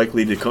more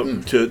likely to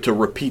come to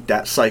repeat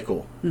that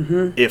cycle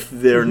if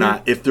they're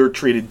not, if they're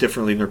treated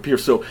differently than their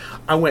peers. So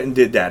I went and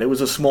did that. It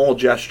was a small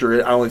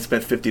gesture. I only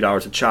spent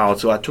 $50 a child,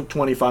 so I took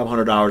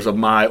 $2,500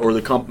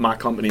 of my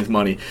company's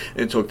money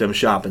and took them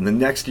shopping. The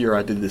next year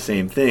I did the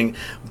same thing,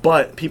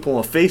 but people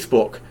on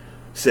Facebook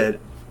said,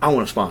 I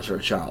want to sponsor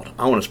a child.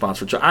 I want to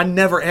sponsor a child. I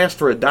never asked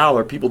for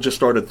 $1. People just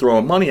started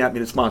throwing money at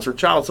me to sponsor a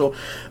child. So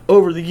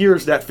over the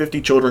years, that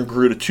 50 children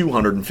grew to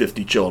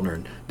 250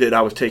 children that I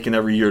was taking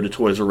every year to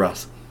Toys R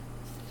Us.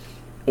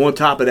 On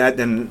top of that,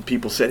 then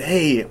people said,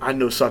 hey, I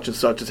know such and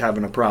such is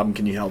having a problem.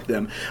 Can you help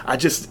them?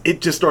 It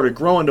just started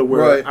growing to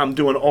where I'm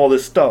doing all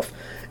this stuff.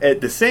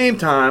 At the same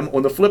time,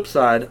 on the flip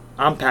side,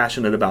 I'm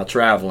passionate about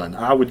traveling.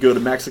 I would go to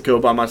Mexico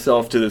by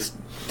myself to this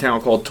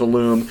town called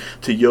Tulum,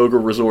 to yoga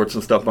resorts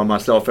and stuff by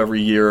myself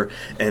every year,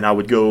 and I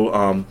would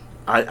go.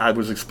 I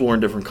was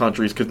exploring different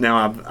countries because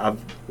now I've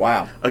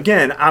wow.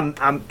 Again,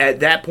 I'm at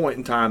that point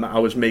in time I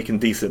was making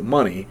decent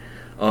money.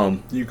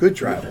 You could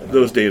travel.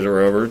 Those days are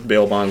over.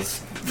 Bail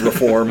bonds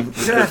reform,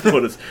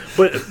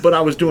 but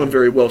I was doing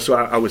very well. So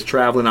I was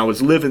traveling. I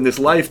was living this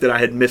life that I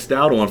had missed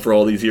out on for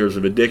all these years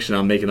of addiction.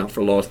 I'm making up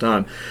for lost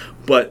time.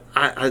 But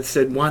I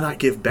said, why not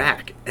give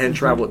back and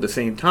travel at the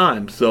same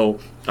time? So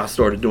I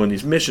started doing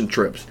these mission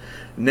trips.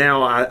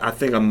 Now I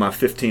think I'm my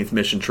 15th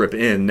mission trip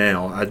in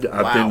now. I've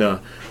been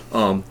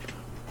to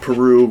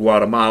Peru,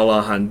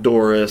 Guatemala,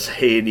 Honduras,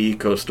 Haiti,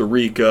 Costa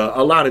Rica,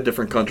 a lot of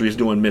different countries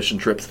doing mission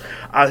trips.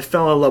 I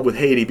fell in love with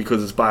Haiti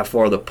because it's by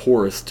far the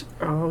poorest.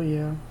 Oh,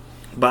 yeah.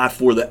 By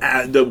far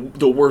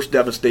the worst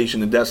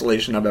devastation and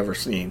desolation I've ever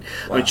seen.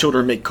 Wow. I mean,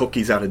 children make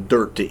cookies out of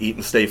dirt to eat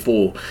and stay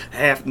full.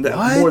 More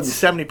than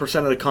 70%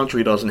 of the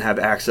country doesn't have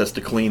access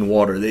to clean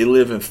water. They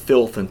live in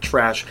filth and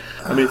trash.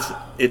 I mean,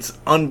 it's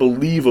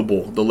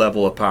unbelievable, the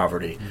level of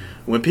poverty.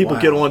 When people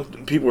get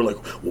on, people are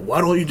like, well,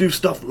 why don't you do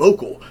stuff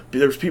local?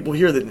 There's people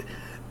here that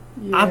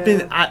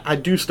I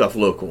do stuff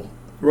local.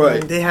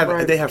 Right. They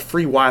have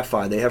free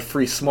Wi-Fi. They have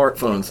free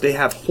smartphones. They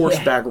have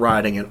horseback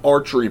riding and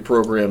archery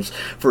programs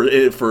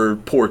for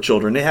poor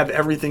children. They have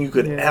everything you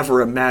could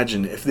ever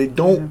imagine. If they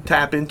don't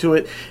tap into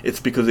it, it's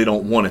because they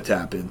don't want to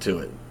tap into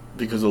it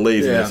because of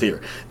laziness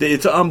here.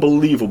 It's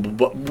unbelievable.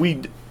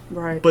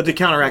 But to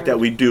counteract that,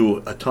 we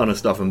do a ton of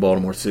stuff in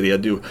Baltimore City. I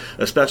do,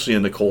 especially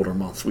in the colder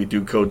months. We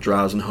do coat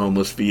drives and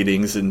homeless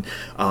feedings, and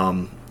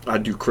I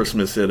do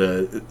Christmas at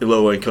a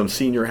low-income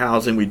senior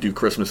housing. We do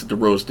Christmas at the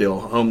Rosedale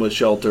Homeless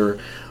Shelter,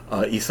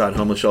 Eastside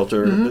Homeless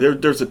Shelter.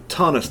 There's a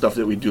ton of stuff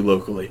that we do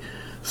locally.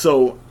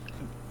 So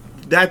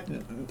that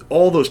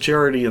all those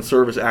charity and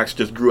service acts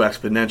just grew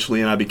exponentially,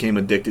 and I became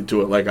addicted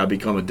to it like I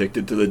become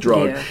addicted to the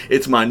drug. Yeah.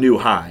 It's my new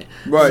high.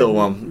 Right. So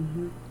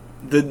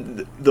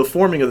the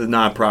forming of the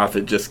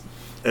nonprofit just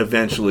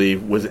eventually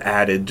was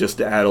added just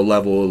to add a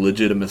level of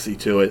legitimacy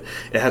to it.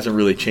 It hasn't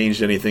really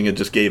changed anything. It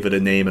just gave it a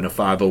name and a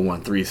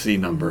 501(c)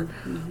 number,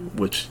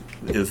 which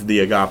is the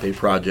Agape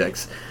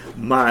Projects.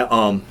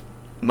 My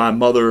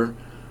mother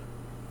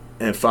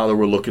and father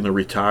were looking to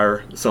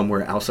retire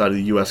somewhere outside of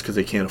the U.S. because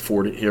they can't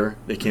afford it here.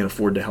 They can't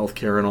afford the health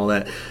care and all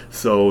that.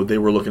 So they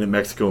were looking at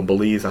Mexico and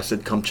Belize. I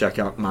said, come check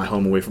out my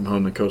home away from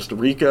home in Costa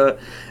Rica.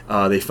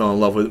 They fell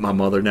in love with it. My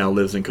mother now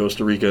lives in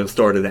Costa Rica and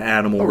started an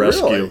animal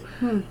rescue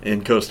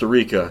in Costa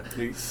Rica.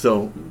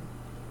 So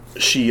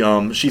she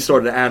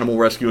started an animal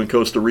rescue in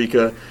Costa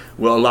Rica.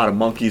 Well, a lot of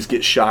monkeys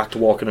get shocked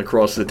walking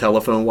across the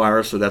telephone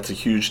wire, so that's a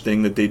huge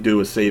thing that they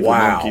do is save the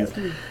monkeys.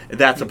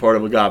 That's a part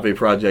of Agape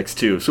Projects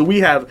too. So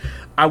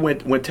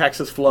when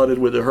Texas flooded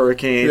with a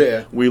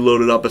hurricane, we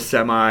loaded up a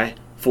semi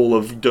full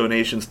of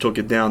donations, took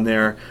it down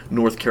there.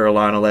 North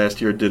Carolina last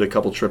year, did a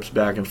couple trips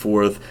back and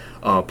forth.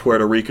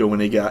 Puerto Rico, when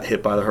they got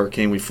hit by the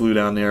hurricane, we flew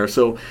down there.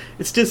 So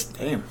it's just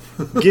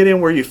get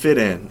in where you fit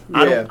in.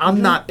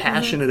 I'm not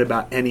passionate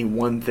about any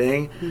one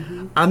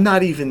thing. I'm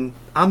not even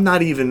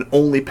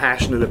only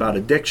passionate about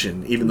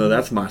addiction, even though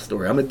that's my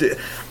story.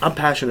 I'm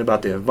passionate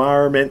about the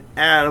environment,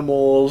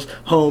 animals,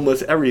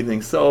 homeless,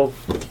 everything. So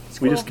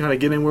we just kind of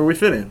get in where we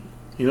fit in,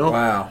 you know.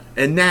 Wow.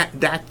 And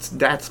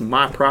that's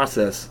my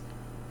process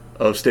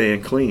of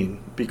staying clean,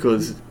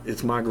 because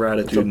it's my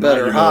gratitude. It's a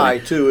better high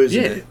too,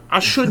 isn't it? I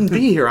shouldn't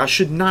be here. I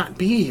should not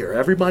be here.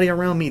 Everybody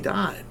around me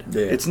died.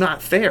 Yeah. It's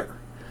not fair.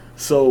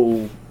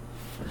 So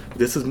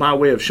this is my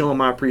way of showing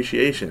my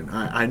appreciation.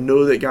 I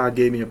know that God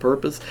gave me a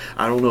purpose.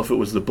 I don't know if it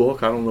was the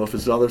book. I don't know if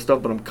it's other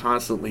stuff, but I'm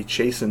constantly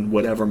chasing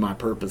whatever my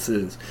purpose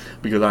is,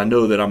 because I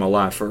know that I'm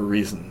alive for a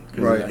reason,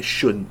 because I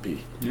shouldn't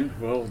be. Yeah,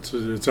 well,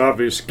 it's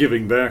obvious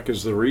giving back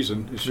is the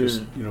reason. It's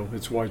just,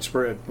 it's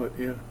widespread, but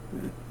yeah.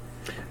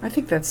 I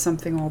think that's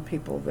something all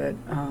people that,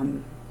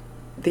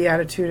 the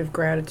attitude of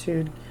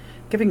gratitude,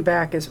 giving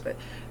back is,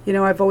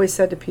 I've always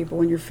said to people,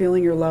 when you're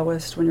feeling your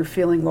lowest, when you're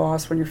feeling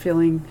lost, when you're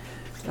feeling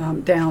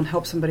down,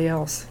 help somebody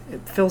else.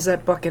 It fills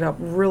that bucket up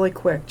really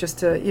quick. Just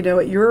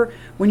to,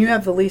 when you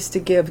have the least to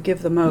give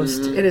the most.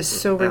 It is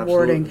so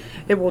rewarding.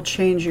 Absolutely. It will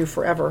change you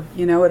forever.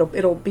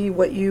 It'll be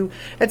what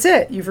that's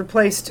it. You've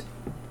replaced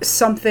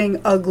something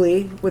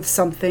ugly with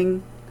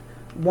something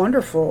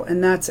wonderful,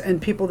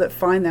 and people that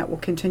find that will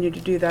continue to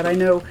do that. I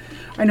know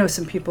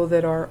some people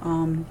that are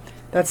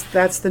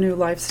that's the new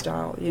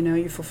lifestyle.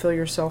 You fulfill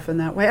yourself in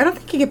that way. I don't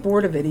think you get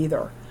bored of it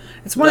either.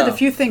 It's one of the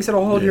few things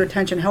that'll hold your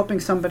attention. Helping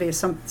somebody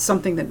is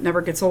something that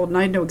never gets old. And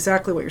I know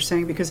exactly what you're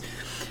saying, because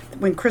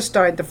when Chris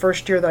died the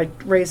first year that I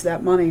raised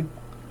that money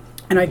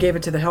and I gave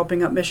it to the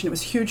Helping Up mission, it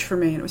was huge for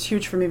me. And it was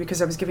huge for me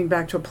because I was giving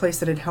back to a place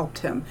that had helped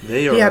him.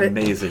 They are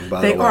amazing,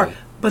 by the way. They are.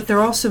 But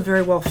they're also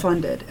very well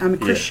funded.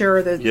 Chris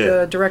Scherer,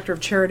 the director of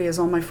charity, is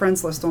on my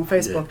friends list on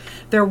Facebook. Yeah.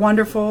 They're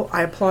wonderful.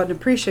 I applaud and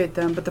appreciate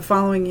them. But the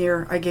following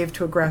year, I gave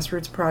to a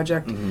grassroots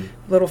project,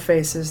 Little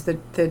Faces,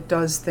 that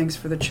does things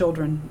for the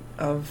children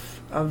of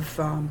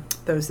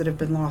those that have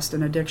been lost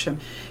in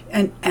addiction,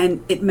 and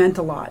it meant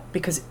a lot,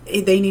 because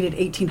they needed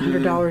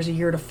 $1,800 a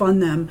year to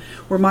fund them,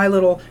 where my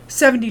little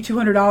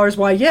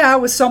 $7,200,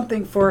 was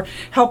something for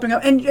helping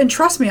out. And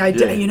trust me, I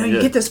did.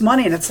 You get this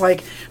money, and it's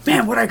like,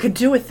 man, what I could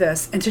do with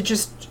this, and to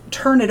just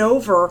turn it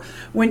over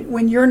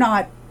when you're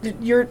not.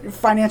 Your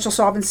financial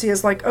solvency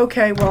is like,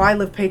 okay, well, I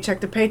live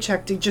paycheck to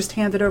paycheck, to just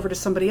hand it over to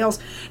somebody else,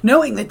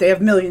 knowing that they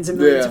have millions and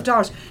millions of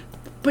dollars.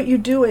 But you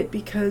do it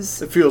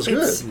because it feels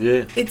good.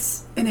 Yeah.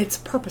 It's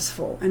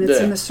purposeful, and it's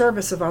in the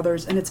service of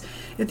others. And it's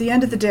at the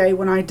end of the day,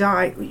 when I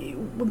die,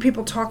 when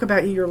people talk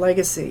about your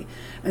legacy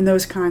and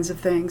those kinds of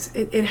things,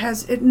 it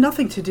has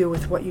nothing to do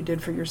with what you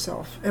did for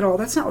yourself at all.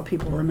 That's not what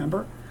people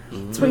remember.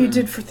 It's what you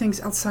did for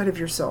things outside of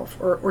yourself,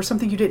 or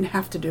something you didn't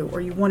have to do, or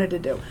you wanted to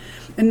do.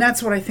 And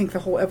that's what I think the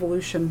whole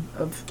evolution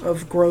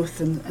of growth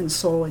and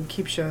soul and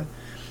keeps you,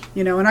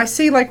 And I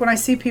see, when I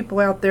see people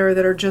out there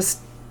that are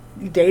just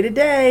day to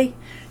day,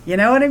 you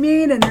know what I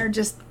mean? And they're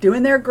just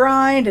doing their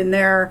grind, and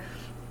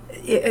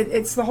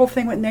it's the whole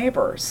thing with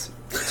neighbors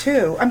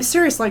too. I'm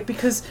serious,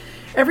 because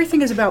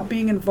everything is about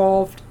being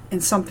involved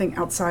in something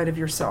outside of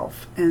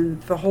yourself.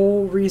 And the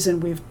whole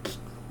reason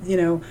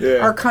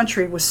our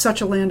country was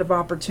such a land of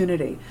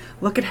opportunity.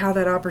 Look at how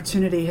that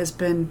opportunity has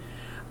been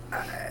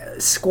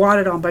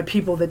squatted on by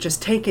people that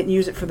just take it and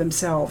use it for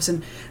themselves.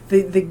 And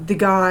the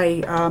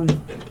guy,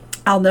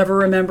 I'll never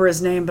remember his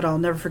name, but I'll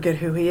never forget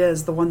who he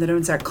is, the one that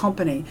owns that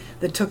company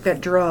that took that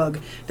drug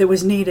that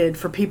was needed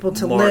for people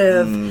to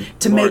live,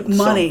 to make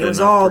money. It was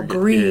all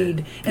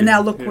greed. And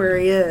now look where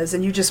he is.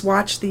 And you just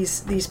watch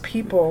these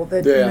people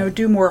that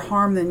do more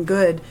harm than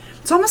good.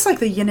 It's almost like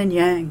the yin and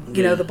yang,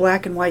 the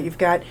black and white. You've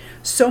got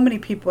so many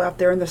people out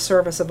there in the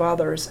service of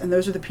others, and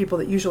those are the people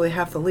that usually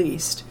have the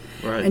least.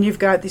 Right. And you've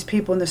got these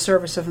people in the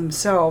service of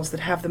themselves that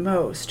have the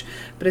most.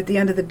 But at the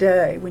end of the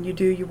day, when you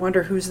do, you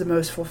wonder who's the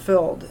most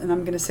fulfilled. And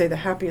I'm going to say the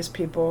happiest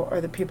people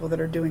are the people that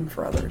are doing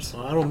for others.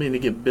 Well, I don't mean to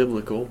get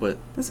biblical, but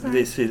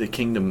they say the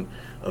kingdom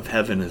of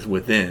heaven is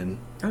within.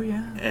 Oh,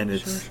 yeah. And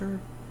it's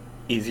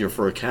easier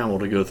for a camel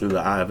to go through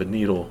the eye of a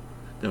needle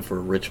than for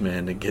a rich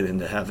man to get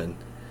into heaven.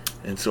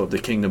 And so if the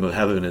kingdom of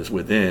heaven is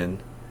within,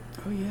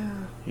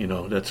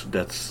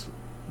 that's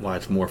why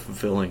it's more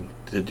fulfilling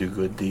to do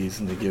good deeds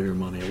and to give your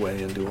money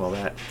away and do all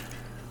that.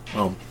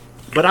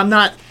 But I'm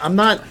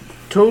not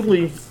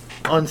totally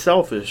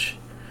unselfish.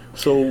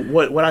 So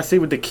what I say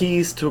with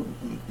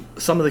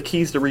some of the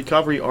keys to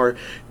recovery are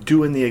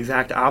doing the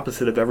exact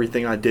opposite of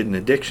everything I did in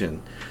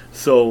addiction.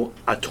 So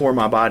I tore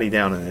my body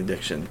down in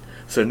addiction.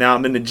 So now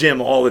I'm in the gym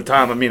all the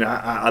time. I mean,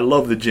 I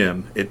love the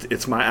gym.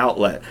 It's my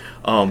outlet.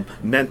 I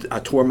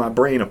tore my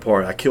brain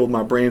apart. I killed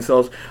my brain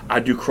cells.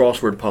 I do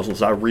crossword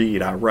puzzles. I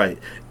read. I write.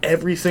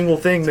 Every single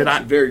thing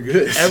very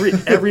good.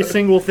 every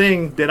single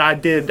thing that I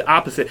did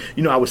opposite.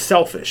 I was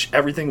selfish.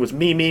 Everything was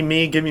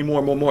me. Give me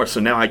more.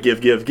 So now I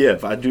give.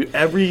 I do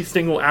every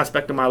single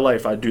aspect of my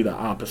life. I do the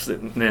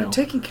opposite now.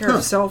 Taking care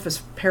of self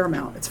is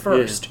paramount. It's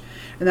first. Yeah.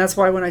 And that's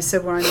why when I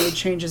made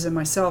changes in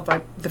myself,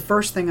 the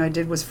first thing I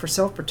did was for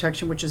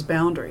self-protection, which is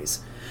boundaries.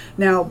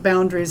 Now,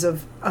 boundaries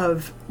of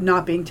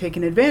not being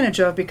taken advantage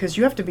of, because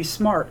you have to be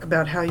smart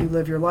about how you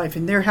live your life.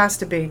 And there has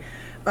to be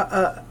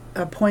a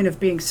point of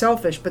being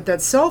selfish. But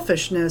that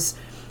selfishness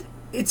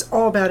it's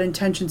all about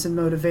intentions and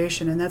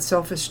motivation, and that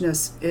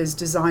selfishness is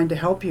designed to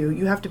help you.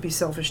 You have to be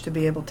selfish to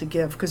be able to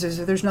give, because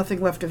there's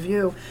nothing left of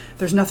you.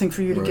 There's nothing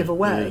for you to give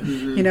away,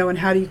 you know, and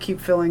how do you keep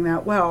filling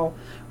that well?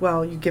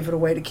 Well, you give it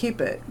away to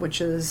keep it, which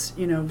is,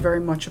 you know,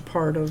 very much a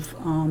part of,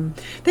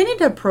 they need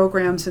to have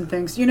programs and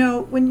things. You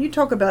know, when you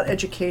talk about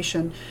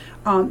education,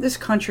 this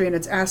country and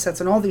its assets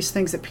and all these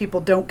things that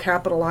people don't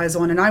capitalize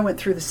on, and I went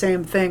through the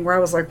same thing where I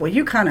was like, well,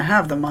 you kind of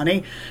have the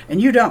money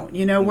and you don't,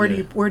 you know, where do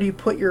you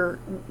put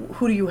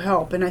who do you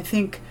help? And I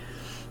think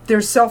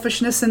there's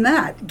selfishness in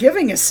that.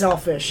 Giving is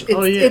selfish.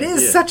 It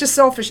is such a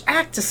selfish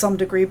act to some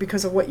degree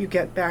because of what you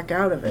get back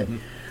out of it.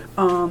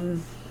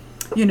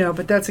 You know,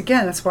 but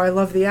that's why I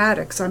love the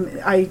addicts.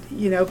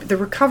 You know, the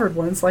recovered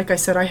ones, like I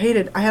said, I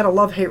had a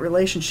love-hate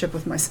relationship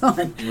with my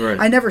son. Right.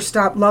 I never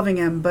stopped loving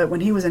him, but when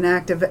he was in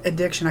active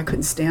addiction, I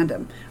couldn't stand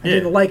him. I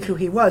didn't like who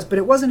he was, but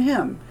it wasn't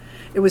him.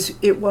 It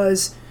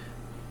was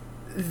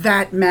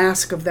that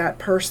mask of that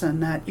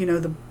person, that, you know,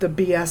 the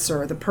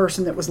BSer, the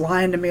person that was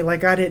lying to me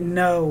like I didn't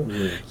know.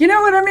 You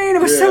know what I mean?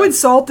 It was so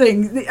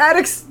insulting. The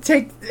addicts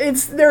they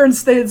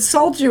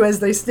insult you as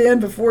they stand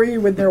before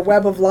you with their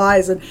web of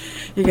lies, and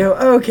you go,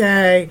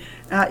 okay.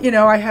 You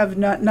know, I have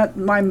not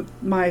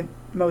my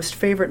most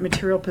favorite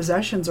material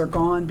possessions are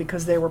gone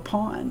because they were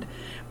pawned.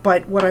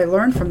 But what I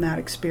learned from that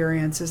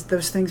experience is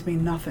those things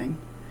mean nothing.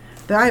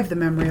 I have the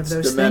memory of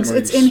those things.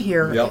 It's in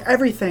here. Yep.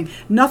 Everything.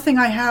 Nothing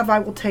I have I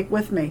will take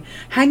with me.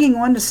 Hanging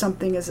on to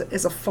something is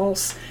a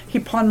false. He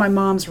pawned my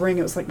mom's ring.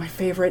 It was like my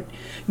favorite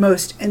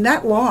most. And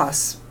that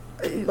loss,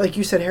 like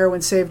you said,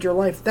 heroin saved your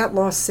life. That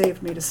loss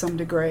saved me to some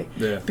degree.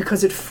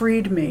 Because it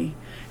freed me.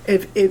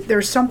 If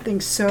there's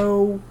something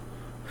so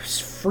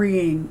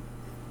freeing,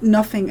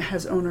 nothing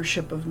has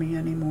ownership of me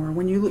anymore.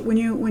 When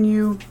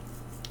you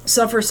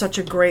suffer such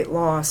a great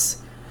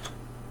loss,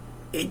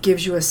 it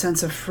gives you a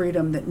sense of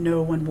freedom that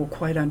no one will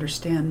quite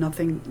understand.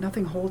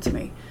 Nothing holds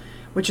me,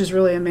 which is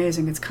really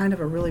amazing. It's kind of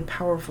a really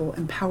powerful,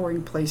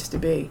 empowering place to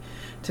be,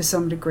 to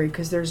some degree,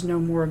 because there's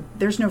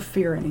no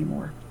fear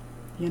anymore.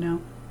 You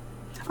know,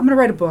 I'm going to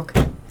write a book.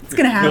 It's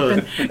going to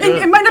happen.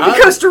 It might not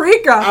be Costa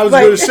Rica. I was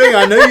going to say,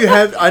 I know you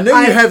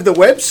have the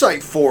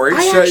website for it.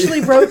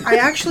 I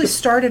actually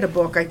started a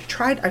book. I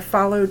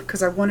followed,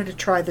 because I wanted to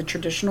try the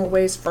traditional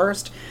ways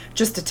first,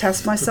 just to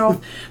test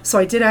myself. So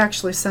I did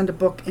actually send a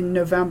book in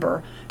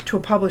November to a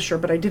publisher,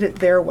 but I did it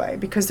their way,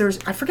 because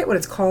I forget what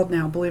it's called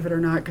now, believe it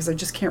or not, because I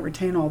just can't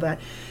retain all that.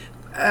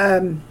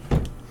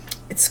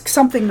 It's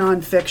something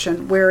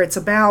nonfiction, where it's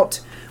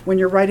about when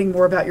you're writing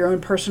more about your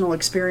own personal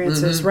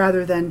experiences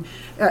rather than,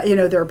 you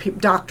know, there are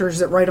doctors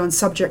that write on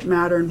subject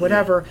matter and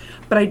whatever.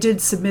 But I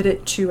did submit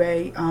it to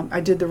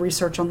I did the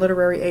research on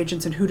literary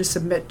agents and who to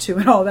submit to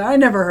and all that. I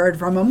never heard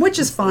from them, which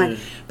is fine.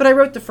 But I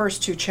wrote the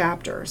first 2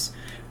 chapters.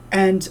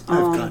 And I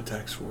have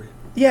contacts for you.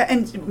 Yeah,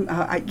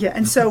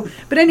 and so,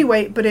 but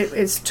anyway,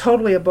 it's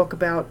totally a book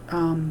about,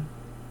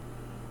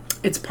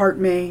 it's part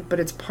me, but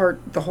it's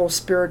part the whole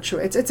spiritual.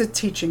 It's a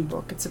teaching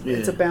book. It's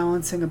a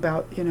balancing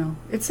about, you know.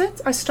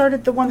 I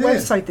started the one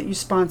website that you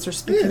sponsor,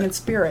 Speaking in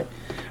Spirit.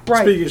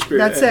 Right. Speaking in Spirit.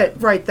 That's it.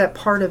 Right. That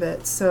part of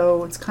it.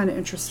 So it's kind of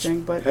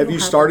interesting. But have you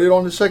started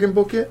on the second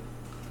book yet?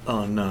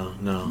 Oh no.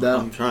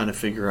 I'm trying to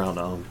figure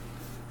out.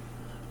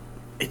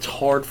 It's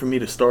hard for me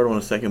to start on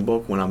a second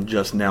book when I'm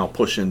just now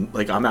pushing.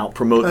 Like, I'm out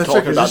promoting,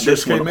 talking about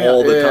this one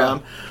all the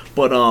time.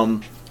 But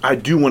I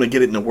do want to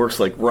get it in the works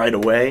like right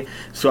away.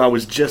 So I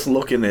was just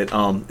looking at.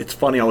 It's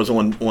funny. I was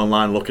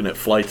online looking at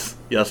flights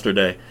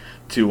yesterday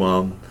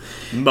to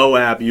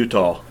Moab,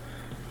 Utah.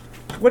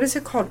 What is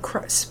it called?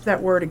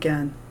 That word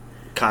again.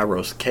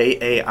 Kairos.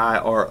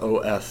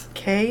 Kairos.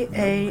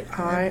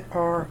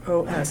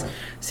 Kairos.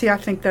 See, I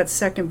think that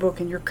second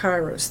book in your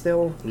Kairos,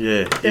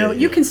 you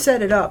you can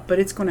set it up, but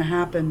it's going to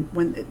happen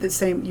when the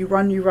same. You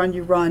run,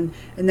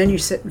 and then you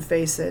sit and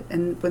face it,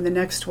 and when the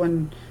next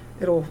one.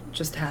 It'll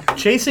just happen.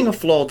 Chasing a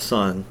Flawed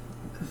Son.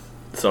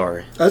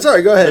 Sorry. That's all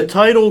right. Go ahead. The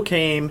title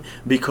came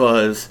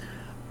because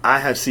I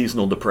have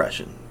seasonal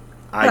depression.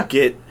 I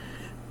get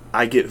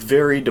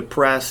very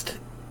depressed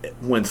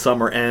when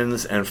summer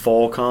ends and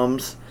fall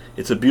comes.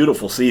 It's a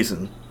beautiful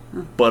season.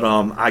 But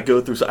I go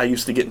through. I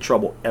used to get in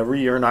trouble every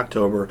year in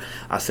October.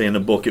 I say in the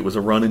book it was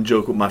a running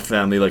joke with my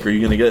family. Like, are you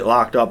going to get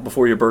locked up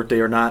before your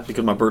birthday or not?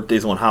 Because my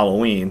birthday's on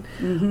Halloween.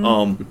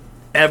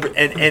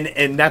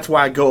 And that's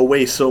why I go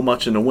away so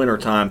much in the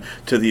wintertime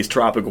to these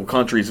tropical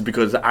countries,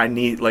 because I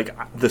need, like,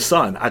 the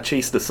sun. I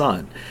chase the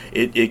sun.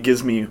 It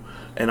gives me,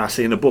 and I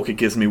say in the book, it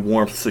gives me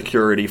warmth,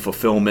 security,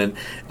 fulfillment.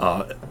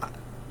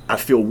 I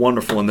feel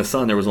wonderful in the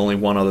sun. There was only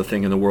one other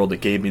thing in the world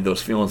that gave me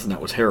those feelings, and that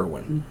was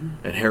heroin.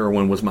 And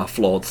heroin was my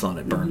flawed son.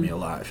 It burned me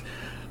alive.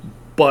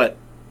 But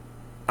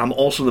I'm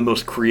also the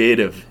most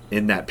creative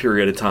in that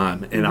period of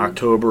time in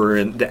October,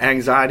 and the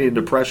anxiety and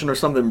depression or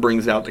something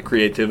brings out the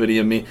creativity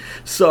in me.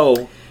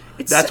 So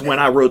that's when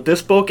I wrote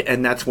this book,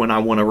 and that's when I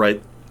want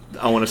to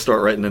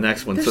start writing the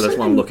next one. So that's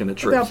why I'm looking at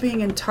tricks. About being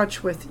in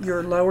touch with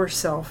your lower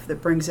self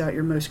that brings out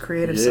your most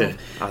creative self.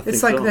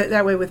 It's like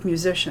that way with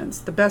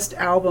musicians. The best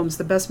albums,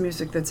 the best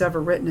music that's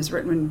ever written is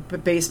written in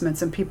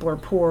basements and people are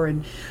poor.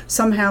 And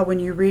somehow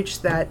when you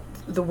reach that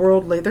the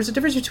worldly. There's a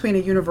difference between a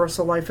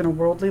universal life and a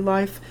worldly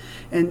life.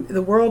 And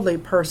the worldly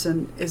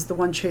person is the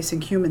one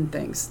chasing human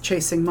things,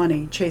 chasing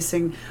money,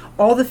 chasing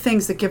all the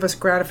things that give us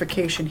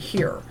gratification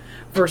here,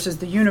 versus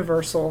the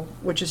universal,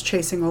 which is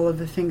chasing all of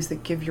the things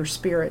that give your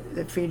spirit,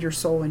 that feed your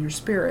soul and your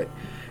spirit.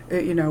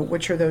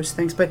 Which are those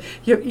things? But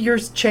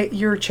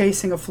you're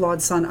chasing a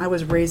flawed son. I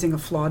was raising a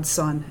flawed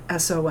son.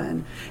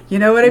 SON. You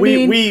know what I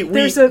mean? We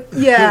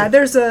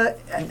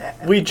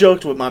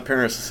joked with my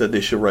parents and said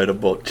they should write a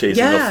book,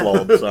 Chasing a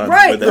Flawed Son.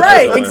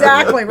 Right,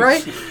 exactly,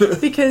 right.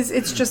 Because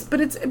it's just, but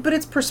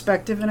it's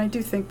perspective, and I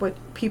do think what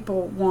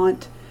people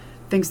want,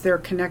 things they're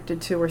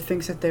connected to, or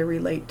things that they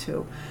relate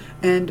to.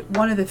 And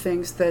one of the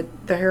things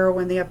that the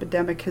heroin, the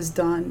epidemic, has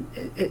done,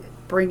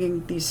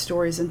 bringing these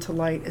stories into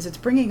light, is it's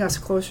bringing us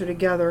closer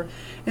together,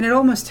 and it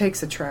almost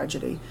takes a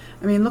tragedy.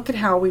 I mean, look at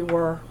how we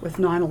were with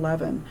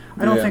 9/11.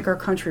 I don't think our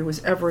country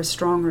was ever as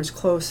strong or as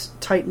close,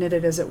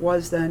 tight-knitted as it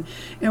was then.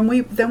 And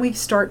we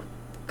start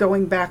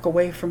going back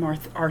away from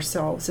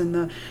ourselves.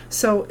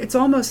 So it's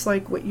almost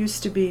like what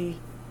used to be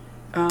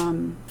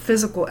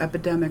physical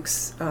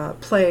epidemics,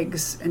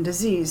 plagues and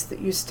disease that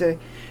used to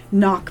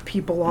knock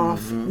people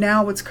off.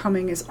 Now what's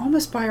coming is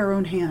almost by our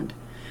own hand.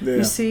 Yeah.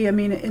 You see, I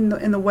mean,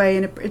 in the way,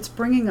 and it's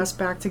bringing us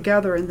back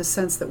together in the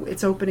sense that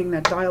it's opening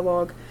that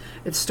dialogue,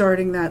 it's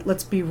starting that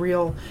let's be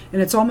real,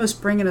 and it's almost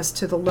bringing us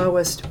to the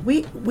lowest.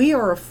 We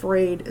are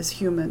afraid as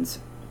humans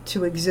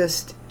to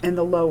exist in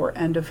the lower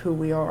end of who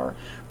we are,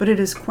 but it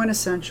is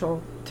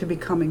quintessential to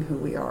becoming who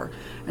we are.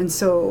 And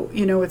so,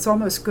 it's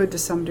almost good to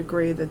some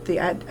degree that the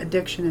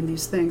addiction and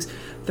these things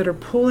that are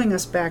pulling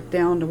us back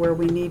down to where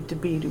we need to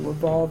be to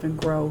evolve and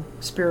grow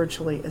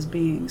spiritually as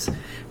beings.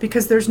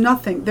 Because there's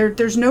nothing,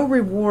 there's no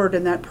reward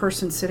in that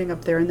person sitting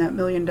up there in that $1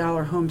 million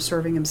home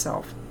serving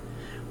himself.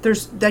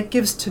 That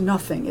gives to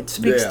nothing. It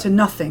speaks to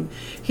nothing.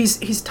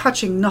 He's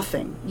touching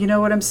nothing. You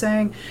know what I'm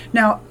saying?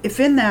 Now, if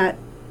in that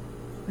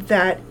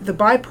the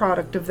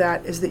byproduct of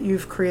that is that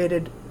you've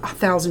created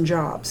 1,000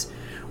 jobs,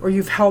 or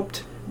you've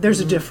helped, there's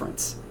a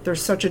difference.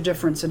 There's such a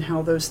difference in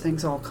how those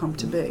things all come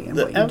to be. And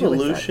the what you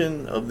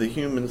evolution of the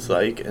human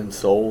psyche and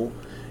soul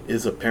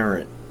is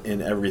apparent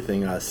in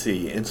everything I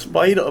see. In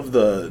spite of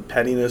the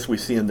pettiness we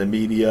see in the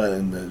media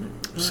and the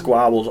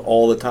squabbles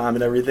all the time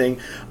and everything,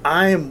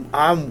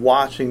 I'm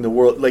watching the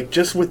world, like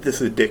just with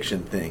this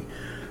addiction thing.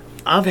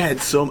 I've had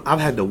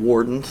the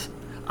wardens,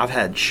 I've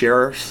had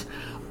sheriffs,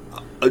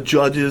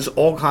 judges,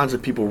 all kinds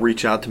of people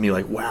reach out to me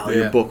like, wow,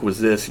 your book was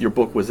this, your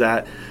book was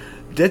that.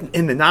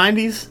 In the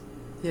 90s,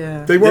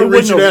 they weren't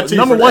reaching out to you.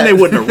 Number one, they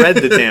wouldn't have read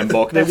the damn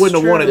book. They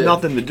wouldn't have wanted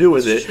nothing to do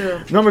with it.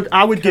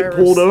 I would get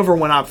pulled over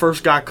when I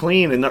first got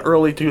clean in the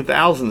early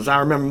 2000s. I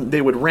remember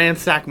they would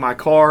ransack my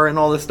car and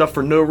all this stuff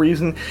for no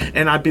reason,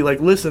 and I'd be like,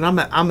 listen, I'm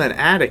an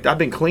addict. I've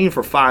been clean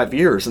for 5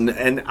 years.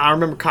 And I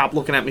remember a cop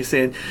looking at me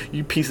saying,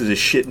 you pieces of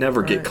shit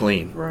never get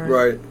clean.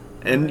 Right.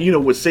 And,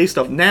 would say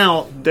stuff.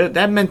 Now,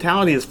 that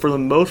mentality is for the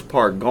most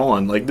part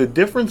gone. Like, the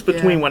difference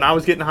between when I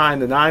was getting high in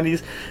the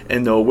 90s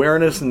and the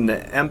awareness and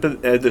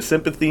the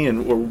sympathy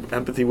or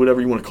empathy, whatever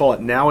you want to call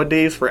it,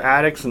 nowadays for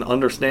addicts and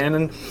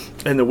understanding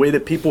and the way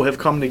that people have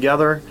come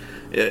together,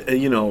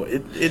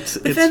 it's...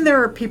 But then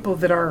there are people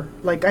that are,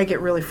 like, I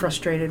get really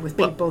frustrated with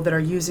people that are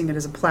using it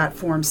as a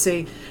platform.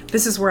 See,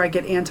 this is where I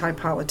get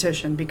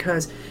anti-politician,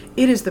 because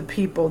it is the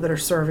people that are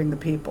serving the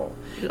people.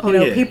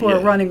 People are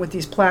running with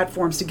these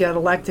platforms to get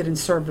elected and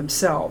serve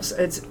themselves.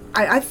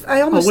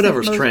 I almost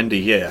whatever's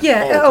trendy,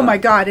 my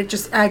God, it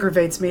just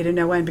aggravates me to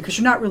no end, because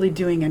you're not really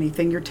doing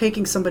anything. You're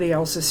taking somebody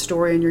else's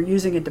story and you're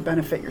using it to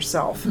benefit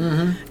yourself.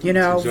 That's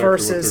exactly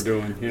versus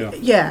what they're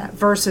doing.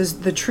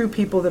 Versus the true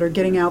people that are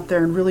getting out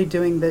there and really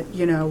doing that.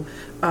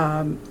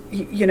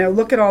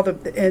 Look at all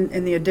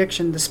in the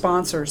addiction, the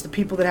sponsors, the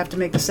people that have to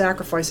make the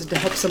sacrifices to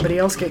help somebody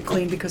else get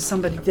clean because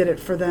somebody did it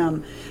for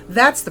them.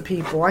 That's the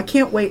people. I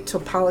can't wait till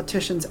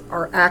politicians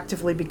are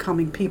actively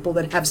becoming people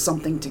that have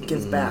something to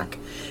give back,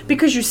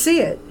 because you see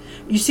it.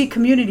 You see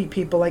community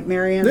people like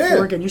Marianne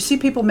Forgan. You see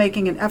people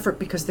making an effort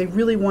because they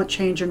really want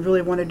change and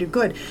really want to do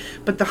good.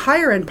 But the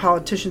higher end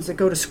politicians that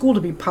go to school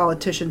to be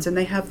politicians, and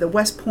they have the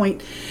West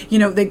Point,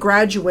 they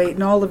graduate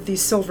and all of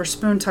these silver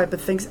spoon type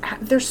of things,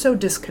 they're so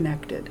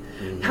disconnected.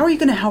 How are you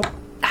going to help?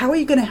 How are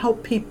you going to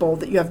help people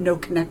that you have no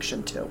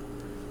connection to?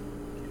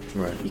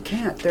 Right. You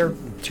can't. They're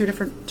two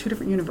different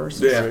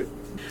universes. Yeah.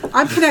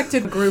 I'm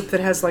connected to a group that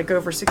has like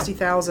over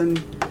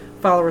 60,000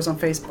 followers on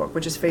Facebook,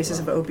 which is Faces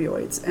of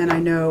Opioids, and I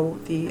know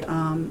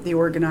the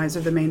organizer,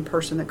 the main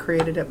person that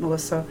created it,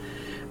 Melissa,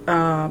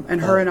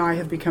 and her and I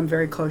have become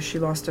very close. She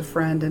lost a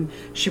friend, and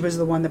she was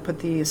the one that put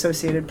the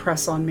Associated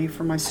Press on me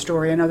for my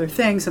story and other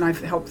things, and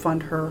I've helped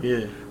fund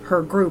her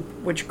group,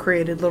 which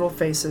created Little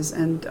Faces.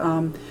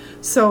 And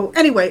so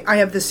anyway, I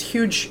have this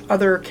huge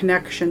other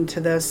connection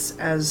to this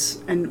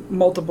and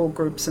multiple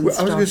groups and stuff.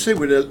 I was going to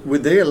say,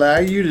 would they allow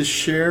you to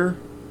share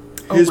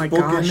his my book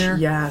gosh, in there?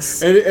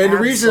 yes. And the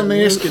reason I'm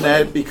asking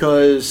that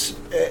because,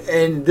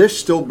 and this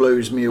still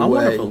blows me away. I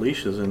wonder if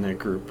Alicia's in that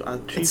group.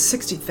 It's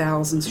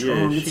 60,000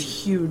 strong.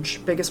 It's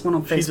huge, biggest one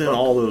on Facebook. She's in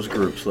all those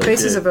groups. Like,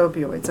 Faces of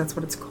Opioids, that's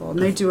what it's called.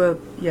 And they do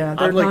they're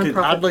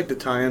nonprofit. I'd like to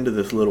tie into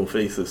this Little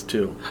Faces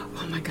too.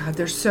 Oh my God,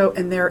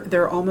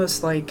 they're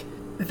almost like,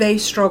 they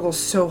struggle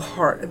so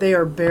hard. They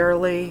are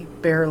barely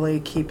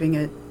keeping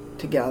it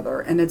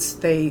together. And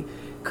they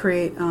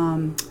create,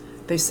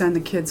 they send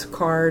the kids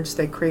cards,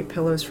 they create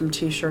pillows from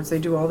t-shirts, they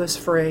do all this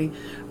free.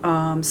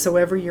 So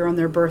every year on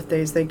their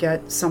birthdays they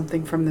get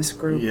something from this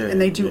group. And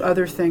they do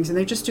other things, and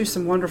they just do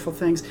some wonderful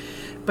things.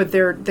 But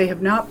they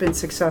have not been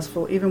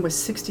successful, even with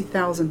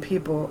 60,000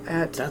 people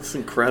that's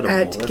incredible.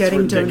 At that's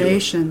getting ridiculous.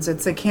 donations.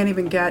 They can't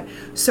even get,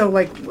 so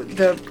like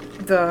the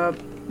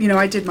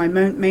I did my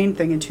main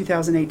thing in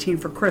 2018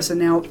 for Chris,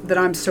 and now that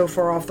I'm so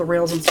far off the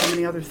rails on so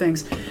many other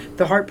things,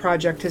 the Heart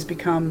Project has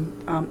become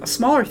a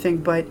smaller thing,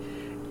 but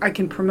I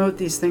can promote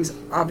these things.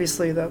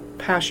 Obviously, the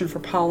Passion for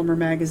Polymer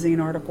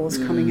magazine article is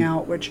coming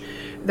out, which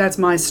that's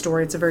my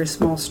story. It's a very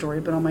small story,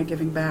 but on my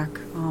giving back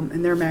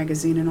in their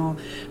magazine and all.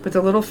 But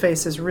the Little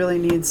Faces really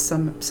needs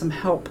some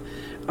help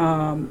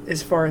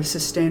as far as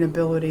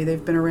sustainability.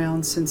 They've been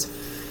around since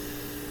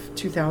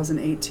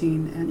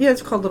 2018, and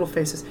it's called Little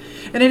Faces,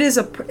 and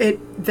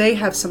they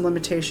have some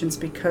limitations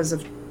because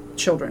of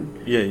children.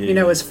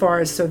 As far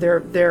as their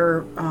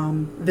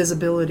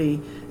visibility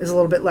is a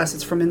little bit less.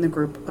 It's from in the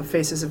group of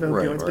Faces of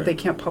Opioids, but they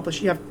can't publish.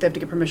 They have to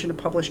get permission to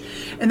publish,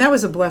 and that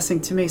was a blessing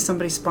to me.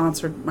 Somebody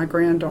sponsored my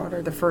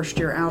granddaughter the first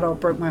year out.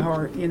 It broke my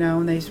heart,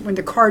 and when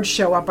the cards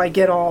show up, I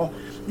get all,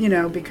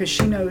 because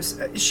she knows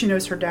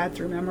her dad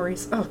through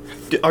memories. Oh,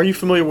 are you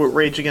familiar with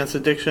Rage Against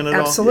Addiction at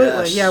all?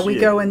 Absolutely, yes. We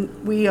go and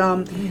we. Do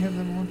you have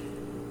them on?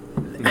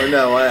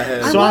 No, I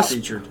have. So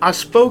I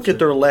spoke at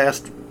their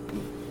last.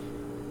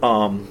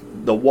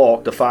 The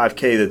walk, the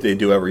 5K that they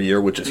do every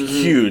year, which is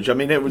huge. I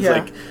mean, it was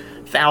like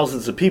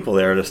thousands of people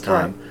there this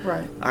time.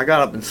 Right. I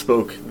got up and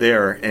spoke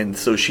there, and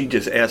so she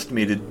just asked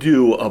me to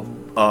do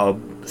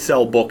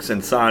sell books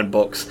and sign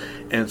books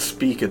and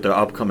speak at the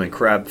upcoming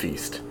Crab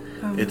Feast.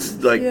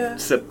 It's like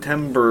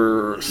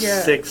September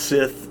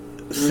 6th,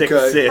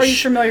 6th-ish. Are you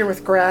familiar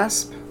with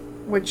GRASP,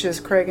 which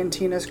is Craig and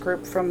Tina's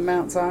group from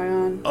Mount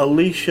Zion?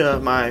 Alicia,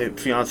 my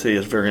fiance,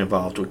 is very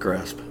involved with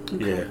GRASP.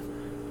 Okay. Yeah.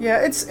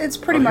 Yeah, it's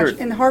pretty much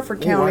in Harford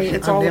County.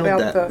 It's all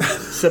about the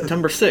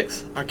September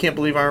 6th. I can't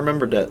believe I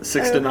remembered that.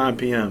 6 to 9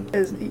 p.m.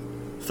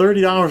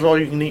 $30 all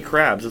you can eat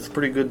crabs. It's a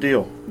pretty good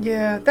deal.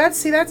 Yeah,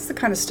 that's the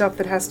kind of stuff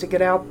that has to get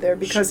out there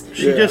because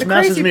she just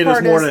messaged me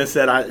this morning and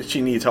said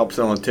she needs help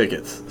selling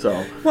tickets.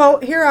 So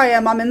here I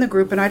am. I'm in the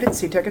group and I didn't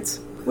see tickets.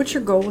 What's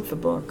your goal with the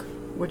book?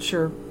 What's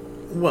your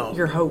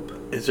hope?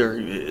 There's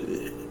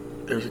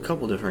a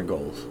couple different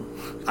goals.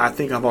 I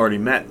think I've already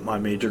met my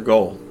major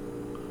goal.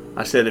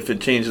 I said if it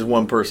changes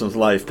one person's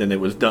life, then it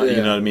was done. Yeah.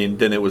 You know what I mean?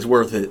 Then it was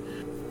worth it.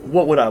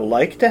 What would I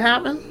like to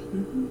happen?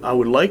 Mm-hmm. I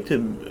would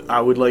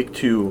like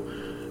to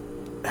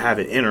have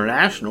it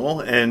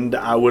international, and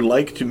I would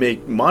like to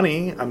make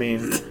money. I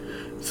mean,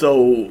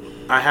 so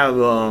I have.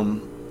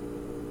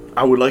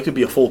 I would like to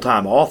be a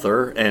full-time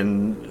author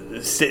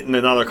and sit in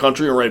another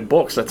country and write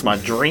books. That's my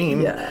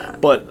dream. Yeah.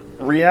 But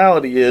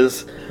reality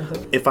is,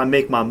 if I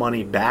make my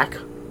money back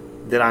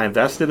that I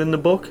invested in the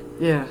book,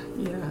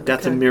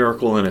 that's a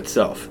miracle in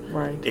itself.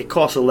 Right. It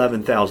costs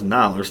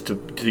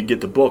 $11,000 to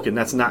get the book, and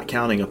that's not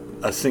counting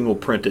a single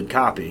printed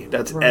copy.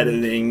 That's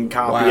editing,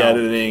 copy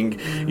editing.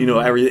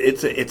 Mm-hmm.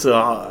 It's a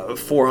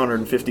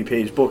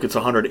 450-page book. It's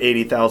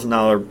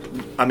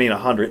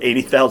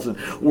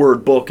 $180,000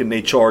 word book, and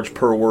they charge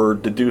per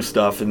word to do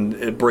stuff, and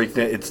it breaks.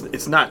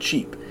 It's not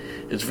cheap.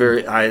 It's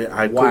very.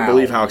 I couldn't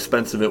believe how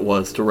expensive it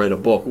was to write a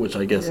book, which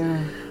I guess.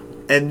 Yeah.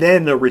 And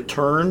then the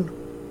return.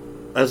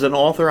 As an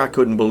author, I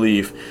couldn't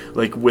believe,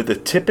 like with a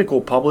typical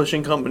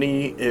publishing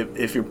company,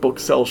 if your book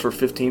sells for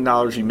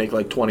 $15, you make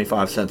like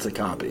 25 cents a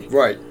copy.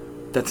 Right.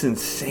 That's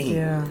insane.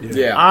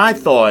 Yeah. I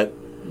thought,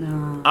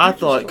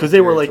 because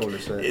they were like,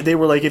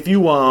 if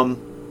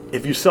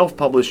you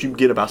self-publish, you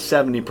get about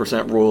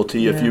 70%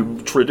 royalty. If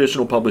you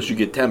traditional publish, you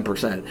get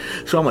 10%.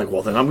 So I'm like,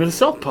 well, then I'm going to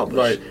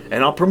self-publish,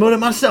 and I'll promote it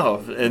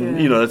myself, and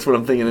that's what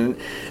I'm thinking. And,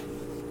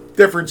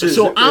 difference is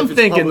if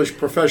it's published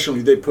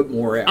professionally, they put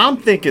more out. I'm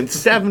thinking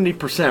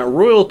 70%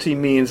 royalty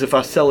means if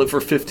I sell it for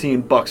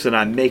 $15 and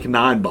I make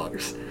 $9.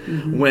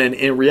 Mm-hmm. When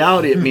in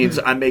reality it means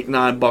I make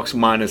 $9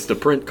 minus the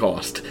print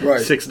cost,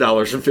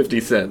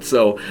 $6.50.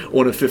 So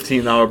on a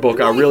 $15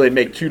 book, I really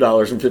make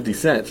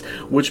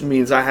 $2.50, which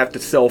means I have to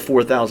sell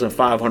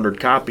 4,500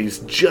 copies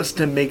just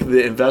to make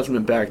the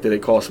investment back that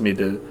it cost me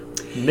to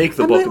make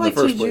the book in the first place.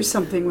 I might like to do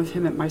something with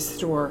him at my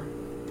store.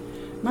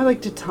 I might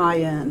like to tie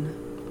in.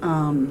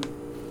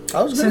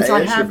 Since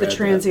I have the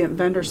transient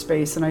vendor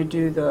space and I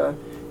do the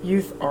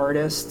youth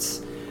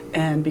artists,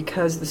 and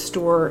because the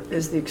store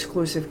is the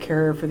exclusive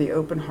carrier for the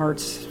Open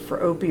Hearts for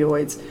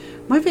Opioids, I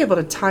might be able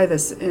to tie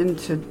this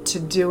into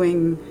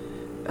doing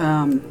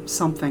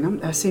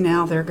something. I see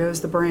now, there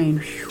goes the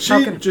brain.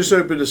 She just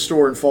opened a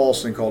store in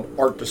Falston called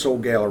Art to Soul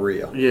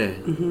Galleria. Yeah.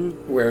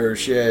 Where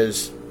she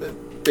has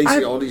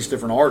basically all these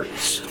different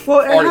artists.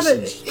 Well,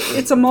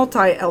 it's a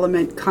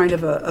multi-element kind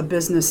of a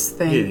business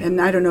thing, and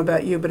I don't know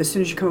about you, but as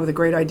soon as you come up with a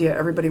great idea,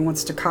 everybody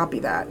wants to copy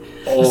that.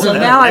 Oh, so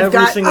now I've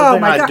got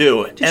my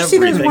God. Did you see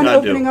there's one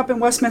opening up in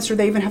Westminster?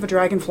 They even have a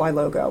dragonfly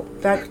logo.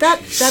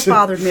 That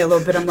bothered me a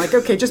little bit. I'm like,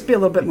 okay, just be a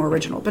little bit more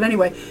original. But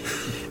anyway,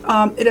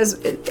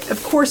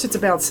 of course, it's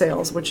about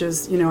sales, which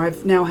is, I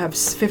now have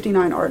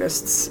 59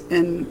 artists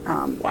in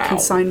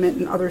consignment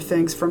and other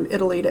things from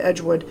Italy to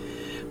Edgewood,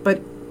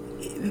 but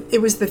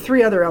it was the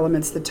three other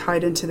elements that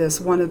tied into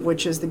this, one of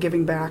which is the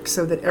giving back,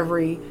 so that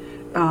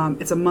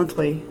it's a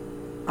monthly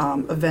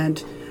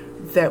event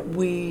that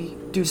we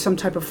do some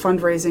type of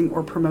fundraising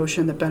or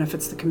promotion that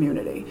benefits the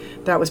community.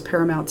 That was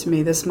paramount to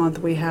me. This month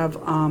we had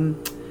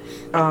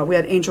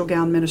Angel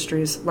Gown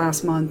Ministries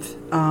last month.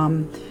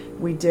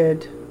 We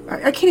did,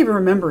 I can't even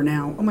remember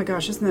now. Oh my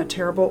gosh, isn't that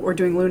terrible? We're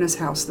doing Luna's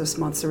House this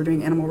month, so we're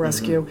doing animal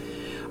rescue,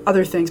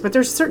 other things. But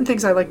there's certain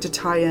things I like to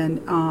tie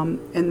in,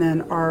 and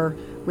then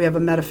we have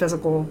a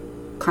metaphysical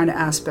kind of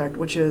aspect,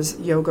 which is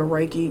yoga,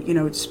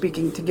 Reiki,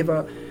 speaking to give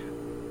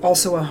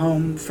also a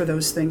home for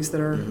those things that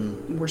are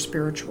more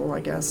spiritual, I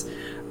guess,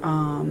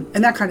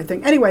 and that kind of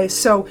thing. Anyway,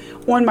 so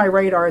on my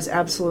radar is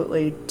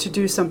absolutely to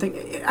do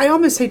something. I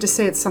almost hate to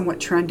say it's somewhat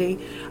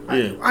trendy.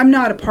 Yeah. I'm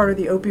not a part of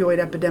the opioid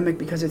epidemic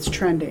because it's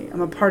trendy.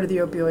 I'm a part of the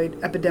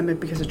opioid epidemic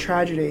because of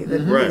tragedy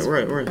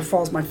that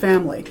befalls my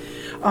family.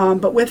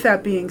 But with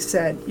that being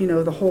said,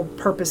 the whole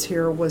purpose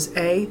here was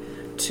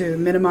to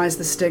minimize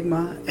the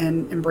stigma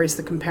and embrace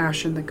the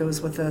compassion that goes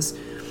with this,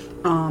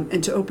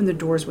 and to open the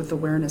doors with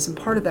awareness. And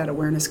part of that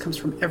awareness comes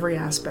from every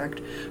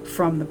aspect,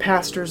 from the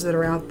pastors that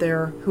are out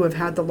there who have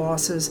had the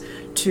losses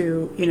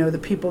to, the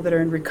people that are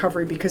in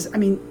recovery. Because,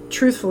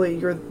 truthfully,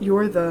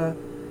 you're the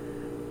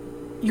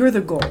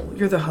goal,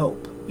 you're the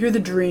hope, you're the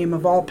dream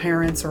of all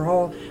parents or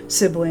all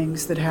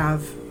siblings that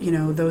have,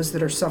 those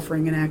that are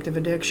suffering an active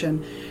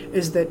addiction,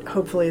 is that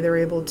hopefully they're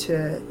able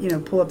to,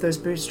 pull up those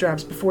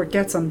bootstraps before it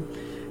gets them,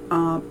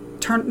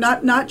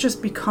 not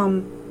just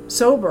become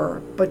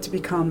sober, but to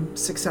become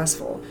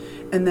successful.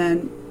 And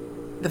then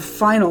the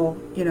final,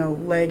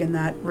 leg in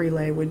that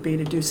relay would be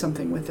to do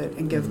something with it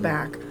and give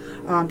back.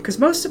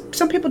 Because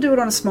some people do it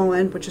on a small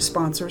end, which is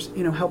sponsors,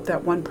 help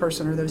that one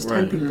person or those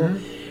 10 people,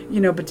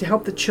 but to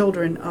help the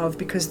children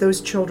because those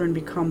children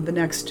become the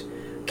next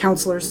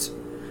counselors,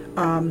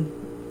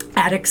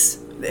 addicts.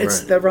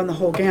 They run the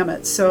whole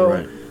gamut.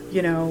 So,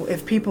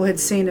 if people had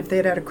seen, if they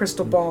had a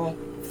crystal ball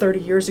 30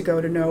 years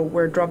ago to know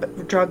where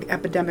drug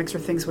epidemics or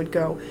things would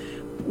go,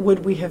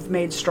 would we have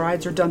made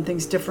strides or done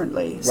things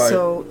differently? Right.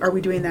 So are we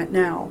doing that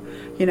now?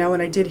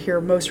 And I did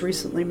hear most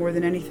recently, more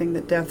than anything,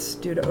 that deaths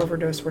due to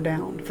overdose were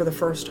down for the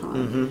first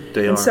time.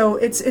 They are. So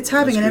it's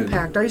having an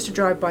impact. I used to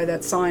drive by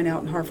that sign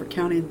out in Harford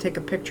County and take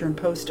a picture and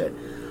post it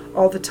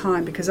all the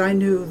time, because I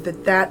knew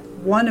that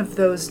one of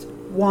those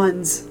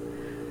ones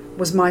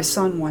was my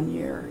son one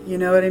year. You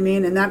know what I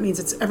mean? And that means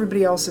it's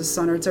everybody else's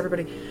son, or it's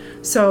everybody.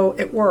 So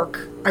at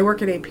work, I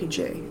work at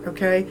APG,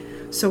 okay?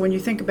 So when you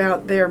think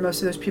about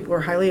most of those people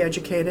are highly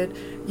educated.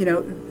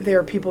 They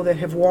are people that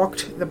have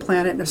walked the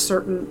planet in a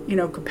certain,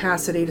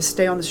 capacity to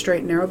stay on the straight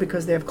and narrow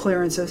because they have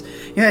clearances.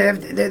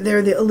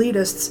 They're the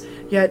elitists,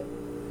 yet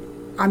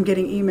I'm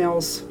getting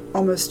emails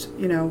almost,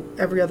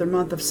 every other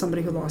month of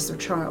somebody who lost their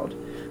child.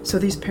 So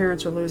these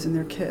parents are losing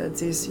their kids.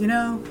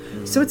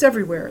 So it's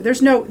everywhere.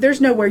 There's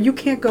nowhere. You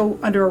can't go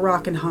under a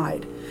rock and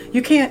hide.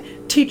 You can't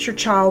teach your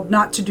child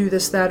not to do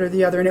this, that, or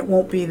the other, and it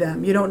won't be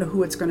them. You don't know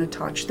who it's going to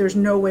touch. There's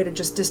no way to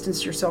just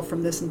distance yourself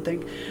from this and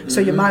think.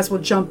 So you might as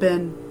well jump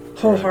in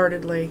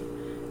wholeheartedly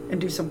and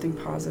do something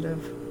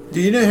positive. Do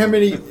you know how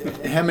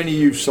many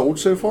you've sold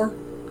so far?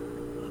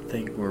 I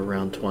think we're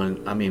around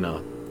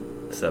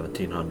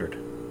 1,700.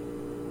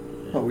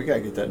 Oh, we got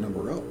to get that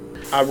number up.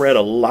 I read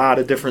a lot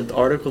of different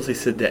articles. They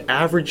said the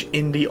average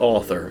indie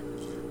author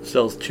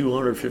sells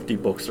 250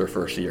 books their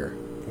first year.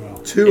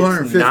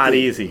 250. It's not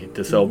easy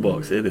to sell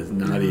books. It is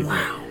not easy.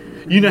 Wow.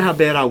 You know how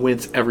bad I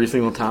wince every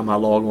single time I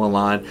log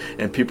online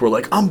and people are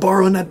like, I'm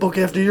borrowing that book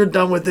after you're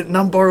done with it, and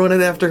I'm borrowing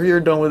it after you're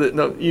done with it.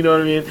 No, you know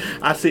what I mean?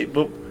 I see,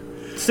 but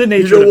it's the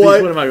nature of the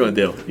beast. What am I going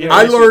to do?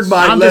 I learned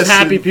my lesson. I'm just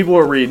happy people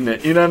are reading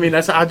it. You know what I mean?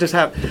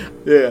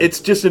 It's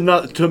just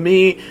enough. To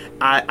me,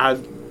 I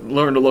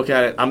learn to look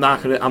at it. I'm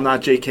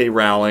not J.K.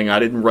 Rowling. I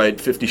didn't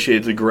write 50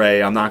 Shades of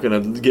Grey. I'm not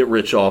going to get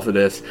rich off of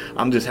this.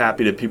 I'm just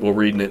happy that people are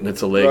reading it and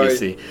it's a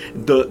legacy.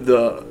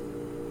 Right.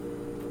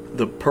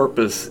 The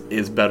purpose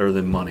is better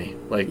than money.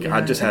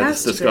 I just had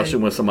this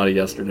discussion with somebody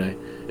yesterday.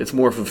 It's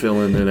more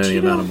fulfilling than any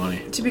amount of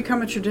money. To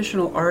become a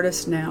traditional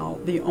artist now,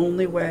 the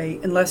only way,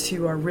 unless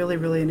you are really,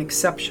 really an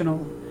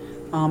exceptional,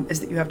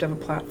 is that you have to have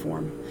a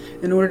platform.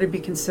 In order to be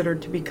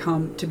considered to be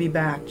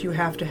backed, you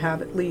have to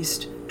have at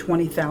least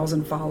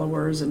 20,000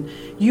 followers, and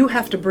you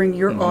have to bring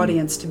your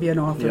audience to be an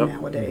author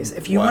nowadays.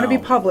 If you want to be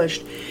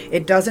published,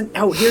 it doesn't.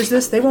 Oh, here's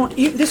this. They won't.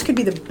 This could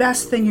be the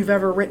best thing you've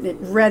ever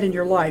read in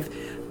your life.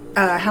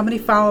 how many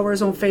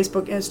followers on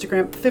Facebook,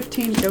 Instagram?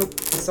 15? Nope,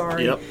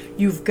 sorry. Yep.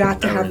 You've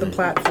got to have the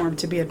platform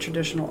to be a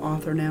traditional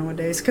author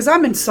nowadays. Because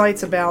I'm in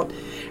sites about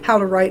how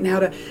to write and how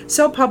to...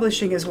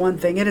 Self-publishing is one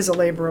thing. It is a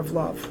labor of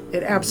love.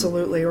 It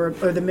absolutely, or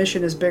the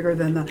mission is bigger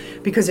than the...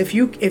 Because if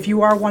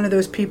you are one of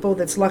those people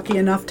that's lucky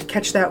enough to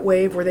catch that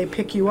wave where they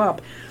pick you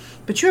up,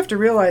 but you have to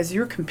realize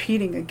you're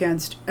competing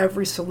against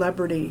every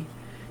celebrity.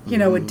 You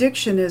know,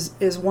 addiction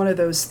is one of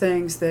those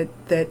things that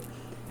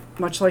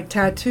much like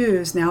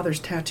tattoos, now there's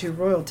tattoo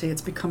royalty.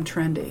 It's become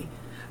trendy.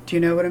 Do you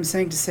know what I'm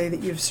saying? To say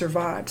that you've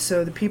survived.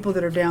 So the people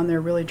that are down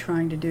there really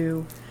trying to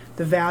do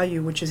the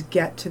value, which is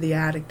get to the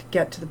addict,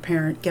 get to the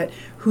parent, get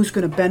who's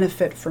going to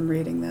benefit from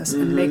reading this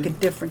and make a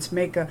difference,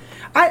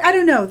 I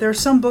don't know. There are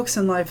some books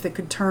in life that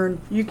could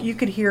turn, you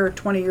could hear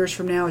 20 years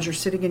from now as you're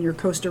sitting in your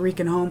Costa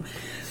Rican home,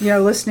 you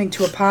know, listening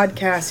to a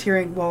podcast,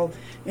 hearing,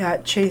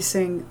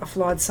 chasing a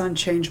flawed son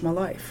changed my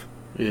life.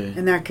 Yeah.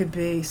 And that could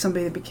be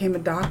somebody that became a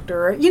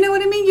doctor. You know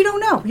what I mean? You don't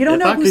know. You don't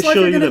know whose life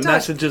you're going to touch. If I could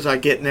show you the messages I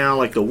get now,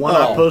 like the one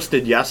I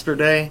posted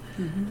yesterday,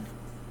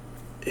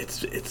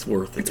 it's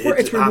worth it.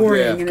 It's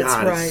rewarding, and it's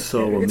God, right. It's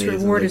so amazing. Its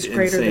reward is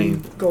greater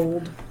than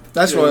gold.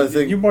 That's one of the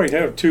things. You might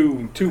have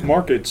two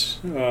markets,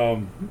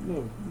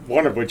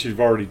 one of which you've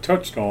already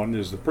touched on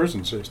is the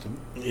prison system.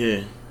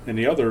 Yeah. And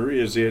the other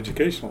is the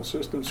educational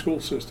system,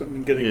 school system,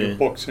 and getting the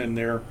books in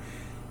there.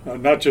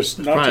 Not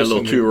just probably a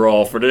little too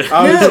raw for this.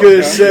 I was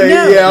going to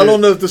say, I don't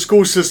know if the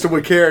school system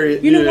would carry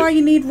it. You know why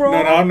you need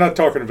raw? No, I'm not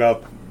talking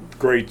about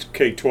grade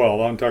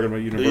K-12. I'm talking about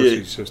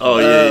university system. Oh,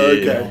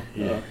 okay.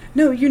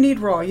 No, you need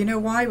raw. You know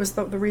why? It was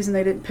the reason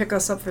they didn't pick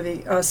us up for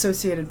the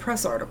Associated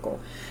Press article.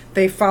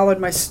 They followed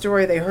my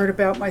story. They heard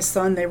about my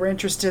son. They were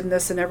interested in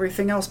this and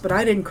everything else, but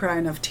I didn't cry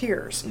enough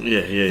tears.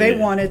 They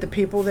wanted the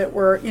people that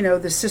were,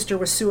 the sister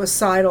was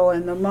suicidal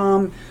and the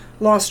mom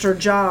lost her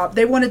job.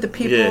 They wanted the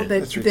people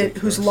that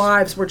whose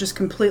lives were just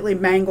completely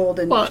mangled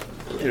and. Well,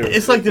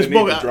 it's like this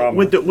book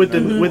with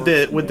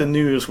the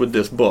news with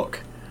this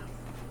book.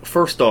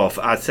 First off,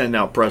 I send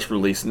out press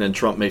release, and then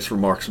Trump makes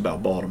remarks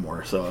about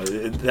Baltimore, so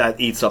that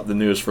eats up the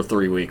news for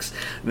 3 weeks.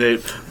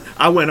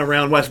 I went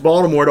around West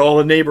Baltimore to all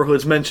the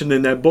neighborhoods mentioned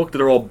in that book that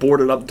are all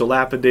boarded up,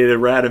 dilapidated,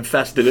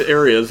 rat-infested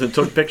areas, and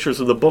took pictures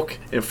of the book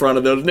in front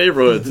of those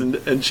neighborhoods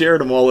and shared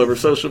them all over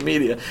social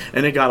media.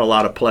 And it got a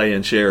lot of play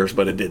and shares,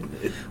 but it didn't.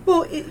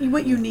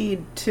 What you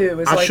need too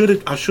is I should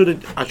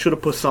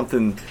have put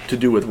something to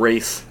do with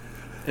race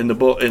in the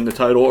book, in the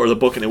title or the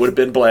book, and it would have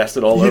been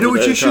blasted all over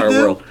the entire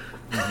world.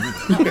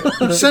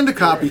 Send a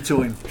copy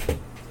to him.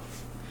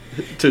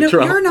 Trump.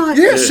 You're not.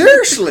 Yeah,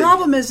 seriously. The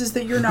problem is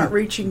that you're not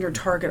reaching your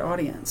target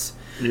audience.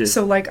 Yeah.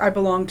 So, like, I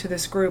belong to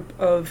this group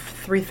of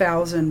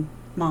 3,000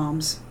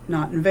 moms,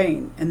 not in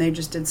vain, and they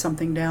just did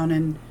something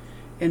down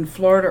in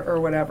Florida or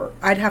whatever.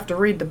 I'd have to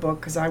read the book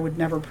because I would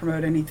never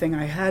promote anything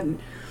I hadn't.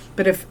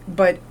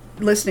 But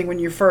listening when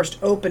you're first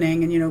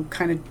opening and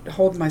kind of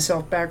hold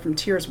myself back from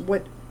tears.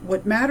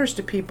 What matters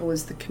to people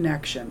is the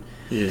connection.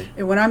 Yeah.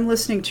 And when I'm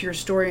listening to your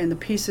story and the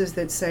pieces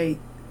that say,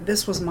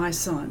 this was my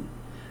son,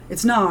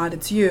 it's not,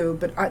 it's you,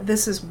 but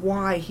this is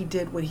why he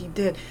did what he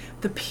did.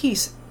 The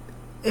peace,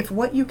 if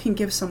what you can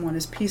give someone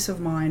is peace of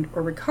mind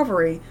or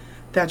recovery,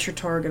 that's your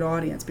target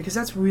audience, because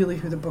that's really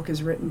who the book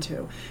is written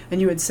to.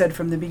 And you had said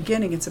from the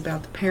beginning it's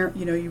about the parent,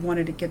 you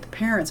wanted to get the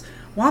parents.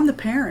 Well, I'm the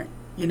parent,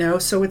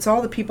 so it's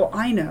all the people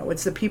I know.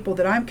 It's the people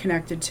that I'm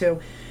connected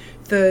to.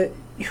 Who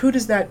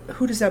does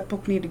that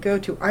book need to go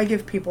to? I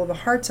give people the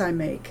hearts I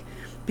make,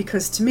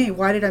 because to me,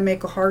 why did I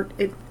make a heart?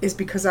 It is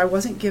because I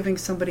wasn't giving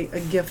somebody a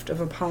gift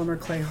of a polymer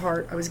clay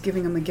heart. I was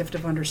giving them a gift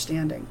of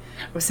understanding.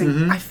 I was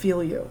saying, I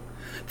feel you.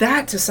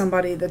 That to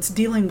somebody that's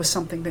dealing with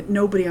something that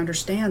nobody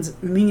understands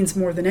means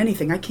more than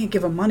anything. I can't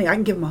give them money. I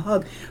can give them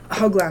a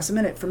hug last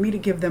minute. For me to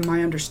give them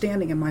my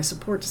understanding and my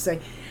support to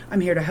say,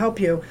 I'm here to help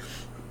you,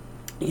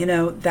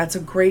 that's a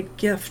great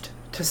gift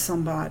to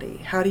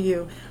somebody.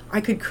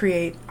 I could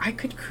create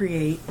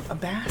a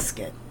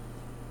basket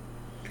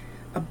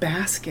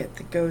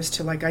that goes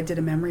to, like, I did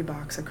a memory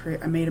box. I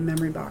made a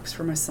memory box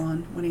for my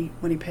son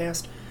when he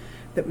passed,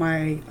 that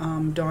my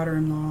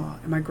daughter-in-law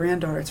and my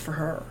granddaughter, it's for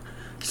her.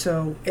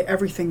 So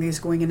everything that is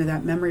going into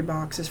that memory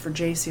box is for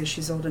JC, as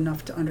she's old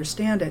enough to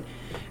understand it.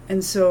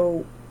 And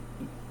so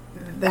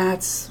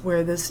that's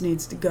where this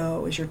needs to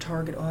go, is your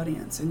target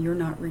audience, and you're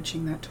not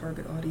reaching that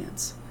target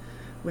audience,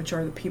 which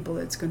are the people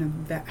that's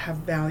going to have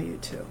value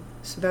to.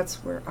 So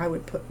that's where I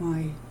would put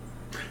my...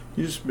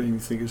 You just made me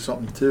think of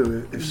something,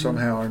 too. If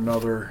somehow or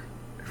another,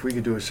 if we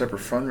could do a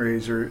separate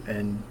fundraiser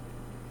and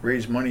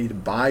raise money to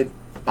buy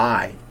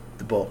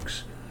the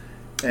books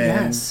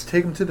and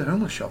take them to the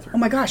homeless shelter. Oh,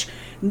 my gosh.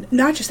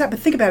 Not just that, but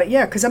think about it,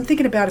 because I'm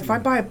thinking about if I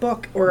buy a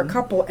book or a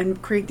couple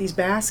and create these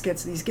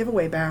baskets, these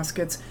giveaway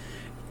baskets,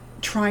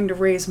 trying to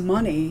raise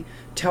money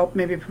to help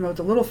maybe promote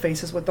the Little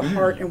Faces with the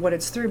heart and what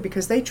it's through,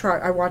 because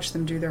I watch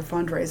them do their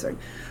fundraising.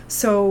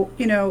 So,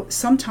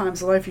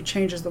 sometimes the life you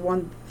change is the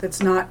one that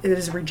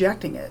is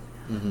rejecting it.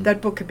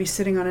 that book could be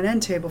sitting on an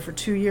end table for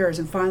 2 years,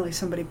 and finally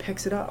somebody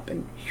picks it up,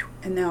 and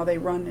now they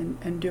run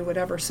and do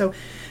whatever. So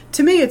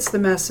to me, it's the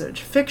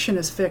message. Fiction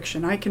is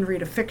fiction. I can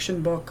read a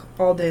fiction book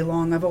all day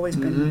long. I've always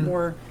been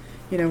more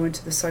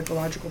into the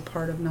psychological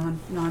part of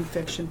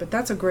nonfiction, but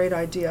that's a great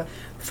idea.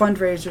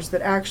 Fundraisers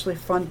that actually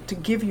fund to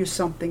give you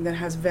something that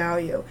has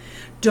value.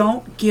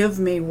 Don't give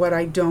me what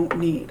I don't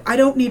need. I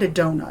don't need a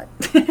donut.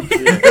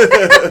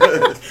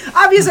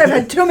 Obviously, I've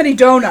had too many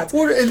donuts.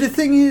 Well, and the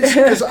thing is,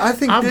 because I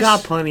think I've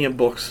got plenty of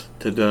books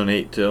to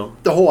donate to.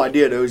 The whole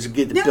idea, though, is to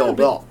get it built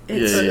up.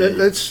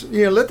 That's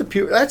let the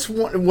people. That's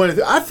one of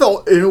the. I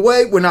felt in a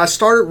way when I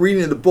started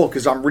reading the book,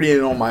 because I'm reading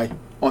it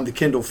on the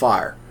Kindle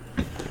Fire.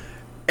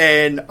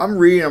 And I'm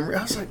reading,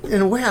 I was like,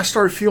 in a way, I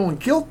started feeling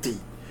guilty.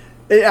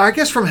 And I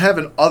guess from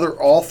having other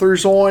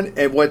authors on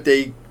and what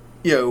they,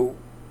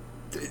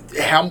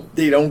 how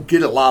they don't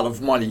get a lot of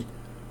money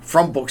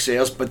from book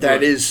sales, but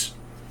that is,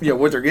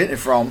 what they're getting it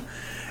from.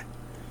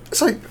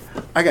 It's like,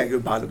 I got to go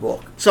buy the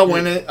book. So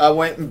when I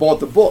went and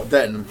bought the book,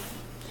 then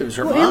it was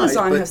her mind.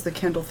 Amazon has the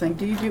Kindle thing.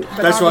 Do you do? But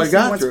that's what I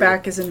got what's through.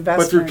 Back is investment.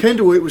 But through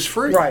Kindle, it was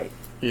free. Right.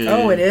 Yeah.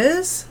 Oh, it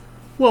is?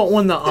 Well,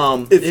 on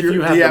the if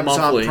you have the Amazon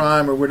monthly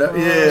Prime or whatever,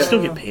 you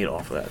still get paid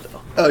off of that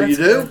though. Oh, That's you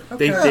do? good.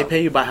 Okay. They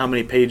pay you by how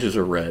many pages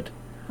are read.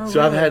 Oh,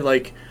 so I've really? had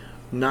like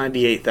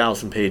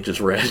 98,000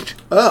 pages read.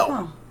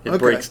 Oh, It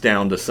breaks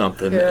down to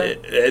something. Yeah.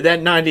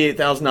 That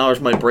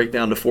 $98,000 might break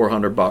down to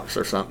 $$400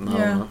 or something. I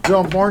don't know. Is it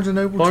on Barnes and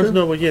Noble Barnes too? and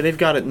Noble, yeah, they've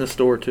got it in the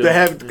store too. They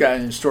have got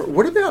it in the store.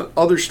 What about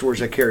other stores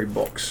that carry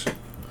books?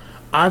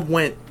 I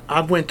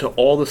went to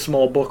all the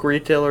small book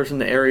retailers in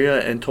the area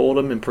and told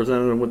them and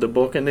presented them with the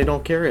book, and they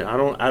don't carry it. I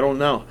don't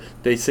know.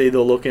 They say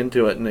they'll look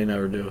into it, and they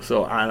never do.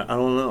 So I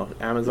don't know.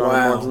 Amazon,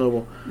 Wow. Barnes and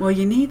Noble. Well,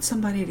 you need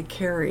somebody to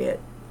carry it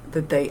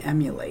that they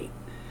emulate.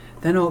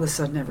 Then all of a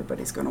sudden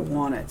everybody's going to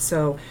want it.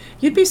 So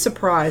you'd be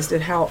surprised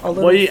at how a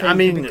little thing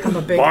can become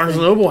a big Barnes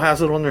thing. and Noble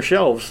has it on their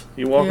shelves.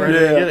 You walk right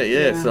in and get it.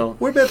 Yeah. So.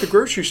 What about the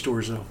grocery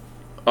stores though?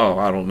 Oh,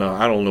 I don't know.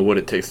 I don't know what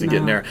it takes to get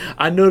in there.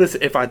 I notice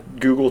if I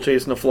Google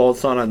Chasing the Flawed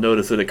Son, I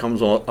notice that it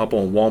comes up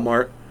on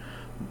Walmart.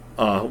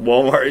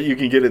 Walmart, you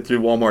can get it through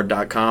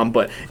Walmart.com,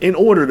 but in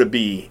order to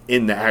be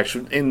in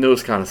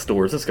those kind of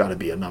stores, it's got to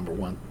be a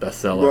 #1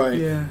 bestseller. Right.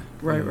 Yeah,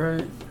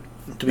 right.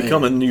 To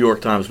become a New York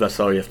Times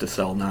bestseller, you have to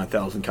sell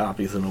 9,000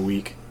 copies in a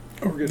week.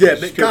 Yeah,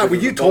 but God, when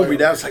you told me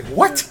that, I was like,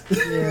 what?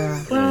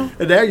 Yeah. Well,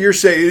 And now you're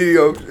saying,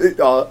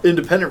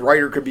 independent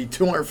writer could be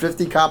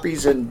 250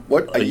 copies in,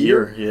 a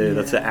year? Yeah,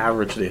 that's the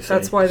average, they say.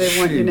 that's why they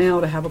want you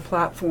now to have a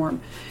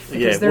platform.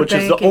 Yeah, They're which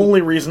is the banking-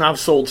 only reason I've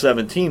sold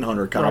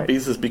 1,700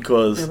 copies is They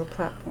because have a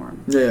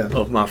platform. Yeah.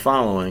 of my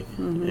following.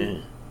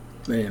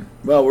 Man.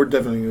 Well, we're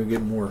definitely going to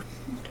get more.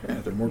 Yeah,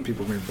 there are more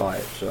people going to buy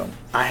it. So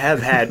I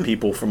have had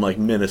people from like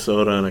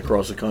Minnesota and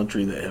across the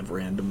country that have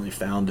randomly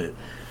found it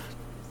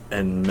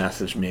and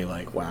messaged me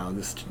like, "Wow,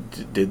 this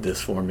did this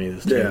for me."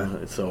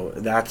 So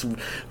that's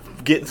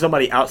getting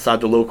somebody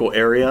outside the local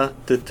area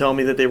to tell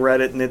me that they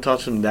read it and they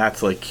touched them.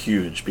 That's like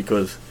huge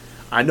because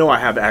I know I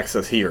have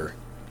access here.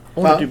 I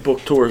want to do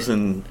book tours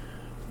in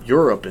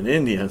Europe and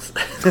India.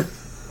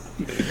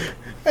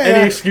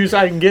 Any excuse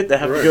I can get to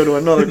have to go to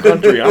another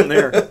country, I'm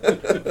there.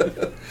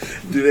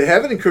 do they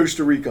have it in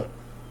Costa Rica?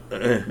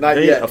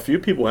 Not yet. A few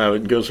people have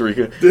it in Costa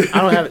Rica.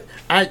 I don't have it.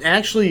 I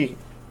actually,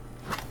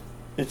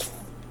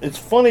 it's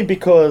funny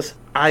because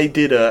I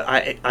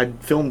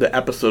filmed an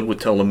episode with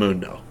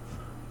Telemundo.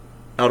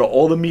 Out of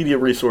all the media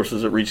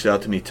resources that reached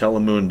out to me,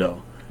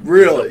 Telemundo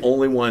Really? was the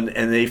only one,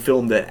 and they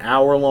filmed an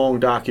hour-long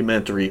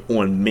documentary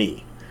on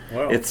me.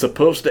 Wow. It's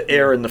supposed to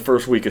air in the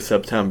first week of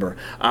September.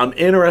 I'm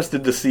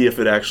interested to see if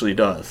it actually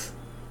does.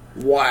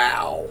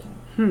 Wow.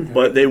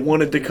 But they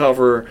wanted to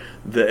cover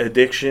the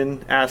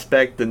addiction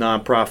aspect, the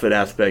nonprofit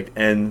aspect,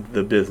 and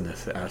the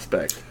business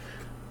aspect.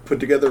 Put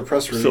together a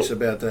press release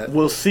about that.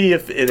 We'll see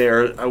if it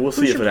airs. We'll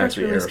see Who's if your it press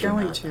actually release airs. or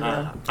going not. to,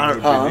 though? I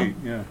don't Huh?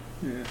 Yeah.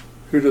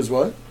 Who does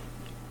what?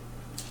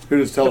 Who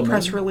does The Telemundo?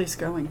 press release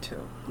going to.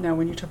 Now,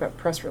 when you talk about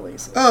press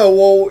releases. Oh,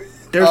 well,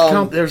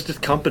 There's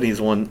just companies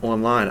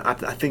online. I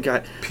think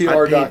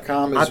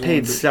PR.com I is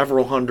paid one.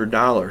 several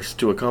 $100s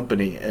to a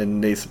company,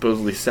 and they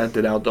supposedly sent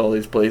it out to all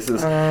these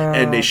places,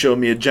 and they showed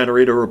me a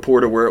generator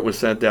report of where it was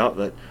sent out.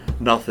 But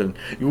nothing.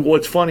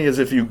 What's funny is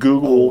if you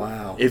Google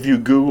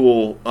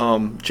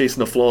Chasing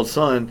the Flawed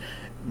Son,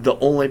 the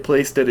only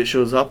place that it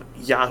shows up,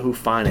 Yahoo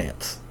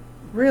Finance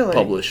Really?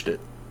 published it.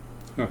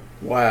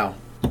 Wow.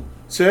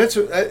 So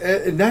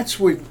that's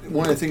what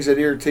one of the things that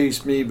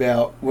irritates me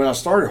about when I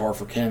started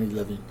Harford County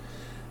Living.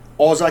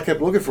 All I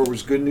kept looking for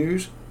was good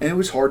news, and it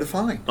was hard to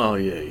find. Oh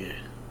yeah.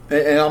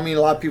 And I mean,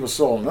 a lot of people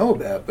still don't know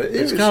about it, but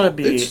It's got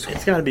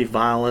to be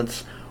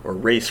violence or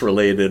race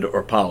related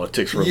or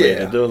politics related.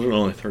 Yeah. Those are the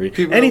only three.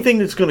 People Anything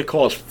that's going to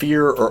cause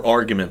fear or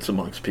arguments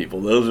amongst people.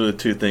 Those are the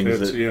two things.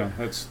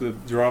 That's the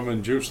drama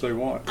and juice they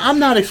want. I'm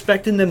not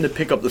expecting them to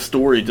pick up the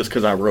story just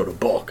because I wrote a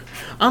book.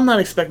 I'm not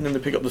expecting them to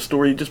pick up the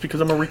story just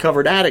because I'm a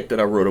recovered addict that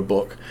I wrote a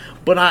book.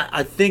 But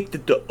I think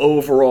that the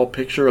overall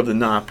picture of the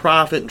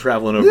nonprofit and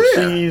traveling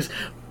overseas,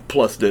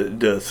 plus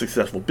the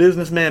successful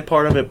businessman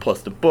part of it,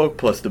 plus the book,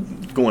 plus the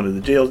going to the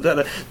jails.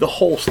 The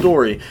whole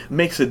story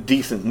makes a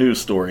decent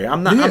news story.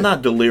 I'm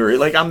not delirious.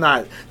 Like, I'm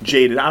not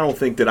jaded. I don't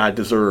think that I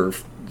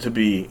deserve to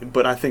be,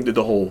 but I think that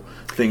the whole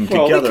thing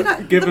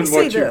together, given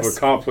what you've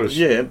accomplished,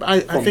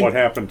 from what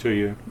happened to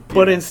you,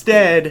 but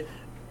instead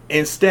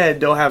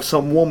they'll have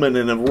some woman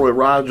in a Roy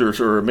Rogers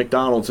or a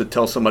McDonald's that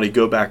tells somebody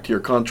go back to your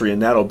country,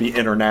 and that'll be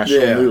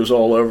international news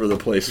all over the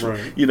place.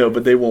 Right.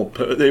 But they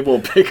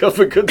won't pick up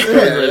a good story.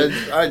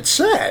 It's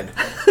sad.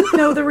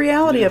 The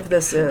reality of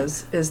this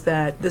is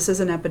that this is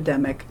an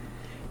epidemic.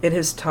 It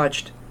has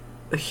touched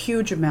a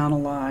huge amount of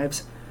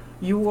lives.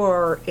 You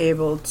are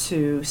able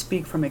to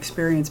speak from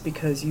experience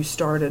because you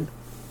started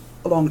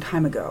a long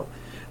time ago.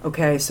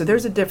 Okay, so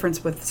there's a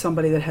difference with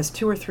somebody that has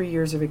 2 or 3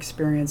 years of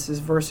experiences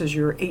versus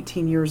your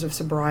 18 years of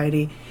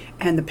sobriety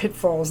and the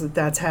pitfalls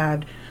that's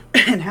had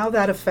and how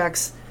that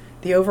affects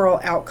the overall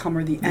outcome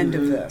or the end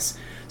of this.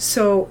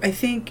 So I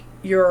think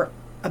you're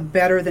a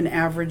better than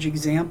average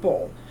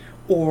example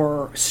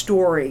or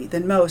story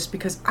than most,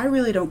 because I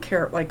really don't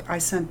care. Like, I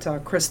sent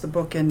Chris the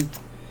book and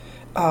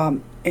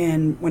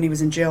when he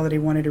was in jail that he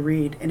wanted to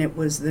read, and it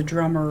was the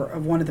drummer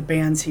of one of the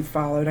bands he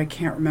followed. I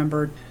can't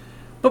remember.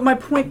 But my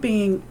point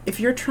being, if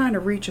you're trying to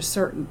reach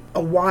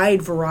a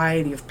wide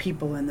variety of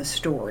people in the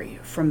story,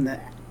 from the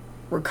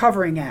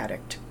recovering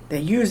addict, the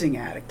using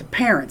addict, the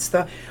parents,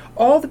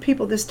 all the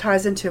people this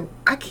ties into,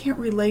 I can't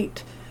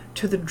relate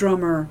to the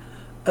drummer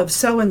of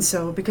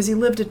so-and-so because he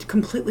lived a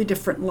completely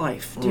different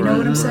life. Do you know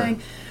what I'm saying?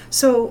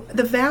 So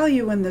the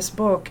value in this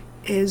book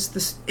is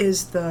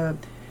the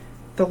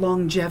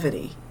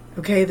longevity.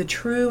 Okay, the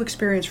true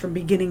experience from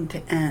beginning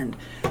to end.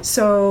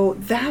 So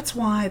that's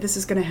why this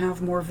is going to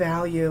have more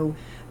value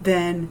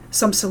than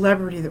some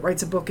celebrity that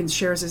writes a book and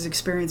shares his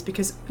experience,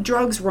 because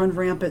drugs run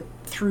rampant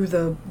through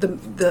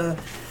the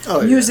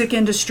music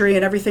industry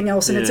and everything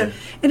else, and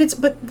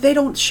but they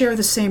don't share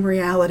the same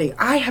reality.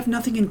 I have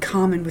nothing in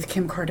common with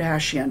Kim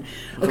Kardashian.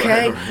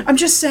 Okay, right. I'm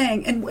just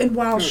saying, and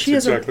while she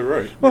is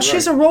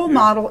she's a role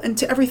model and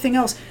to everything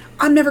else,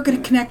 I'm never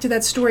going to connect to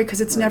that story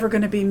because it's never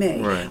going to be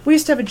me. Right. We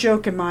used to have a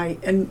joke in my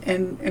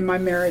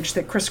marriage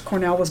that Chris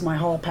Cornell was my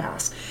hall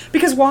pass.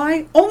 Because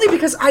why? Only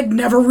because I'd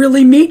never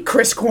really meet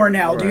Chris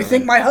Cornell. Do you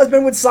think my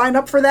husband would sign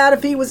up for that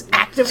if he was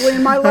actively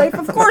in my life?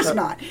 Of course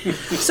not.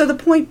 So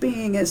the point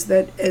being is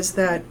that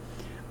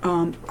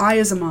I,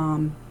 as a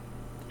mom,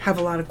 have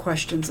a lot of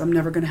questions I'm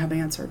never going to have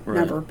answered.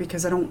 Never,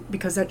 because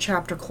that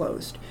chapter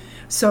closed.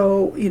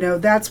 So,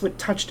 that's what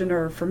touched a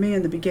nerve for me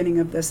in the beginning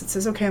of this. It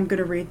says, okay, I'm going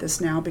to read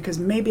this now because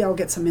maybe I'll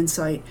get some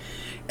insight,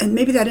 and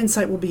maybe that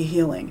insight will be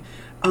healing.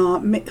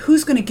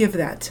 Who's going to give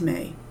that to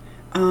me?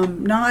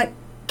 Not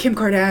Kim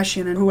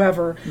Kardashian and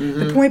whoever. Mm-hmm.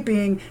 The point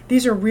being,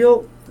 these are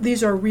real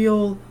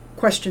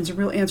questions and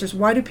real answers.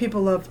 Why do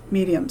people love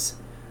mediums?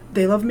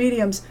 They love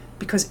mediums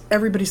because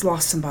everybody's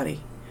lost somebody.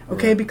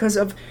 Okay, right. Because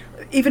of,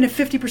 even if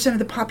 50% of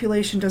the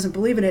population doesn't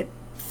believe in it,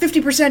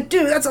 50%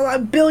 do. That's a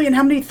billion.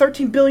 How many?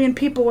 13 billion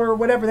people or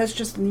whatever. That's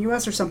just in the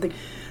U.S. or something.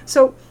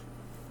 So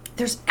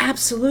there's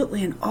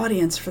absolutely an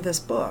audience for this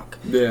book.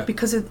 Yeah.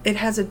 Because it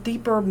has a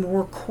deeper,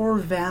 more core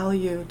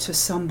value to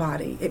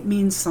somebody. It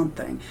means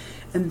something.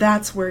 And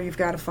that's where you've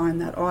got to find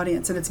that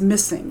audience. And it's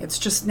missing. It's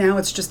just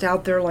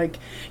out there like,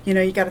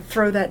 you got to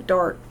throw that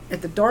dart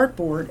at the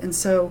dartboard. And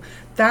so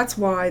that's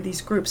why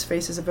these groups,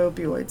 Faces of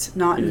Opioids,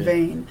 not in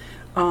vain.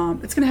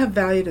 It's going to have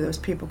value to those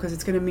people because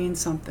it's going to mean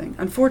something.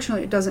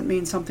 Unfortunately, it doesn't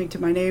mean something to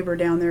my neighbor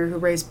down there who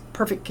raised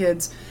perfect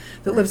kids,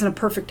 that lives in a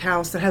perfect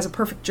house, that has a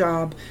perfect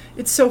job.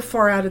 It's so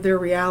far out of their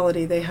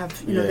reality. They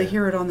have, they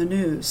hear it on the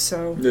news.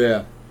 So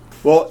yeah.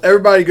 Well,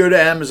 everybody go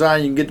to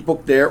Amazon. You can get the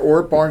book there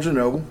or at Barnes &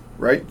 Noble,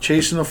 right?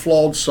 Chasing a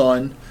Flawed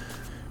Son.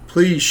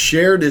 Please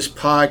share this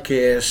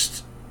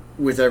podcast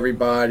with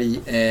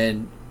everybody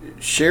and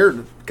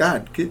share.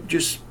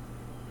 Just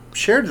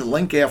share the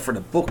link out for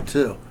the book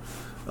too.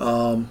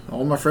 All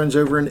my friends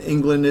over in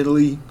England,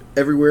 Italy,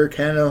 everywhere,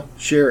 Canada,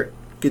 share it.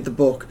 Get the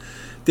book.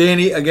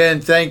 Danny,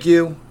 again, thank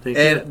you.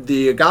 And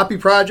the Agape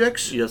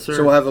Projects. Yes, sir.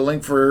 So we'll have a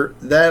link for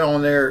that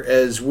on there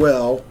as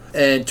well.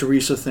 And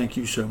Teresa, thank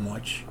you so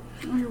much.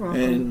 Oh, you're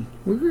welcome. And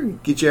we're going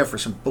to get you out for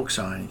some book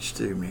signage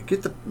too, man.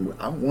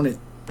 I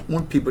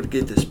want people to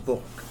get this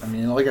book. I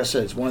mean, like I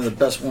said, it's one of the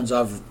best ones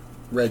I've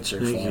read so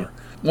far.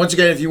 Once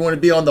again, if you want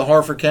to be on the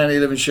Harford County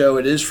Living Show,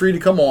 it is free to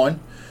come on.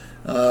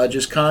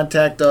 Just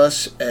contact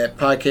us at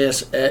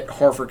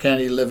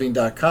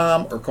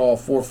podcast@harfordcountyliving.com or call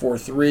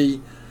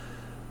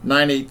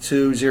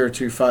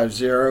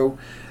 443-982-0250.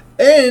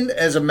 And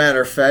as a matter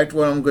of fact,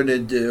 what I'm going to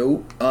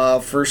do,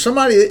 for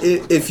somebody,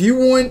 if you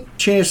want a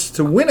chance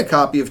to win a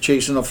copy of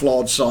Chasing a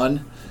Flawed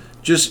Son,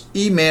 just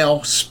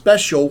email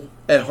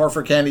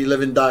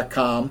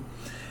special@harfordcountyliving.com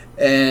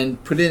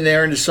and put in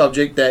there in the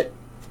subject that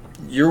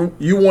you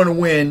want to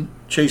win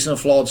Chasing a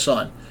Flawed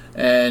Son.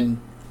 And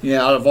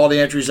out of all the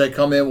entries that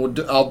come in,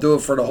 I'll do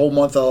it for the whole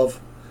month of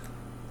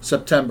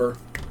September.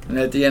 And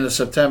at the end of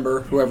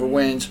September, whoever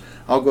wins,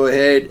 I'll go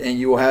ahead and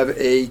you will have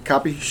a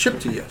copy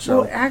shipped to you.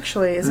 So, well,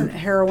 actually, isn't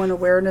heroin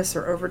awareness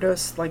or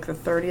overdose like the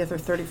 30th or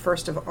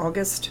 31st of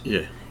August?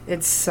 Yeah.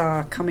 It's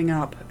coming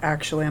up,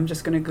 actually. I'm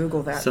just going to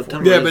Google that.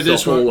 September Yeah, but is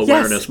this the whole one-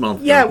 awareness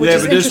month. Yeah, now. which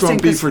is but this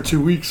won't be interesting for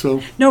 2 weeks,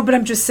 so. No, but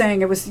I'm just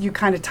saying you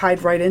kind of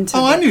tied right into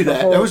Oh, I knew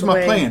that. That was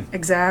my plan.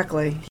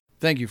 Exactly.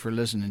 Thank you for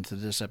listening to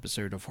this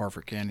episode of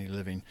Harford County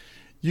Living.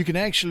 You can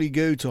actually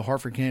go to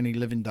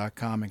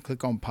harfordcountyliving.com and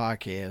click on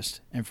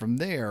podcast, and from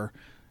there,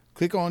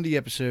 click on the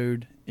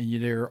episode,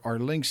 and there are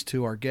links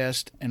to our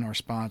guests and our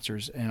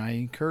sponsors, and I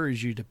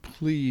encourage you to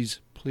please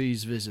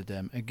visit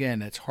them. Again,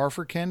 that's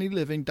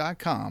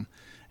harfordcountyliving.com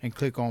and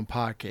click on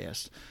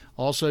podcast.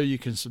 Also, you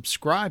can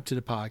subscribe to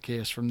the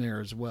podcast from there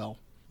as well.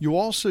 You'll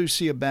also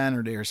see a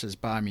banner there that says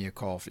Buy Me a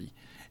Coffee.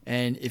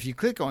 And if you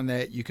click on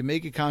that, you can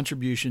make a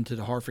contribution to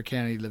the Harford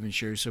County Living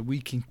Show so we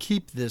can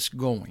keep this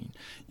going.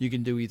 You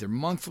can do either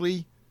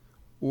monthly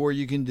or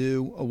you can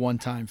do a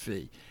one-time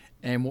fee.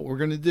 And what we're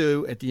going to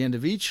do at the end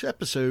of each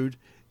episode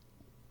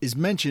is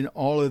mention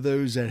all of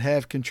those that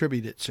have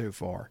contributed so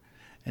far.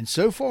 And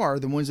so far,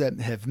 the ones that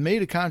have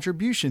made a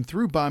contribution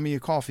through Buy Me a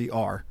Coffee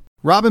are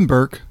Robin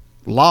Burke,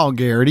 Lyle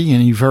Garrity,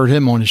 and you've heard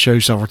him on the show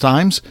several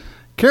times,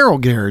 Carol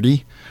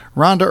Garrity,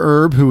 Rhonda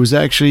Erb, who was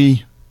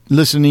actually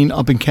listening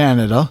up in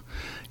Canada,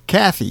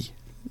 Kathy,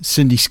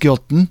 Cindy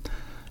Skilton,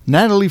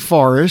 Natalie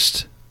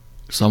Forrest,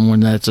 someone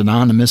that's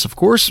anonymous, of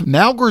course,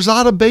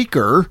 Malgorzata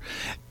Baker,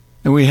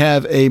 and we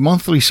have a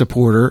monthly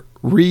supporter,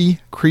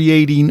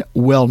 Recreating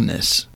Wellness.